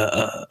me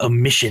a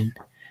mission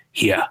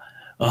here.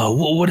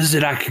 What is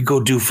it I could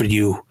go do for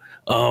you?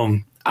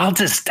 I'll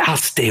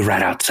stay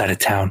right outside of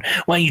town.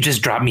 Why don't you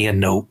just drop me a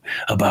note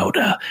about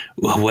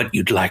what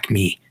you'd like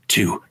me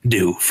to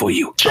do for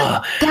you?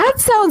 That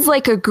sounds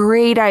like a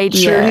great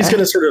idea. Sure, he's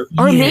gonna sort of,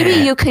 or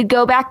maybe you could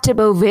go back to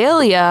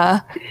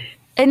Bovalia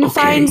and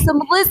find some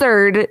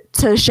lizard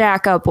to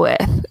shack up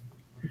with.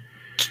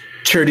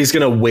 Charity's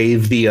gonna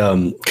wave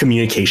the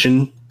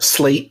communication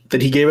slate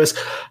that he gave us.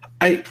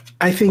 I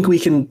think we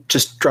can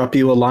just drop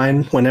you a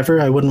line whenever.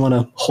 I wouldn't want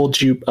to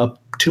hold you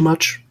up too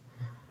much.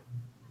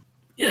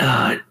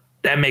 Yeah,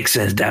 that makes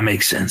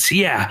sense.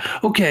 Yeah,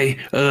 okay.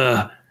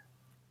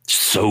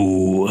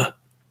 So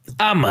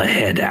I'ma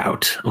head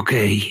out,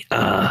 okay?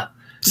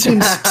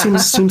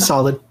 Seems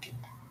solid.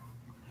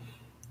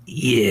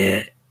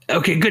 Yeah.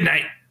 Okay, good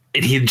night.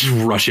 And he just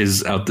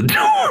rushes out the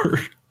door.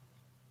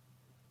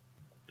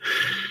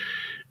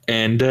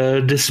 And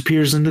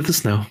disappears into the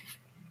snow.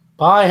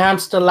 Bye,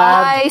 hamster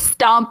lad. I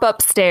stomp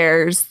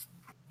upstairs.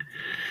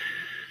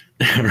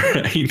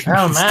 Right.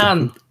 Oh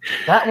man,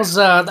 that was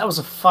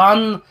a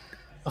fun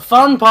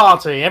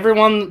party.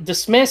 Everyone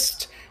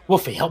dismissed.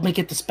 Wolfie, help me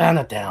get this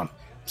banner down.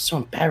 I'm so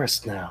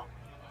embarrassed now.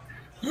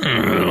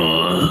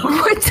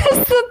 What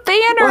does the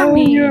banner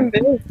mean?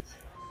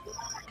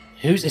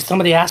 Is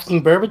somebody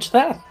asking Burbage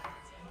that?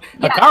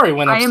 Yeah, Hakari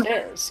went I am-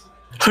 upstairs.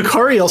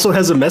 Hakari also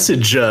has a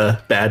message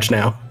badge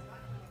now.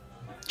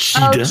 She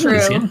Oh, does, true.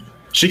 yeah.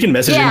 She can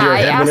message Yeah, into your I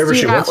head asked whenever you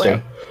she that wants way.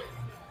 to.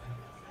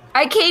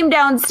 I came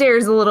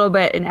downstairs a little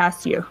bit and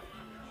asked you,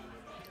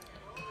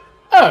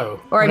 Oh.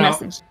 or I and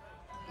messaged.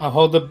 I'll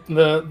hold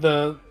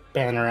the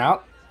banner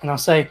out and I'll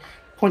say,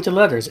 pointed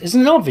letters.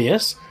 Isn't it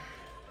obvious?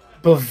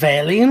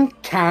 Bavarian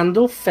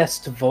Candle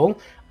Festival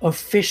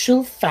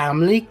official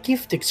family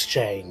gift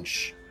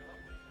exchange.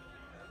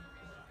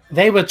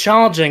 They were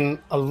charging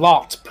a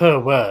lot per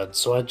word,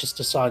 so I just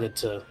decided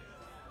to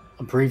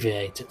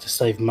abbreviate it to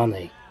save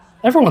money.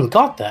 Everyone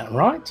got that,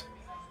 right?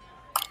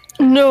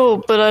 No,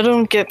 but I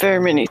don't get very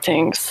many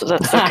things, so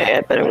that's okay.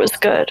 I bet it was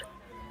good.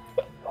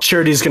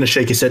 Charity's going to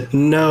shake his head.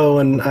 No,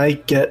 and I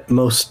get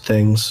most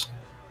things.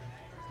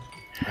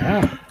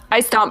 Yeah. I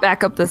stomped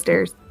back up the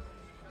stairs.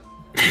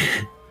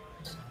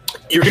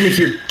 You're going to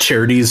hear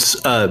Charity's.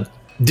 Are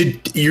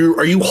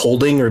you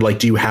holding or like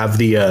do you have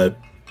the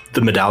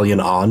medallion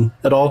on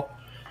at all,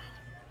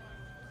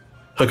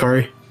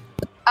 Hakari?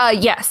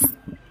 Yes.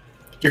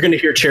 You're going to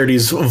hear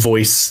Charity's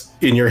voice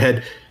in your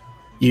head.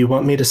 You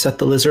want me to set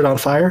the lizard on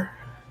fire?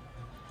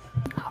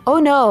 Oh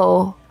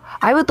no,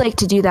 I would like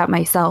to do that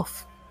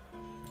myself.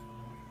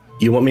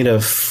 You want me to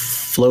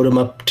float him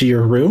up to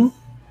your room?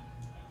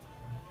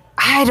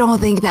 I don't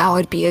think that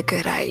would be a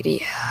good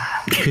idea.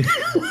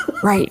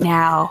 Right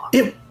now.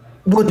 It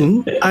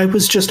wouldn't. I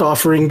was just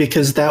offering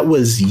because that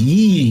was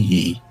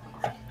yee.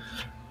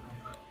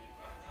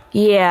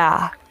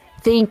 Yeah.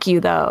 Thank you,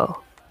 though.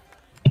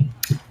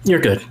 You're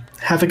good.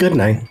 Have a good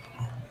night.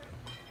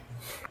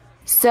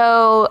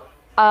 So,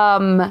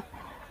 I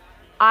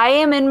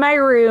am in my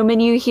room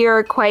and you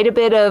hear quite a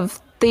bit of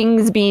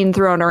things being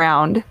thrown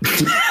around.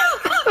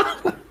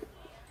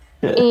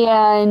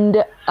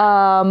 And,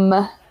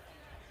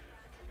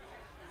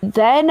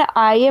 then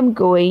I am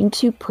going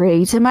to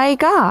pray to my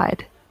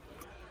God.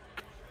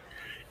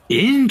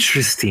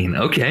 Interesting.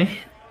 Okay.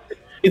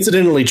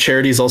 Incidentally,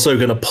 Charity's also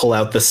going to pull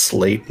out the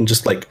slate and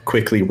just like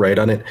quickly write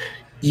on it.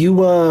 You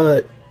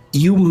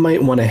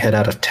might want to head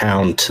out of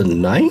town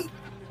tonight.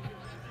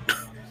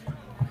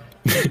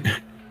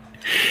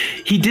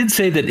 He did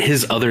say that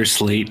his other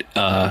slate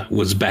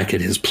was back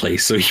at his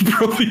place, so he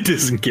probably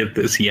doesn't get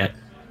this yet.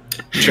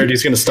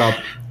 Charity's going to stop,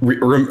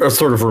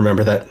 sort of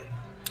remember that.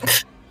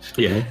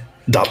 Yeah. ...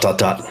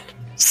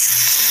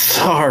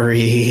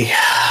 Sorry.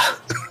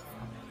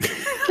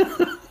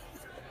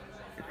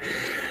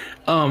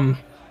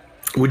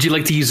 Would you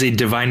like to use a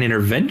divine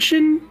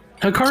intervention,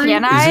 Hakari?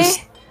 Can I?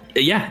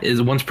 Yeah,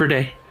 it's once per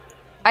day.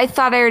 I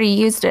thought I already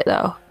used it,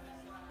 though.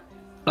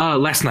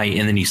 Last night,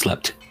 and then you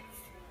slept.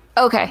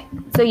 Okay,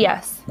 so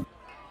yes.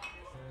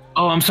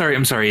 Oh, I'm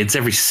sorry. It's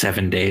every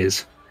 7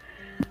 days.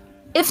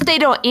 If they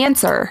don't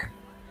answer.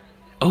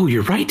 Oh,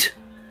 you're right.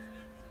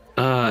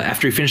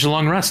 After you finish a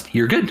long rest,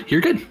 you're good.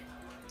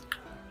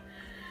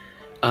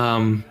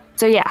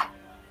 So yeah,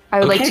 I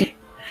would like to.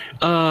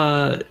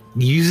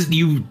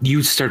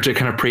 You start to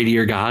kind of pray to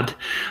your god.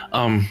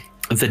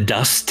 The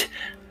dust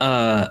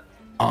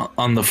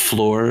on the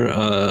floor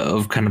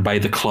of kind of by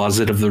the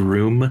closet of the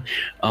room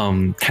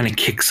kind of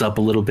kicks up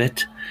a little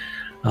bit.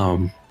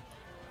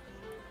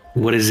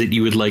 What is it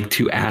you would like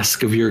to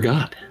ask of your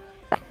god?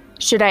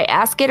 Should I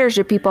ask it or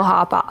should people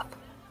hop off?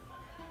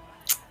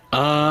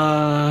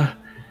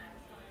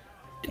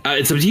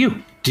 It's up to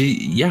you.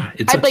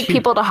 It's I'd up like to you.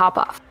 people to hop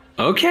off.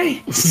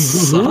 Okay.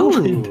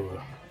 Solid.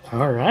 Ooh.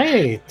 All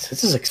right.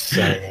 This is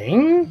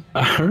exciting.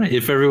 All right.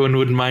 If everyone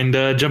wouldn't mind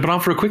jumping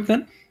off real quick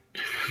then.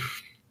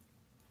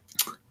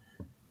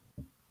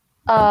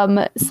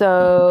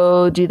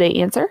 So do they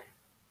answer?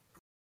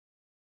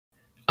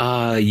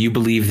 You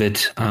believe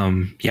that,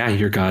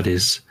 your god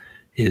is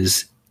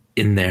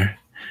in there.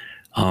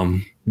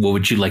 What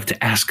would you like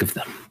to ask of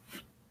them?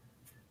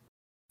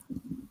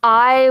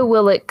 I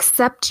will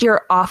accept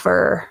your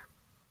offer.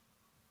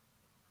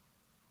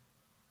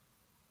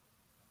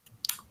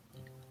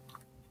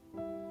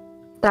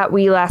 That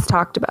we last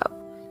talked about.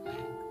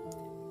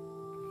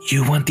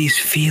 You want these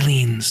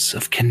feelings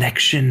of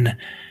connection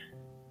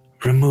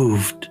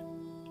removed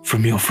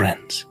from your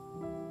friends.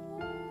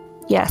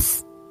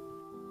 Yes.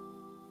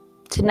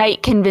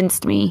 Tonight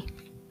convinced me.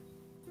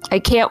 I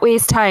can't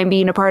waste time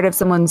being a part of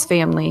someone's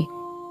family.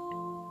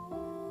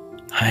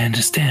 I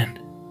understand.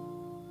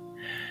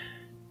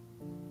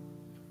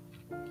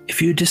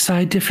 If you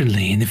decide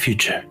differently in the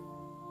future,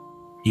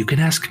 you can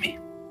ask me.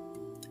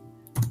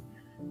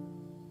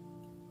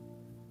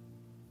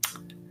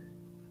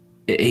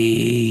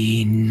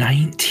 A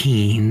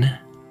 19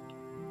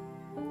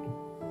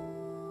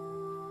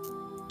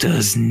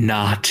 does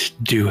not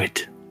do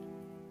it.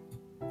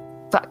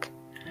 Fuck.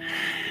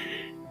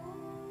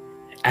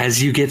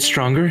 As you get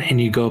stronger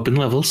and you go up in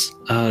levels,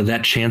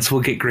 that chance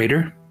will get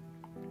greater.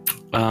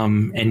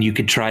 And you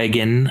could try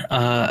again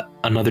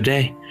another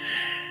day.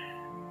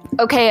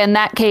 Okay, in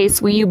that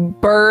case, will you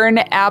burn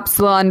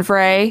Absalon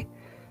Frey?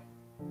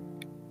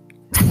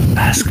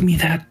 Ask me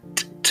that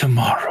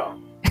tomorrow.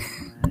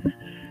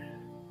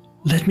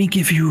 Let me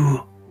give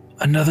you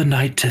another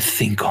night to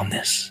think on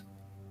this.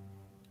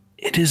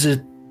 It is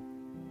a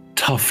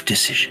tough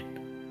decision.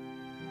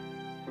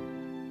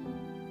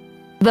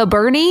 The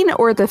burning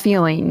or the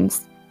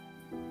feelings?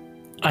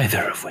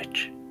 Either of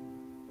which.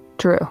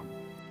 True.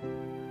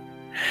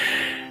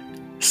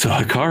 So,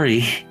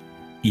 Hikari,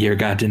 your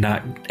god did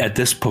not, at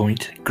this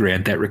point,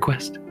 grant that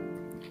request.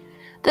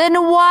 Then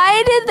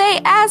why did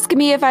they ask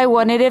me if I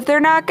wanted if they're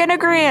not going to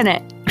grant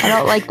it? I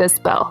don't like this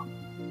spell.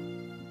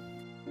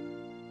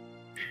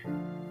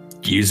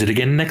 Use it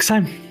again next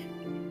time.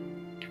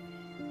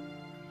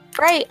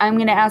 Right, I'm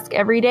going to ask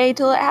every day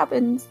till it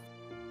happens.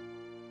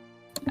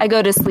 I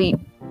go to sleep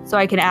so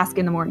I can ask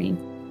in the morning.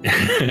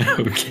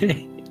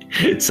 Okay.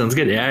 Sounds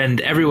good.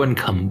 And everyone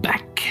come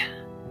back.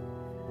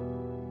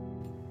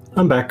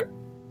 I'm back.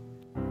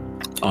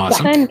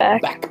 Awesome. I'm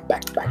back.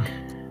 Back.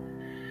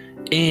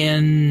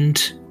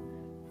 And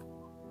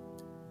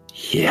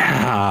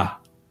yeah,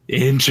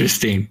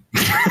 interesting.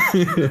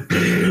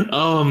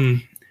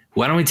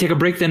 Why don't we take a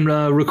break then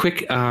real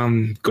quick?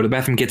 Go to the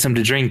bathroom, get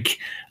something to drink,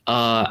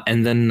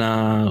 and then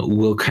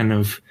we'll kind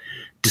of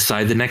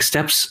decide the next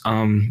steps.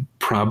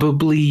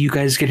 Probably you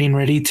guys getting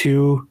ready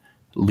to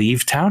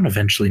leave town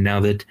eventually now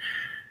that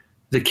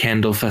the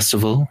Candle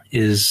Festival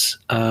is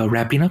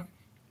wrapping up.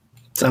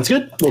 Sounds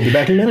good. We'll be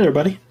back in a minute,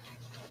 everybody.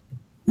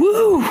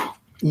 Woo!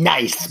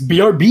 Nice.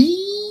 BRB.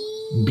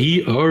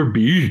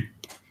 BRB.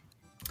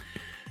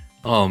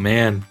 Oh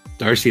man,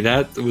 Darcy,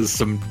 that was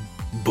some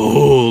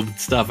bold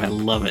stuff. I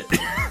love it.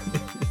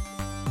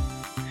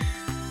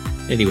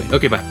 Anyway,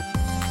 okay, bye.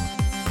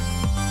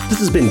 This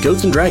has been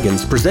Goats and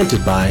Dragons,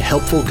 presented by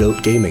Helpful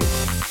Goat Gaming.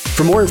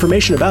 For more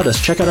information about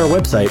us, check out our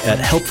website at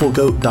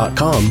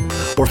helpfulgoat.com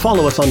or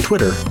follow us on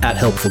Twitter at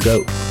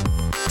helpfulgoat.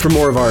 For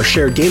more of our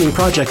shared gaming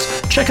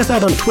projects, check us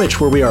out on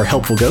Twitch, where we are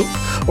Helpful Goat,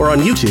 or on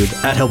YouTube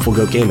at Helpful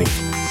Goat Gaming.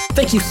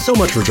 Thank you so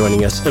much for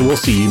joining us, and we'll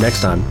see you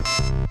next time.